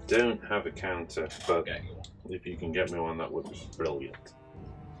 I don't have a counter, but Okay. if you can get me one, that would be brilliant.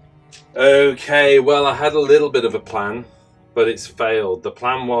 Okay, well, I had a little bit of a plan, but it's failed. The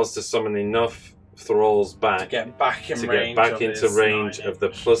plan was to summon enough thralls back Get back in to range. get back of into his range 9 of the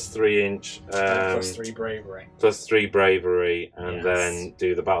 +3-inch, +3 bravery. +3 bravery, and Yes. then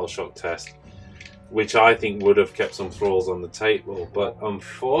do the battle shock test, which I think would have kept some thralls on the table. But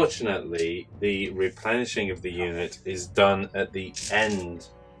unfortunately, the replenishing of the unit is done at the end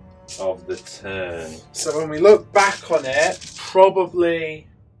of the turn. So when we look back on it, probably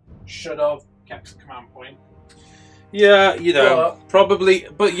should have kept a command point. Yeah, you know, probably,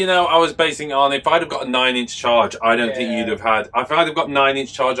 but you know, I was basing it on if I'd have got a 9-inch charge, I don't think you'd have had. If I'd have got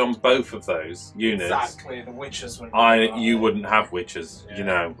 9-inch charge on both of those units, Exactly, the witches wouldn't. you wouldn't have witches, you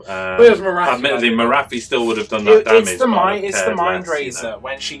know. But it was Marathi, admittedly, Marathi still would have done that damage. It's the but I'd mind. have It's the cared mind less, you razor know.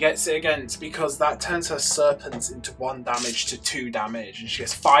 when she gets it against, because that turns her serpents into 1 damage to 2 damage, and she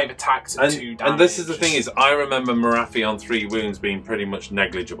gets 5 attacks at 2 damage. And this is the thing: is I remember Marathi on 3 wounds being pretty much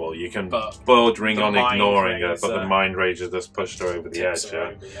negligible. You can bordering the on mind ignoring her, but the razor mind razor just pushed her over the tips edge. her Yeah.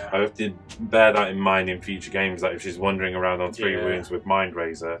 over, yeah. I have to bear that in mind in future games. That if she's wandering around on 3 Yeah. wounds with mind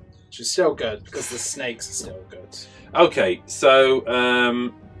razor. She's still good because the snakes are still good. Okay, so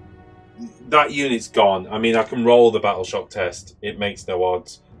that unit's gone. I mean, I can roll the battle shock test. It makes no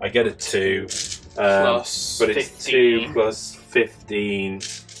odds. I get a 2, Plus but it's 2 15. plus 15,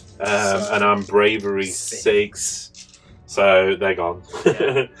 and I'm bravery 6. So they're gone.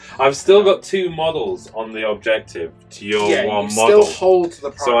 I've still got 2 models on the objective to your 1 you model. still hold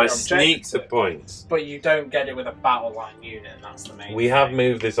the So I primary sneak the objective, points. but you don't get it with a battle line unit, and that's the main. We have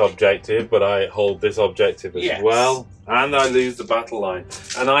moved this objective, but I hold this objective as Yes. well, and I lose the battle line.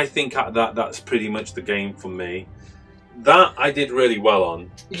 And I think that's pretty much the game for me. That I did really well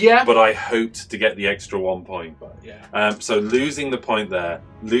on, Yeah. but I hoped to get the extra 1 point back. Yeah. So losing the point there,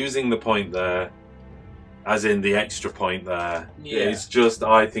 as in the extra point there, it's just,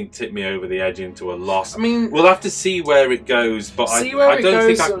 I think, tipped me over the edge into a loss. I mean, We'll have to see where it goes, but I don't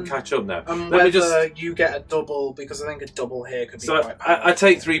think I can catch up now. And Let me whether just. you get a double, because I think a double here could be So quite powerful. I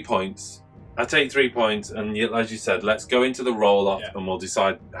take 3 points. I take 3 points, and as you said, let's go into the roll off, and we'll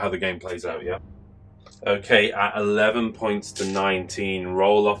decide how the game plays out. Yeah. Okay, at 11 points to 19,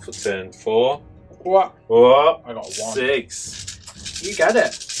 roll off for turn 4. What? What? I got 1. 6. You get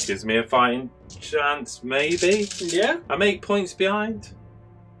it. Gives me a fighting chance, maybe? Yeah. I'm 8 points behind?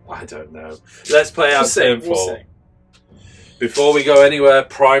 I don't know. Let's play out turn 4. Before we go anywhere,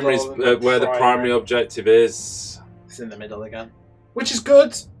 primaries, where the primary objective is. It's in the middle again. Which is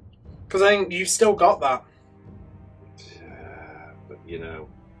good, because I think you've still got that. But, you know,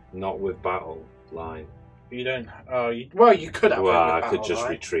 not with battle line. You don't... Oh, well, you could have. Well, I could just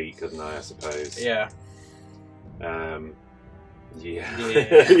retreat, couldn't I suppose? Yeah. Yeah.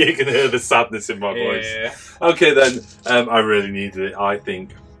 Yeah. You can hear the sadness in my voice. Yeah. Okay, then. I really needed it. I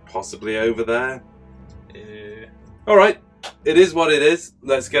think possibly over there. Yeah. All right. It is what it is.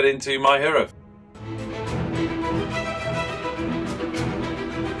 Let's get into my hero.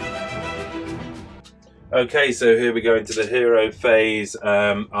 Okay, so here we go into the hero phase.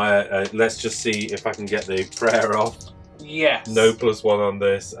 Let's just see if I can get the prayer off. Yes. No +1 on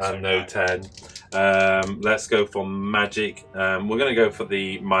this and no 10. Let's go for magic. We're going to go for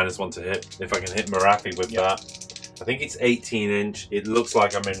the -1 to hit. If I can hit Marathi with that. I think it's 18 inch. It looks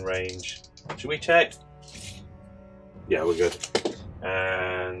like I'm in range. Should we check? Yeah, we're good.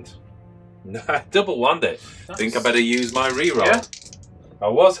 And double wand it. Nice. Think I better use my reroll. Yeah. I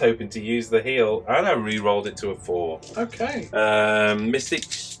was hoping to use the heal, and I re-rolled it to a 4. Okay. Mystic,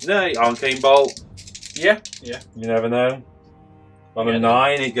 no, Arcane Bolt. Yeah, yeah. You never know. On a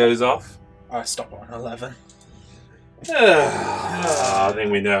 9, it goes off. I stop on 11. I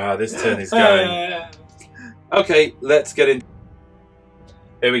think we know how this turn is going. Okay, let's get in.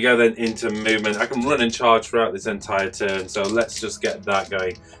 Here we go then into movement. I can run and charge throughout this entire turn, so let's just get that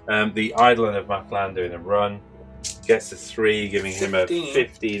going. The Idoneth Deepkin doing a run. Gets a 3, giving 15. Him a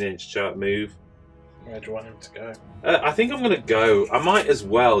 15-inch chart move. Where do you want him to go? I think I'm going to go. I might as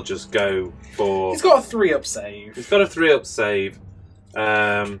well just go for. He's got a 3-up save. He's got a 3-up save.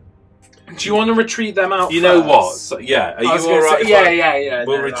 Do you want to retreat them out? You first? know what? So, yeah. Are you all right? Yeah.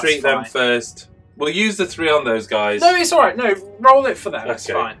 We'll retreat them first. We'll use the 3 on those guys. No, it's all right. No, roll it for them. Okay. It's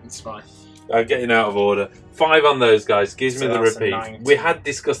fine. It's fine. I'm getting out of order. 5 on those guys gives me the repeat. We had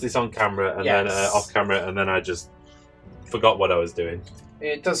discussed this on camera and then off camera, and then I just forgot what I was doing.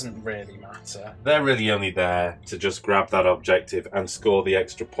 It doesn't really matter. They're really only there to just grab that objective and score the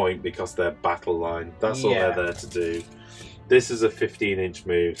extra point because they're battle line. That's all they're there to do. This is a 15-inch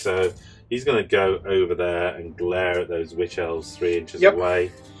move, so he's going to go over there and glare at those witch elves 3 inches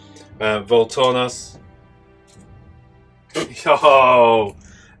away. Voltornos. Oh,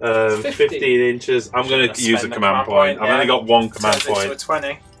 15 inches. I'm going to use a command point. I've only got 1 command point.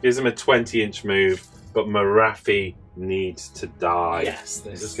 20. Gives him a 20-inch move, but Marathi needs to die. Yes.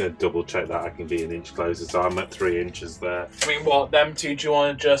 I'm just going to double check that I can be an inch closer, so I'm at 3 inches there. I mean, what, them two, do you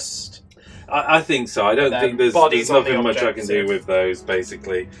want to just... I think so. I don't think there's nothing much I can do with those,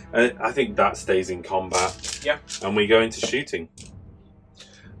 basically. I think that stays in combat. Yeah. And we go into shooting.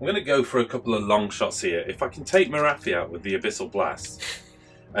 I'm going to go for a couple of long shots here. If I can take Marathi out with the Abyssal Blast,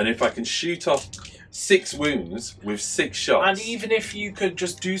 and if I can shoot off 6 wounds with 6 shots... And even if you could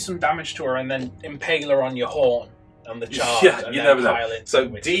just do some damage to her and then impale her on your horn on the charge. Yeah, you never know. So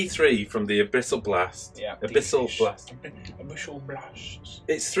D3 from the Abyssal Blast. Yeah. Abyssal Blast. Abyssal Blast.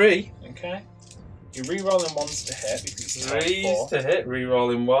 It's 3. Okay. You're re-rolling 1s to hit. Because 3s to hit,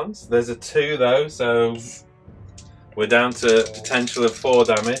 re-rolling 1s. There's a 2 though, so we're down to potential of 4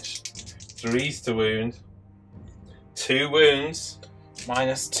 damage. 3s to wound. 2 wounds.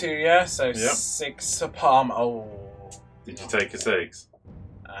 -2, yeah, so 6 to palm. Oh. Did you take a 6?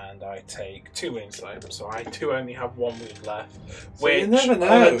 And I take 2 wounds left, so I only have 1 wound left. So which, you never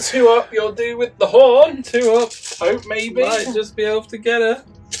know. On a 2-up, you'll do with the horn. 2-up. Hope maybe. Might just be able to get her.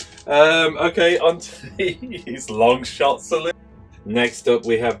 Okay, on to these long shot salute. Next up,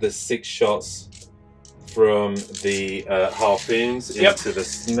 we have the 6 shots from the harpoons into the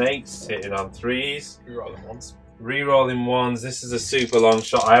snakes, hitting on 3s. Rerolling 1s. Rerolling 1s. This is a super long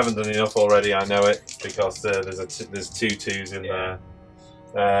shot. I haven't done enough already. I know it because there's 2 2s in there.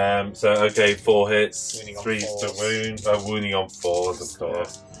 So okay, 4 hits, 3s to wound. Wounding on 4s, of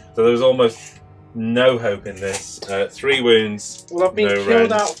course. So there was almost no hope in this. 3 wounds. Well, I've been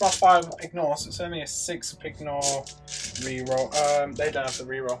killed out of my 5 ignore, so it's only a 6 ignore reroll. They don't have to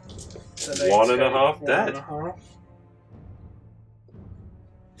reroll. So 1.5 dead.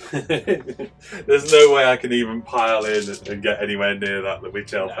 There's no way I can even pile in and get anywhere near that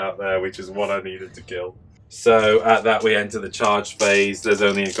witch elf out there, which is what I needed to kill. So at that we enter the charge phase. There's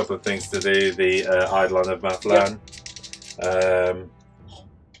only a couple of things to do. The Idoneth Deepkin.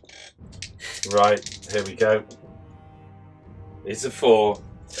 Right, here we go. It's a 4.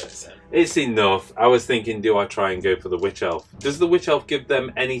 It's enough. I was thinking, do I try and go for the witch elf? Does the witch elf give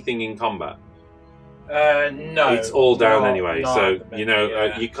them anything in combat? No. It's all down not- anyway, not so at the you minute, know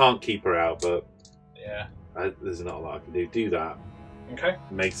yeah. you can't keep her out, but Yeah. there's not a lot I can do. Do that. Okay.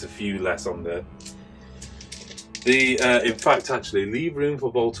 Makes a few less on there. In fact, actually, leave room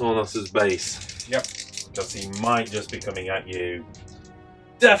for Voltornos's base. Yep. Because he might just be coming at you.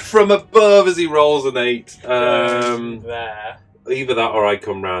 Death from above as he rolls an 8. There. Either that or I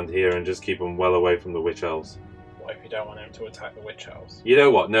come round here and just keep him well away from the witch elves. What if you don't want him to attack the witch elves? You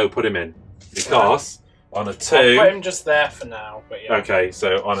know what? No, put him in. Because on a 2... I'll put him just there for now, but yeah. Okay,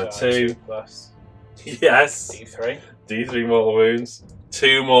 so on a 2... plus Yes. D3. D3 mortal wounds.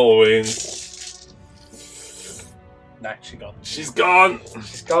 2 mortal wounds. No, she's gone. She's gone!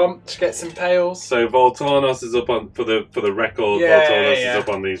 She's gone. She gets impales. So Voltornos is up on, for the record, Yeah, Voltornos yeah. is up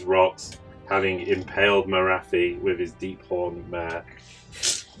on these rocks, having impaled Marathi with his deep horn mare.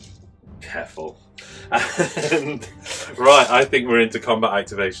 Careful. And, right, I think we're into combat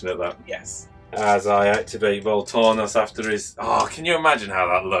activation at that. Yes. As I activate Voltornos after his... Oh, can you imagine how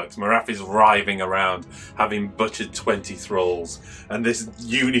that looked? Marathi's writhing around, having butchered 20 thralls, and this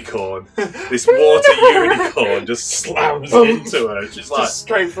unicorn, this water unicorn, just slams into her. She's like... Just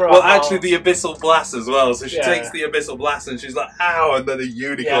straight for Well, our actually, hearts. the abyssal blast as well. So she Yeah. takes the abyssal blast and she's like, "Ow!" And then a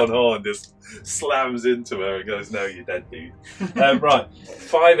unicorn horn just slams into her and goes, "No, you're dead, dude." Right,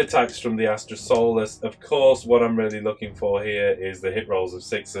 5 attacks from the Astra Solus. Of course, what I'm really looking for here is the hit rolls of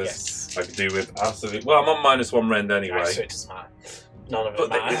 6s. Yes. I could do with absolute. Well, I'm on -1 rend anyway. So it doesn't matter. None of it But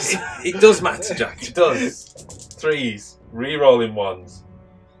matters. it does matter, Jack. It does. 3s, re-rolling 1s.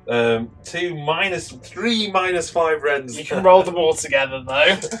 2 minus 3 -5 rends. You can roll them all together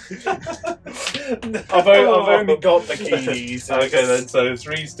though. I've only got the keys. Okay then, so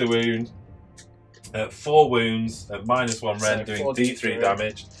 3s to wound. 4 wounds at -1 rend, So doing 4 D3 D3.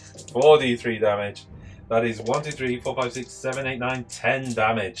 damage. 4 D3 damage. That is 1, 2, 3, 4, 5, 6, 7, 8, 9, 10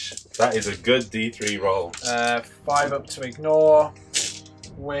 damage. That is a good D3 roll. 5 up to ignore,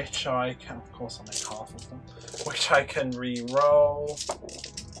 which I can, of course I'll make half of them, which I can re-roll.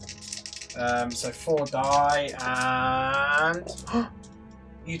 So 4 die, and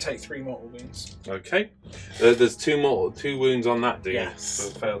you take 3 mortal wounds. Okay. There's 2 wounds on that dude. Yes. So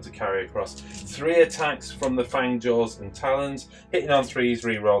failed to carry across. 3 attacks from the Fang Jaws and Talons. Hitting on 3s,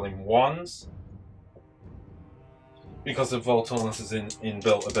 re-rolling 1s. Because of Voltornos'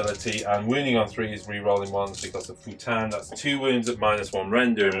 inbuilt ability, and wounding on 3s, re-rolling 1s because of Futan. That's 2 wounds at -1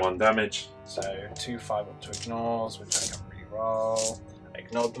 rend, doing 1 damage. So 2 5 up to ignores, which I can re-roll. I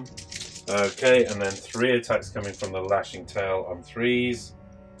ignored them. Okay, and then 3 attacks coming from the Lashing Tail on 3s.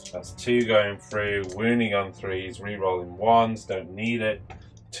 That's 2 going through, wounding on 3s, re-rolling 1s, don't need it.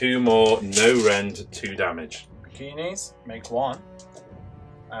 2 more, no rend, 2 damage. Bikinis, make 1.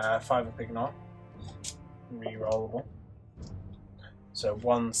 5 up ignore. Re-rollable. So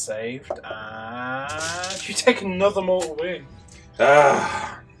 1 saved, and you take another mortal wound.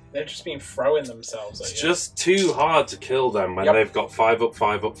 Ah, They've just been throwing themselves at it's you. just too hard to kill them when Yep. they've got 5 up,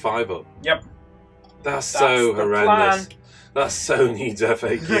 5 up, 5 up. Yep. That's so the horrendous. plan. That so needs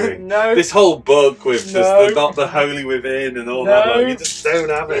FAQing. No. This whole book with just No. not the holy within and all that, No. like, you just don't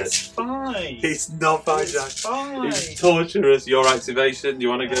have it. It's fine. It's not fine, It's Jack. fine. It's torturous. Your activation, you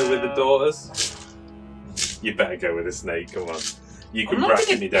want to go with the Uh, daughters? You better go with a snake, come on. You can I'm not bracket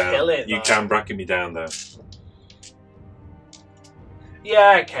gonna me down. kill it, You though. can bracket me down though.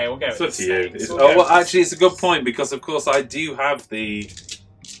 Yeah, okay, we'll go It's with up the to you. snakes. It's, We'll oh, go well, with actually, it's a good point because, of course, I do have the.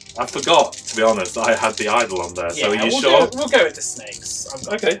 I forgot, to be honest, I had the idol on there. the- So, are Yeah, you we'll sure? We'll go with the snakes. I've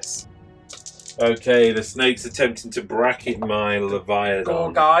got Okay. this. Okay, the snake's attempting to bracket my Leviathan.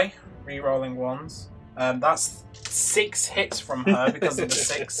 Gore guy, re-rolling 1s. That's 6 hits from her because of the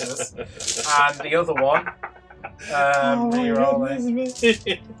 6s. And the other one, re-rolling.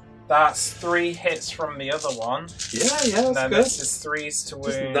 That's 3 hits from the other one. Yeah, And that's then good. this is 3s to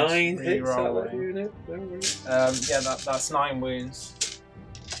Just wound. 9 hits out of that re-rolling. unit. No worries. Yeah, that's 9 wounds.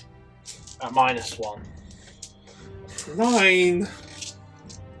 At -1. 9.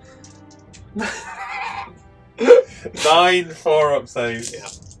 9 4-up saves. Yeah.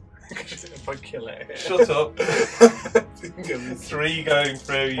 If I kill it. Shut up. Three 3 going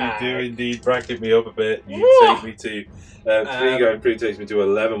through, you Ah. do indeed bracket me up a bit. You Woo! take me to 3 going through takes me to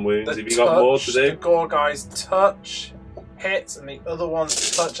 11 wounds. The Have you got more to touch, do? The gore guy's touch hits, and the other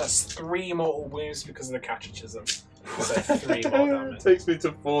one's touch has 3 mortal wounds because of the catechism. So 3 more damage. Takes me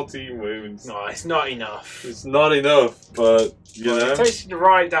to 14 wounds. No, it's not enough. It's not enough, but you Well, know, it takes you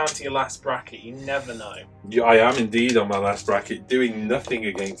right down to your last bracket. You never know. I am indeed on my last bracket, doing nothing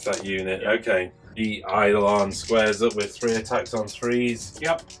against that unit. Yep. Okay, the Eidolon squares up with 3 attacks on 3s.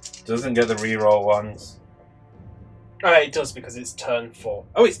 Yep. Doesn't get the reroll ones. Oh, it does because it's turn 4.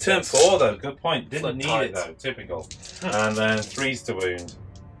 Oh, it's turn 4 though. Good point. Didn't Flip need tides. it though. Typical. And then 3s to wound.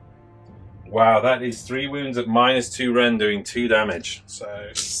 Wow, that is 3 wounds at -2 Ren, doing 2 damage. So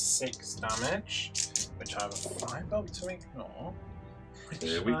 6 damage, which I have a 5 up to ignore.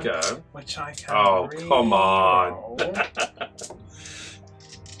 Here we go. Which I can. Oh, come on. reroll.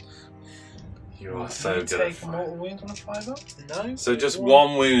 You are Can so you good. take a mortal wound on a 5 up? No. So just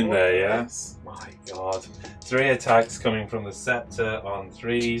 1 wound there, yeah? Yes. My god. 3 attacks coming from the scepter on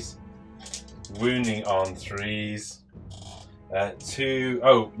 3s. Wounding on 3s. 2.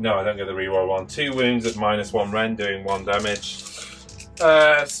 Oh, no, I don't get the reroll one. 2 wounds at -1 Ren, doing 1 damage.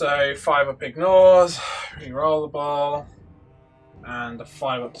 So 5 up ignores, reroll the ball, and a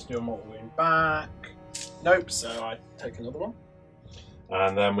 5 up to do a mortal wound back. Nope, so I take another one.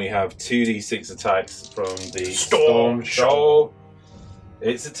 And then we have 2d6 attacks from the Storm Shoal.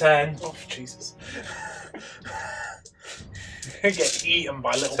 It's a 10. Oh, Jesus. Get eaten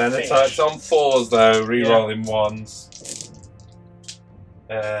by little 10 fish. attacks on 4s though, rerolling 1s.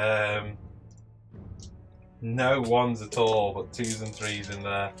 No 1s at all, but 2s and 3s in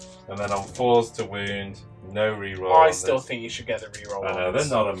there. And then on 4s to wound, no reroll. I on still this. think you should get the reroll. I know, ones.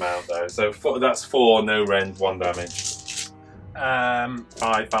 they're not a mount though. So that's 4, no rend, 1 damage.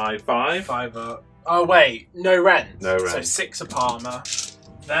 5, 5, 5. 5 up. Oh, wait, no rend. No So rend. 6 up armor,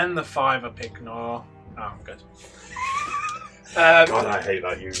 then the 5 up ignore. Oh, I'm good. God, I hate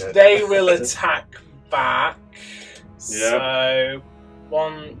that unit. They will attack back. Yeah. So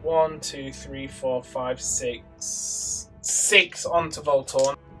 1, 2, 3, 4, 5, 6. 6 onto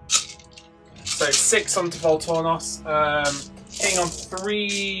Voltorn. So 6 onto Voltornos. Hitting on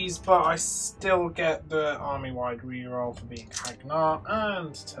 3s, but I still get the army-wide reroll for being Hagnar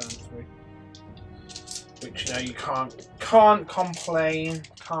and turn 3. Which you can't complain.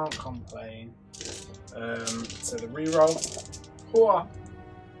 Can't complain. So the reroll.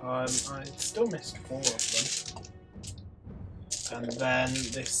 I still missed 4 of them. And then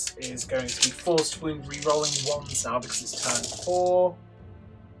this is going to be forced wound rerolling 1s now because it's turn 4.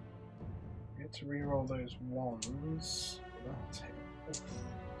 Get to reroll those 1s.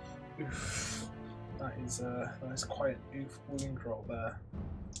 Oof. That is quite an oof wound roll there.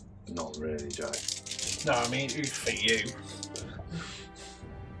 Not really, Jay. No, I mean oof for you.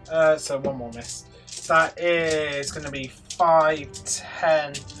 So 1 more miss. That is going to be 5,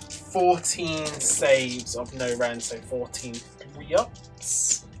 10, 14 saves of no rend, so 14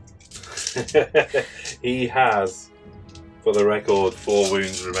 3-ups. He has, for the record, 4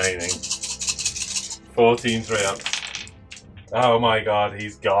 wounds remaining. 14 3-ups. Oh my god,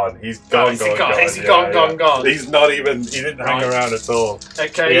 he's gone. He's gone, Is he gone? Is he Yeah, gone, yeah. gone? He's not even, he didn't hang Right. around at all. He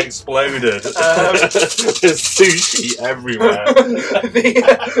Okay. exploded. There's sushi everywhere.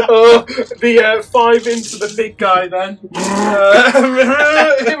 the 5 into the big guy then.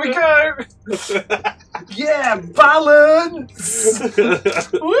 Here we go. Yeah, balance.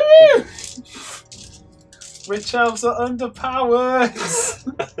 Woo! Witch elves are underpowered.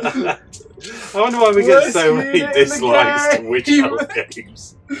 I wonder why we get so Worst many unit in the dislikes to game. Witch Elf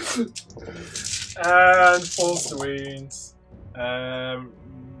games. And falls to wounds. No, I'm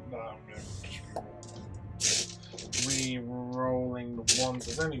just re-rolling the 1s.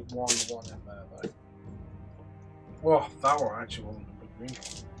 There's only 1 in there though. Whoa, that one actually wasn't a good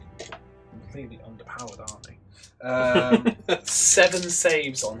reroll. Completely underpowered, aren't they? 7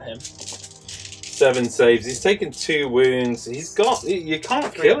 saves on him. 7 saves. He's taken 2 wounds. He's got. You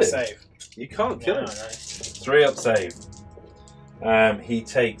can't 3 kill up him. save. You can't kill him. I know. 3 up save. He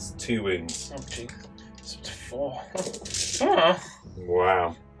takes 2 wounds. Oh, gee. It's up to 4. Oh.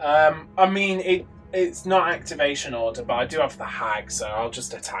 Wow. I mean, it's not activation order, but I do have the hag, so I'll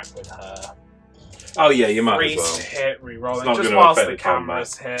just attack with her. Oh yeah, you might 3 as well. to hit, rerolling. It's not Just gonna whilst affect the the combat.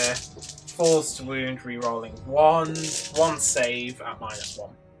 camera's here. Falls to wound, rerolling 1 save at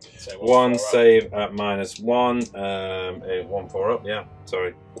 -1. So 1 4 up. save at -1. 1 4 up. Yeah.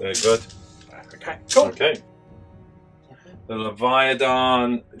 Sorry. Good. Okay, cool. Okay. The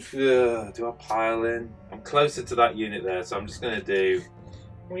Leviathan. Do I pile in? I'm closer to that unit there, so I'm just going to do.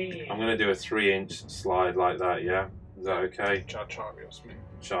 I'm going to do a 3-inch slide like that. Yeah. Is that okay? Char.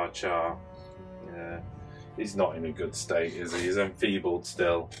 Yeah. He's not in a good state, is he? He's enfeebled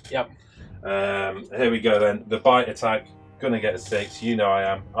still. Yep. Here we go then. The bite attack. Gonna get a 6. You know I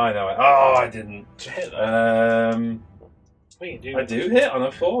am. I know it. Oh, I didn't. Did you hit that? What you do? I do hit on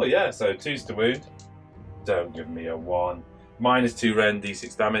a 4, yeah. So 2's to wound. Don't give me a 1. -2 rend,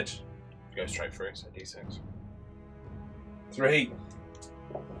 d6 damage. Go straight through, so d6. 3.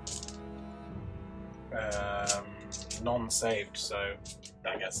 Non-saved, so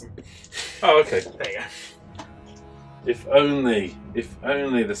that gets them. Oh, okay. There you If only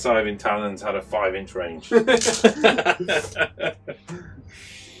the Scything Talons had a 5-inch range.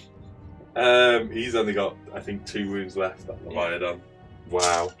 He's only got, I think, 2 wounds left on the Viadon.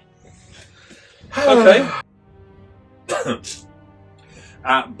 Wow. Okay.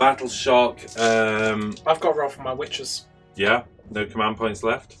 At Battle Shock, I've got to roll for my witches. yeah, no command points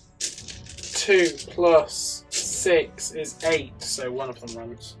left. 2 plus 6 is 8, so one of them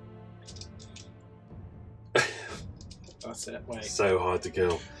runs. That's it. Wait. So hard to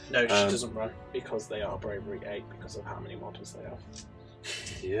kill. No, she doesn't run because they are bravery 8 because of how many models they have.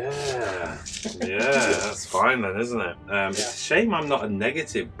 Yeah, that's fine then, isn't it? It's a shame I'm not a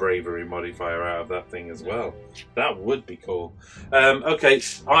negative bravery modifier out of that thing as well. That would be cool. Okay,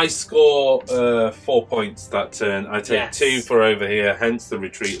 I score 4 points that turn. I take 2 for over here, hence the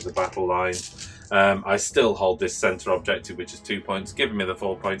retreat of the battle line. I still hold this centre objective, which is 2 points, giving me the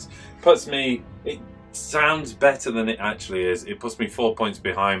 4 points. Puts me... It sounds better than it actually is. It puts me 4 points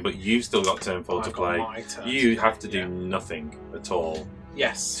behind, but you've still got turn 4 to play. You have to do nothing at all.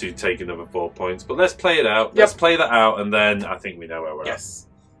 Yes. To take another 4 points. But let's play it out. Let's play that out, and then I think we know where we're at.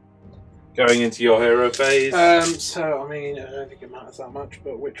 Going into your hero phase. So, I mean, I don't think it matters that much,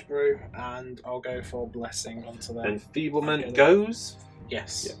 but Witch Brew, and I'll go for Blessing onto that. Enfeeblement goes?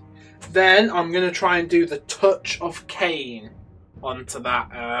 Yes. Yep. Then I'm going to try and do the Touch of Khaine onto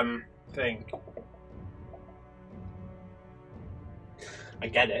that thing. I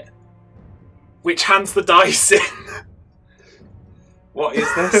get it. Which hands the dice in. What is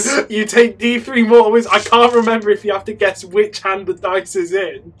this? You take D3 mortal wounds. I can't remember if you have to guess which hand the dice is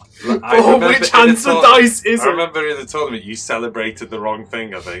in. Or which hand the dice isn't. I remember in the tournament you celebrated the wrong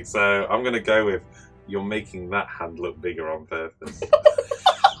thing, I think. So I'm going to go with you're making that hand look bigger on purpose.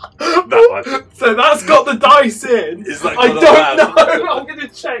 That one. So that's got the dice in. Is that I don't know. I'm going to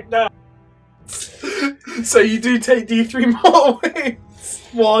check now. So you do take D3 mortal wounds.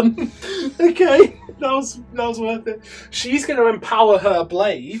 1. Okay. That was worth it. She's going to empower her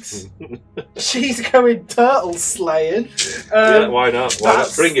blades. She's going turtle slaying. Yeah, why not?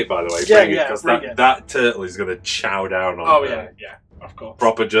 Bring it, by the way. Bring it, because that turtle is going to chow down on her. Oh, yeah, of course.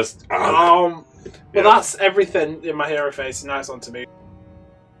 Proper just... Well, that's everything in my hero phase. Now it's on to me.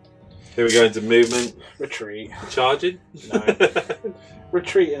 Here we go into movement. Retreat. Charging? No.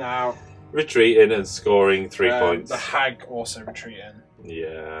 Retreating out. Retreating and scoring 3 points. The hag also retreating.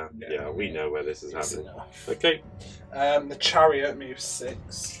 Yeah, we know where this is happening. Enough. Okay. The chariot moves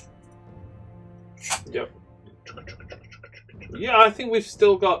 6. Yep. Yeah, I think we've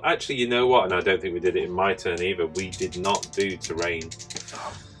still got... Actually, you know what? And I don't think we did it in my turn either. We did not do terrain.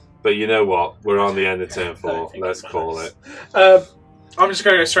 But you know what? We're on the end of turn 4. Let's call it. I'm just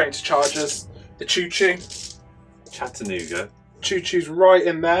going to go straight into charges. The choo-choo. Chattanooga. Choo-choo's right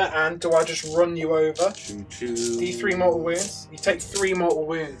in there, and do I just run you over? Choo-choo. D3 mortal wounds. You take 3 mortal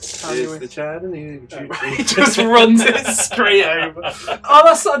wounds. It's the Chattanooga choo-choo. He just runs it straight over. Oh,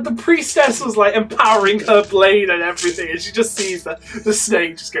 that's like the priestess was like empowering her blade and everything, and she just sees the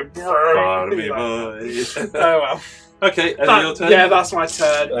snake just go. Oh well. Okay, and your turn. Yeah, that's my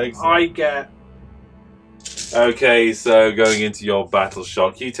turn. Excellent. I get. Okay, so going into your battle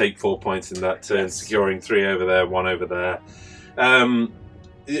shock, you take 4 points in that turn, securing 3 over there, 1 over there.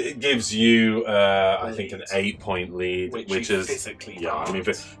 It gives you, I think, an 8-point lead, which is physically I mean,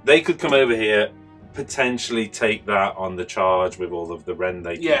 they could come over here, potentially take that on the charge with all of the rend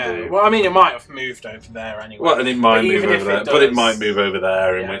they can do. Well, I mean, it might have moved over there anyway. Well, and it might move over there, but it might move over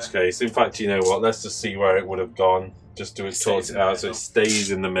there. In Yeah. which case, in fact, you know what? Let's just see where it would have gone. Just to sort it out, so it stays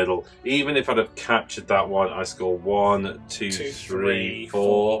in the middle. Even if I'd have captured that one, I score 1, 2, 3,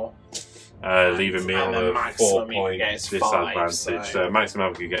 4. Leaving me on a 4-point disadvantage. So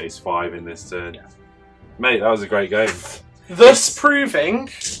maximum I could get is 5 in this turn. Yeah. Mate, that was a great game. Thus proving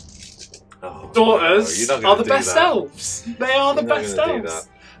Daughters are the best elves. They are the best elves.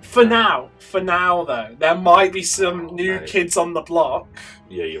 For now, though, there might be some new kids on the block.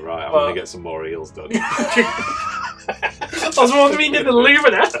 Yeah, you're right. I'm going to get some more eels done. I was more meaning the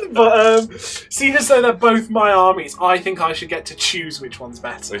Lumineth, but seeing as though they're both my armies, I think I should get to choose which one's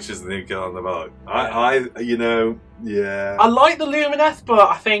better. Which is the new kid on the block. I you know, yeah. I like the Lumineth, but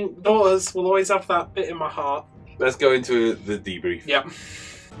I think Daughters will always have that bit in my heart. Let's go into the debrief. Yep.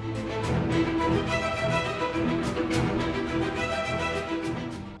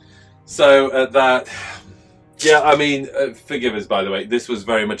 So at that... Yeah, I mean, forgive us, by the way. This was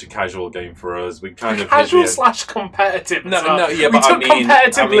very much a casual game for us. We kind of casual / competitive. No, yeah, but I mean,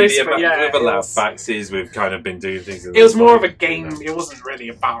 lists, we've allowed faxes. We've kind of been doing things. It was more of a game. It wasn't really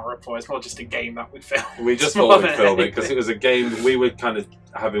a battle report. It's more just a game that we filmed. We just thought we'd film it because it was a game. We were kind of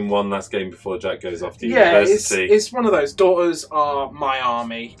having one last game before Jack goes off to Yeah, university. it's one of those. Daughters are my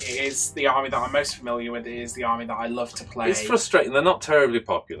army. It is the army that I'm most familiar with. It is the army that I love to play. It's frustrating. They're not terribly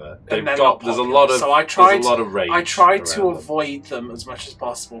popular. And they're not There's a popular. lot of So I tried there's a lot of rage. I tried to around them. avoid them as much as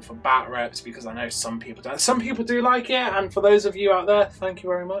possible for Batrep because I know some people don't. Some people do like it, and for those of you out there, thank you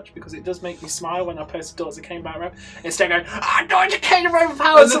very much because it does make me smile when I post a Daughters of Khaine Batrep. Instead of going, Daughters of Khaine are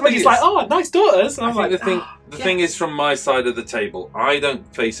overpowered, somebody's like, oh, nice daughters. And I'm like, the thing is, from my side of the table, I don't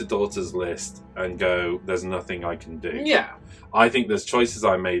face a Daughters list and go, there's nothing I can do. yeah. I think there's choices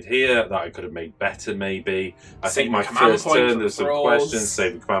I made here that I could have made better, maybe. I Save think my a command first point turn, for there's the some thralls. questions,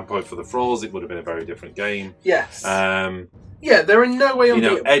 save a command point for the thralls, it would have been a very different game. Yes. Um, yeah, they're in no way you know,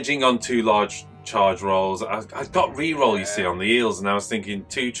 unbeatable. edging on 2 large charge rolls. I got reroll, you see, on the eels, and I was thinking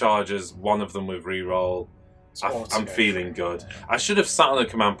 2 charges, 1 of them with reroll. I'm feeling good. I should have sat on a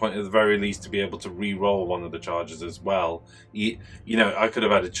command point at the very least to be able to re-roll 1 of the charges as well. You know, I could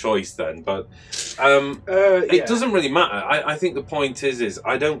have had a choice then, but it doesn't really matter. I think the point is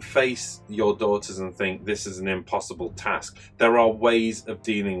I don't face your daughters and think this is an impossible task. There are ways of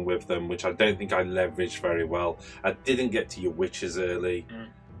dealing with them, which I don't think I leveraged very well. I didn't get to your witches early,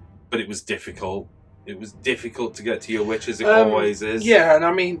 but it was difficult. It was difficult to get to your witches, it always is. Yeah, and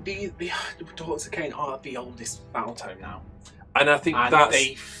I mean, the Daughters of Khaine are the oldest battle tome now. And I think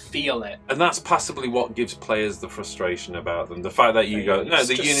they feel it. And that's possibly what gives players the frustration about them. The fact that you go, no,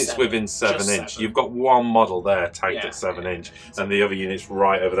 the unit's within 7 inch. You've got one model there tagged at 7 inch, and the other unit's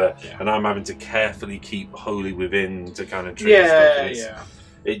right over there. Yeah. And I'm having to carefully keep wholly within to kind of trigger stuff.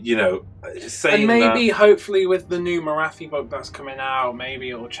 You know, saying and maybe, hopefully, with the new Marathi book that's coming out, maybe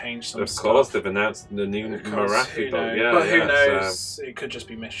it will change some stuff. Of course, they've announced the new Marathi book. Yeah, but who knows? It could just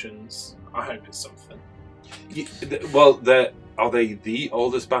be missions. I hope it's something. Well, are they the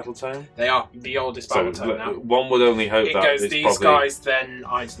oldest battle tome? They are the oldest battle tome now. One would only hope it that goes it's these probably, guys, then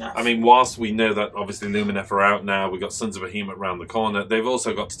Idoneth. I mean, whilst we know that obviously Lumineth are out now, we've got Sons of Behemoth around the corner. They've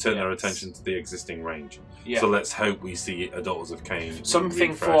also got to turn their attention to the existing range. Yeah. So let's hope we see a Daughters of Khaine.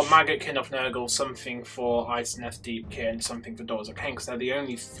 Something for Maggotkin of Nurgle, something for Idoneth Deepkin, something for Daughters of Khaine, because they're the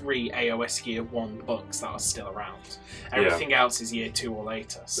only 3 AOS Year 1 books that are still around. Everything else is Year 2 or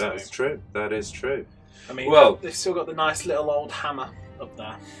later. So. That is true. That is true. I mean, they've still got the nice little old hammer up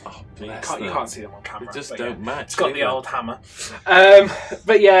there. Oh, you can't see them on camera. They just don't match. It's got the old hammer.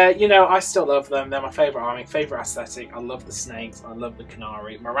 But yeah, you know, I still love them. They're my favourite army, favourite aesthetic. I love the snakes. I love the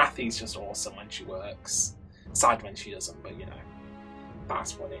Canary. Marathi's just awesome when she works. Sad when she doesn't, but you know,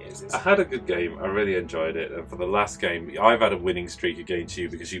 that's what it is. I had a good game. I really enjoyed it. And for the last game, I've had a winning streak against you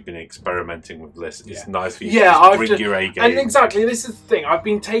because you've been experimenting with lists. It's nice for you to bring your A game. And exactly, this is the thing. I've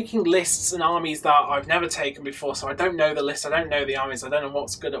been taking lists and armies that I've never taken before, so I don't know the list. I don't know the armies. I don't know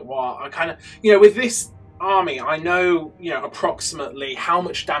what's good at what. I kind of, you know, with this army, I know, you know, approximately how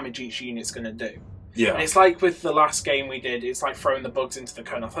much damage each unit's going to do. Yeah. And it's like with the last game we did, it's like throwing the bugs into the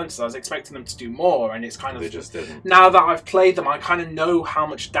Cone of Hunters. I was expecting them to do more, and it's kind of... They just didn't. Now that I've played them, I kind of know how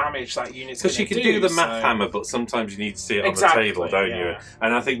much damage that unit's going to do. Because you can do the math hammer, but sometimes you need to see it on the table, don't you?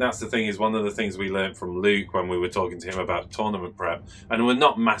 And I think that's the thing, is one of the things we learned from Luke when we were talking to him about tournament prep. And we're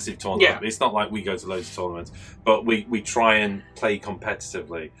not massive tournaments. It's not like we go to loads of tournaments, but we try and play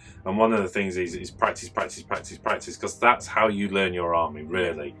competitively. And one of the things is practice, practice, practice, practice, because that's how you learn your army,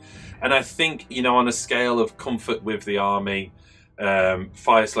 really. And I think, you know, on a scale of comfort with the army,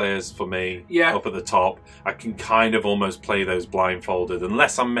 Fire Slayers for me, up at the top. I can kind of almost play those blindfolded,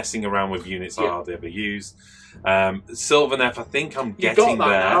 unless I'm messing around with units I hardly ever use. Sylvaneth, I think I'm getting there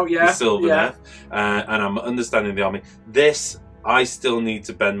now, with Sylvaneth, and I'm understanding the army. This, I still need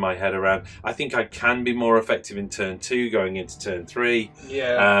to bend my head around. I think I can be more effective in turn 2 going into turn 3.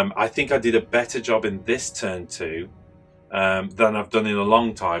 I think I did a better job in this turn 2 than I've done in a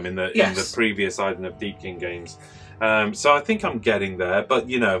long time in the previous Idoneth Deepkin games. So I think I'm getting there, but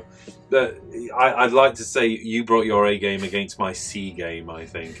you know, I'd like to say you brought your A game against my C game, I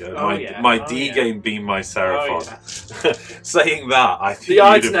think. My D game being my Seraphon. Saying that, I think the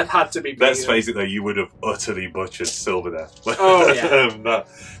Idoneth had to be beaten. Let's face it though, you would have utterly butchered Sylvaneth.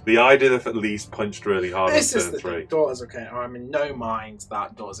 The Idoneth at least punched really hard in turn 3. Daughters of Khaine, I'm in no mind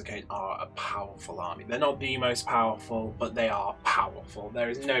that Daughters of Khaine are a powerful army. They're not the most powerful, but they are powerful. There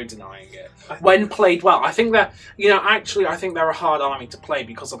is no denying it. When played well, I think they're, you know, actually I think they're a hard army to play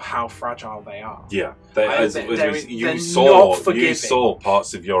because of how fragile they are. Yeah, you they're saw not forgiving.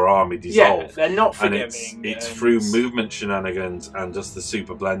 Parts of your army dissolve. Yeah, they're not and forgiving. it's through movement shenanigans and just the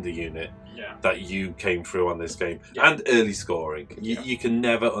super blender unit that you came through on this game, and early scoring. You can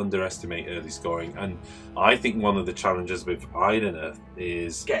never underestimate early scoring, and I think one of the challenges with Idoneth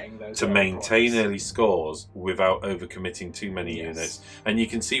is getting those to maintain points. early scores without overcommitting too many units, and you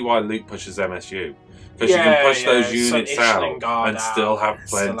can see why Luke pushes MSU. Because you can push those units out and still have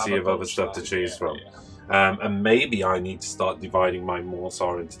plenty of other stuff to choose from. And maybe I need to start dividing my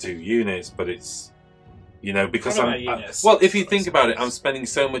Morsar into 2 units, but it's, you know, because well, if you think about it, I'm spending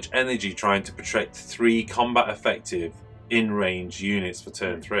so much energy trying to protect 3 combat effective in-range units for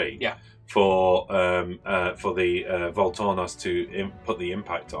turn 3. Yeah. For the Voltornos to put the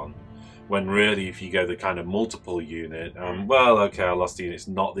impact on. When really, if you go the kind of multiple unit, well, okay, I lost a unit. It's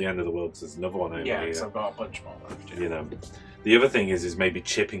not the end of the world because there's another one over here. Yeah, because I've got a bunch more left. You know, the other thing is maybe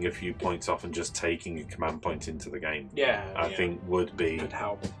chipping a few points off and just taking a command point into the game. Yeah, I think would could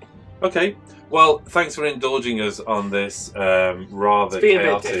help. Okay, well, thanks for indulging us on this rather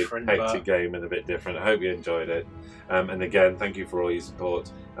chaotic, hectic game and a bit different. I hope you enjoyed it. And again, thank you for all your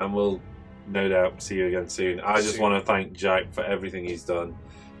support, and we'll no doubt see you again soon. I just want to thank Jack for everything he's done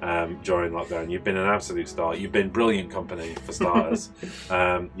during lockdown. You've been an absolute star. You've been brilliant company for starters.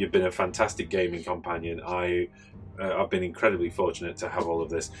 You've been a fantastic gaming companion. I've been incredibly fortunate to have all of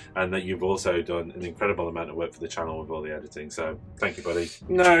this, and that you've also done an incredible amount of work for the channel with all the editing. So thank you, buddy.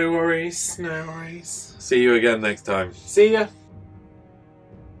 No worries, no worries. See you again next time. See ya.